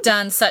appreciate have it.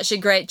 Done such a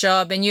great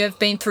job, and you have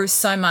been through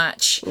so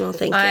much. Well,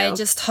 thank you. I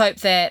just hope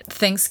that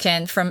things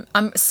can.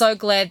 I'm so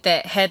glad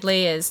that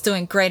Hadley is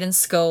doing great in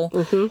school,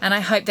 and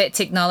I hope that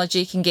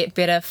technology can get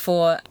better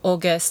for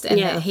August, and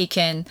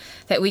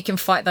that we can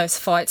fight those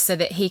fights so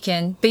that he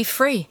can be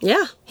free.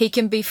 Yeah, he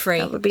can be free.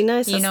 That would be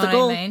nice. You That's know the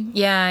goal. What I mean?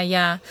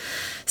 Yeah.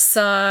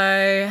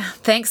 So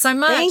thanks so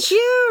much. Thank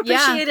you.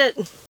 Appreciate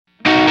it.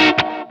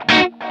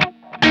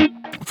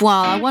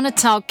 Well, I want to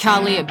tell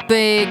Carly a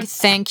big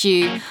thank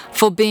you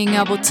for being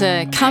able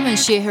to come and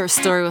share her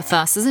story with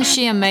us. Isn't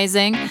she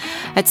amazing?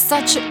 It's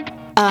such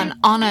an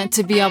honor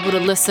to be able to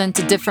listen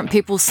to different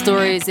people's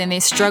stories and their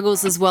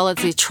struggles as well as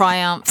their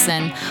triumphs,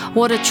 and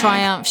what a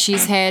triumph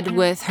she's had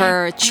with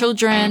her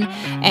children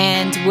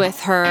and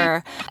with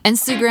her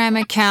Instagram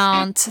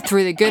account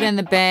through the good and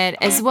the bad,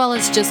 as well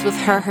as just with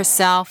her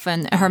herself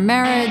and her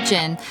marriage,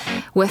 and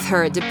with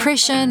her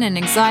depression and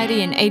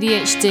anxiety and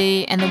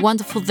ADHD and the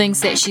wonderful things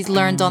that she's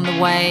learned on the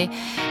way,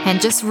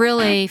 and just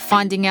really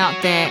finding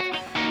out that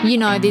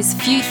there's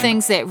few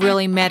things that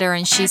really matter,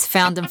 and she's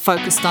found and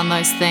focused on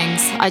those things.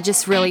 I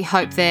just really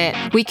hope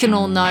that we can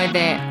all know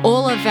that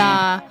all of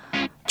our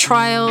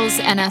trials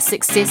and our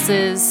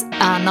successes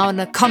are not in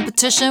a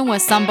competition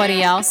with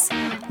somebody else.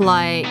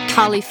 Like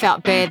Carly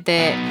felt bad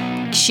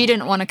that she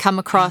didn't want to come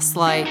across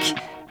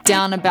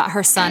down about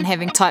her son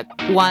having type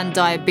 1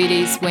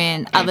 diabetes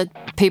when other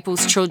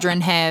people's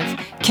children have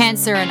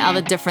cancer and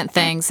other different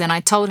things. And I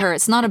told her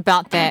it's not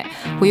about that.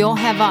 We all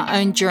have our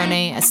own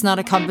journey. It's not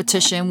a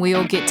competition. We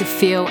all get to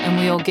feel and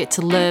we all get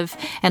to live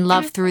and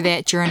love through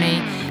that journey,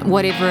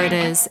 whatever it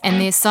is.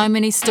 And there's so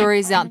many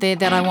stories out there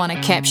that I want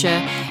to capture.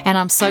 And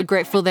I'm so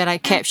grateful that I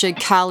captured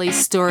Carly's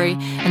story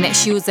and that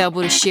she was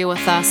able to share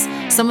with us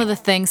some of the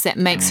things that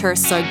makes her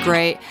so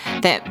great,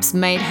 that's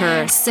made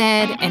her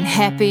sad and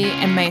happy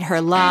and made her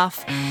laugh.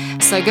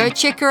 So go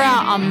check her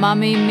out on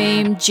Mummy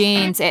Meme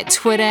Jeans at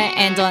Twitter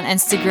and on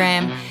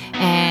Instagram.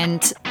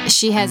 And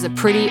she has a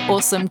pretty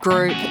awesome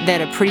group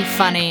that are pretty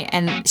funny,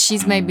 and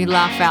she's made me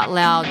laugh out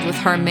loud with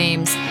her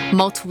memes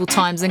multiple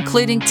times,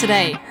 including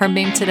today. Her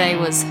meme today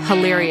was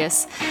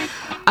hilarious.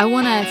 I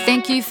want to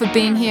thank you for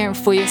being here and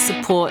for your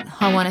support.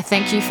 I want to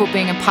thank you for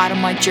being a part of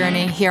my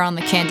journey here on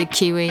The Candid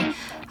Kiwi.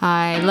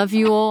 I love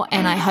you all,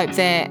 and I hope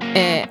that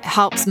it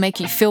helps make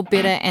you feel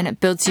better and it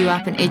builds you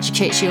up and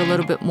educates you a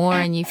little bit more,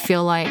 and you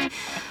feel like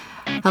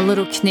a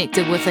little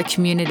connected with a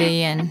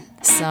community. And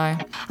so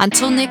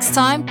until next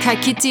time, ka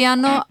kite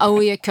anō,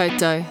 auia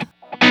koutou.